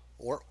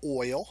or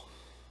oil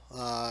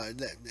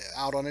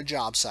out on a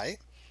job site.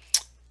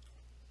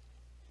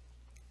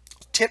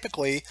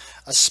 Typically,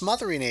 a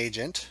smothering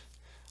agent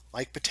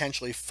like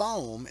potentially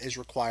foam is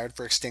required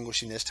for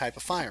extinguishing this type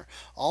of fire.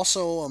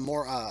 Also, a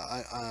more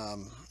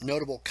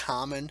notable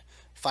common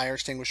fire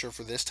extinguisher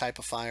for this type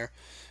of fire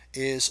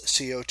is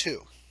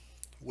CO2,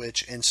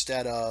 which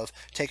instead of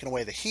taking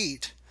away the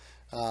heat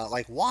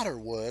like water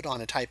would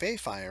on a type A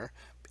fire,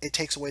 it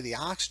takes away the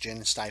oxygen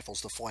and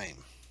stifles the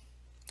flame.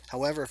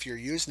 However, if you're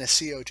using a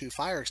CO2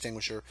 fire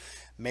extinguisher,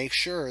 make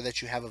sure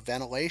that you have a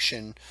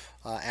ventilation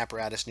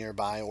apparatus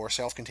nearby or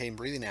self-contained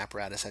breathing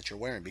apparatus that you're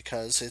wearing,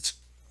 because it's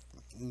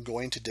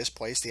going to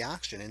displace the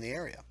oxygen in the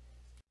area.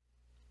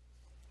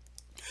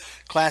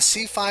 Class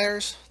C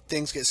fires,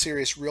 things get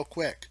serious real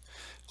quick.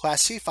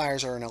 Class C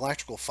fires are an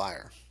electrical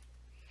fire.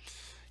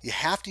 You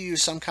have to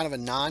use some kind of a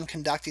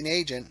non-conducting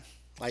agent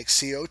like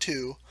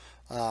CO2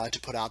 to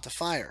put out the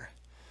fire.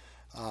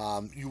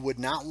 You would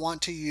not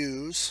want to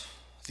use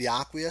the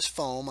aqueous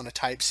foam on a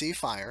type C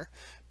fire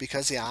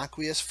because the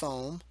aqueous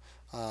foam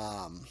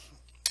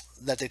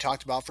that they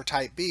talked about for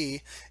type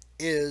B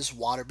is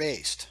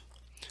water-based.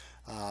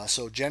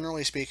 So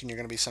generally speaking, you're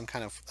going to be some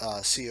kind of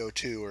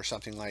CO2 or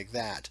something like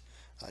that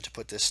to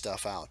put this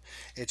stuff out.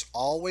 It's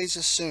always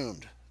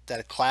assumed that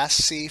a Class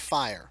C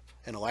fire,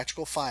 an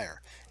electrical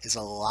fire, is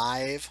a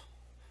live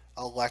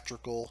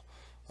electrical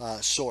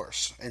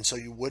source, and so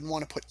you wouldn't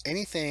want to put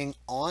anything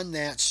on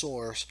that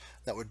source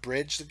that would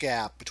bridge the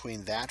gap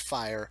between that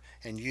fire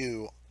and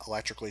you,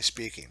 electrically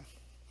speaking.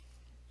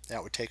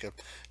 That would take a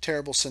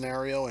terrible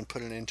scenario and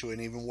put it into an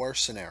even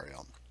worse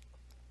scenario.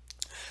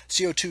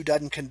 CO2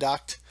 doesn't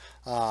conduct,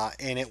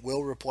 and it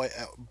will replace,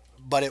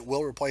 but it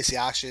will replace the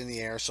oxygen in the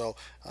air, so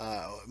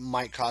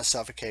might cause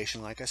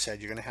suffocation. Like I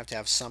said, you're going to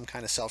have some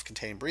kind of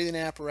self-contained breathing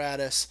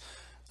apparatus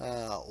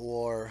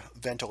or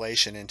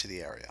ventilation into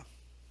the area.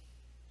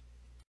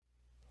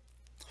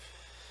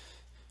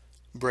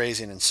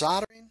 Brazing and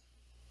soldering.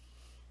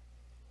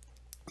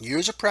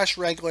 Use a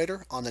pressure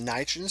regulator on the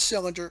nitrogen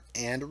cylinder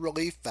and a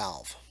relief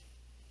valve.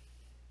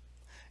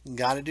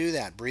 Got to do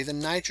that.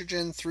 Breathing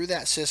nitrogen through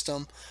that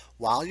system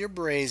while you're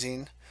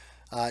brazing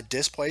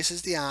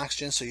displaces the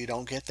oxygen, so you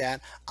don't get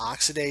that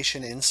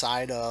oxidation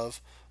inside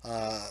of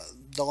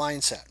the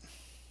line set.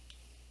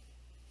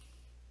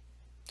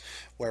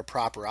 Wear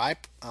proper eye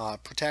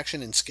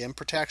protection and skin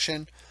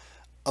protection.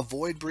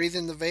 Avoid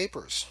breathing the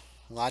vapors.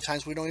 A lot of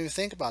times we don't even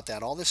think about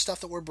that. All this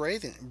stuff that we're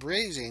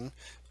brazing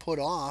put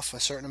off a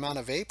certain amount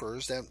of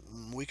vapors that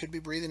we could be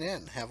breathing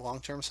in, have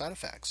long-term side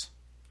effects.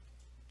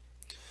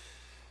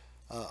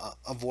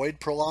 Avoid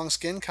prolonged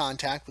skin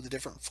contact with the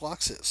different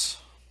fluxes.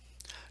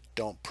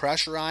 Don't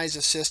pressurize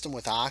a system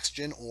with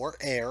oxygen or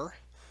air.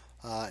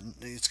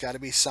 It's got to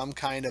be some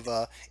kind of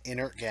a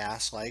inert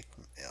gas like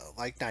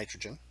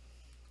nitrogen.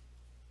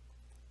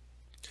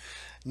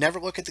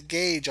 Never look at the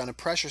gauge on a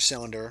pressure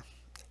cylinder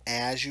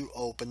as you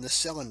open the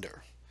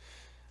cylinder.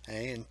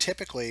 Okay? And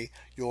typically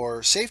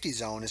your safety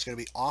zone is going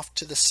to be off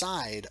to the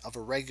side of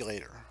a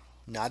regulator,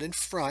 not in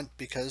front,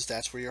 because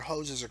that's where your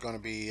hoses are going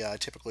to be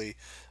typically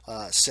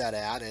set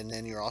at, and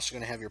then you're also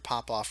going to have your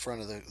pop-off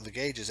front of the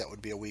gauges. That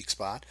would be a weak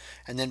spot,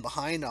 and then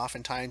behind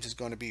oftentimes is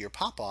going to be your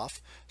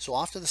pop-off, so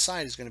off to the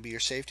side is going to be your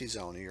safety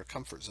zone or your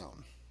comfort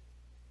zone.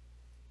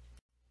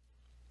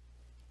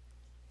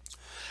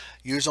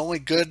 Use only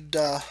good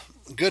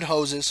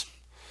hoses.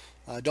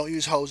 Don't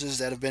use hoses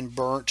that have been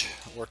burnt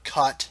or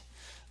cut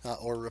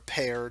or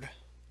repaired.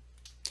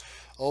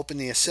 Open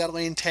the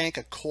acetylene tank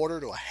a quarter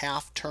to a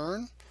half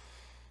turn.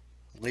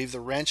 Leave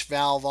the wrench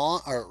valve on,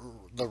 or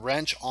the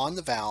wrench on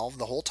the valve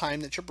the whole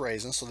time that you're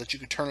brazing, so that you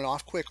can turn it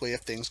off quickly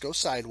if things go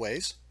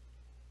sideways.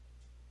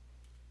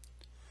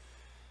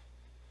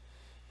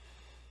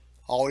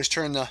 Always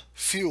turn the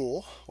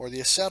fuel or the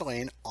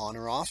acetylene on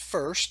or off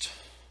first.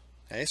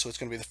 Okay, so it's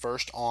going to be the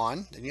first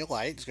on, then you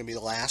light. It's going to be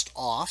the last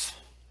off.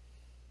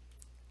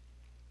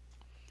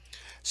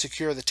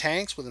 Secure the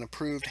tanks with an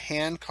approved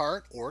hand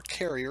cart or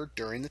carrier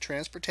during the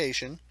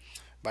transportation.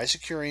 By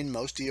securing,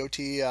 most DOT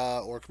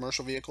or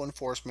commercial vehicle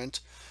enforcement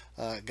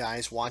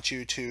guys want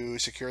you to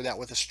secure that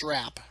with a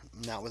strap,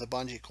 not with a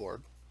bungee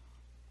cord,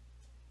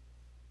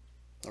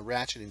 a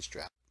ratcheting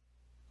strap.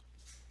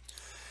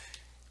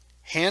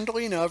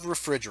 Handling of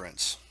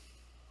refrigerants.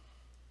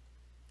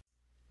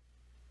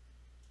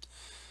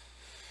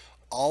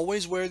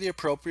 Always wear the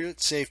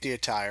appropriate safety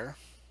attire,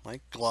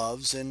 like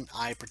gloves and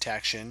eye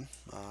protection,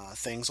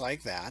 things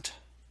like that.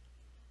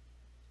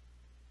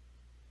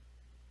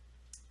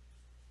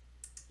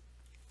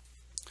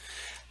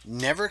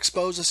 Never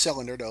expose a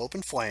cylinder to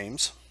open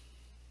flames.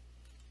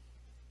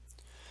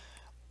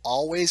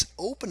 Always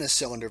open a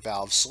cylinder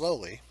valve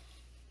slowly.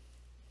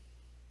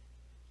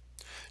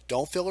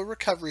 Don't fill a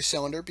recovery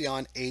cylinder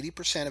beyond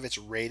 80% of its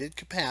rated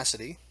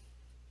capacity.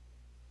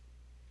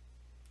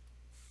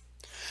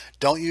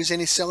 Don't use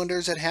any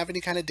cylinders that have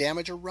any kind of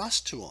damage or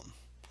rust to them.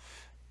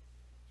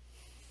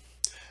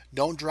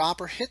 Don't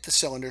drop or hit the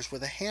cylinders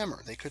with a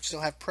hammer. They could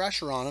still have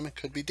pressure on them. It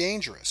could be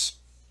dangerous.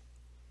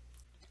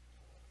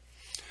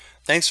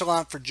 Thanks a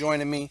lot for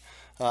joining me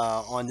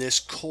on this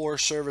core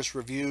service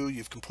review.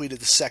 You've completed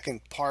the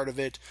second part of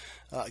it.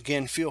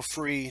 Again, feel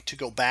free to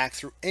go back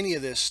through any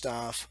of this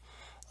stuff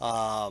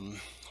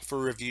for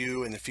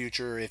review in the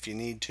future if you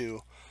need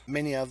to.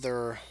 Many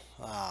other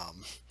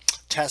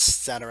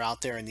tests that are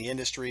out there in the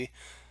industry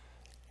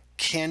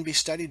can be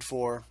studied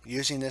for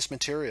using this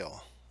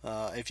material.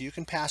 If you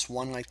can pass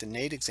one like the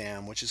N.A.T.E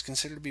exam, which is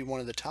considered to be one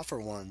of the tougher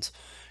ones,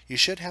 you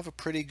should have a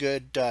pretty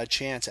good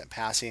chance at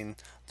passing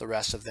the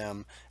rest of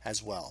them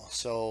as well.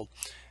 So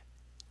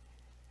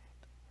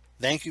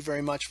thank you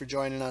very much for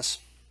joining us,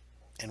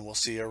 and we'll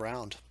see you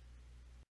around.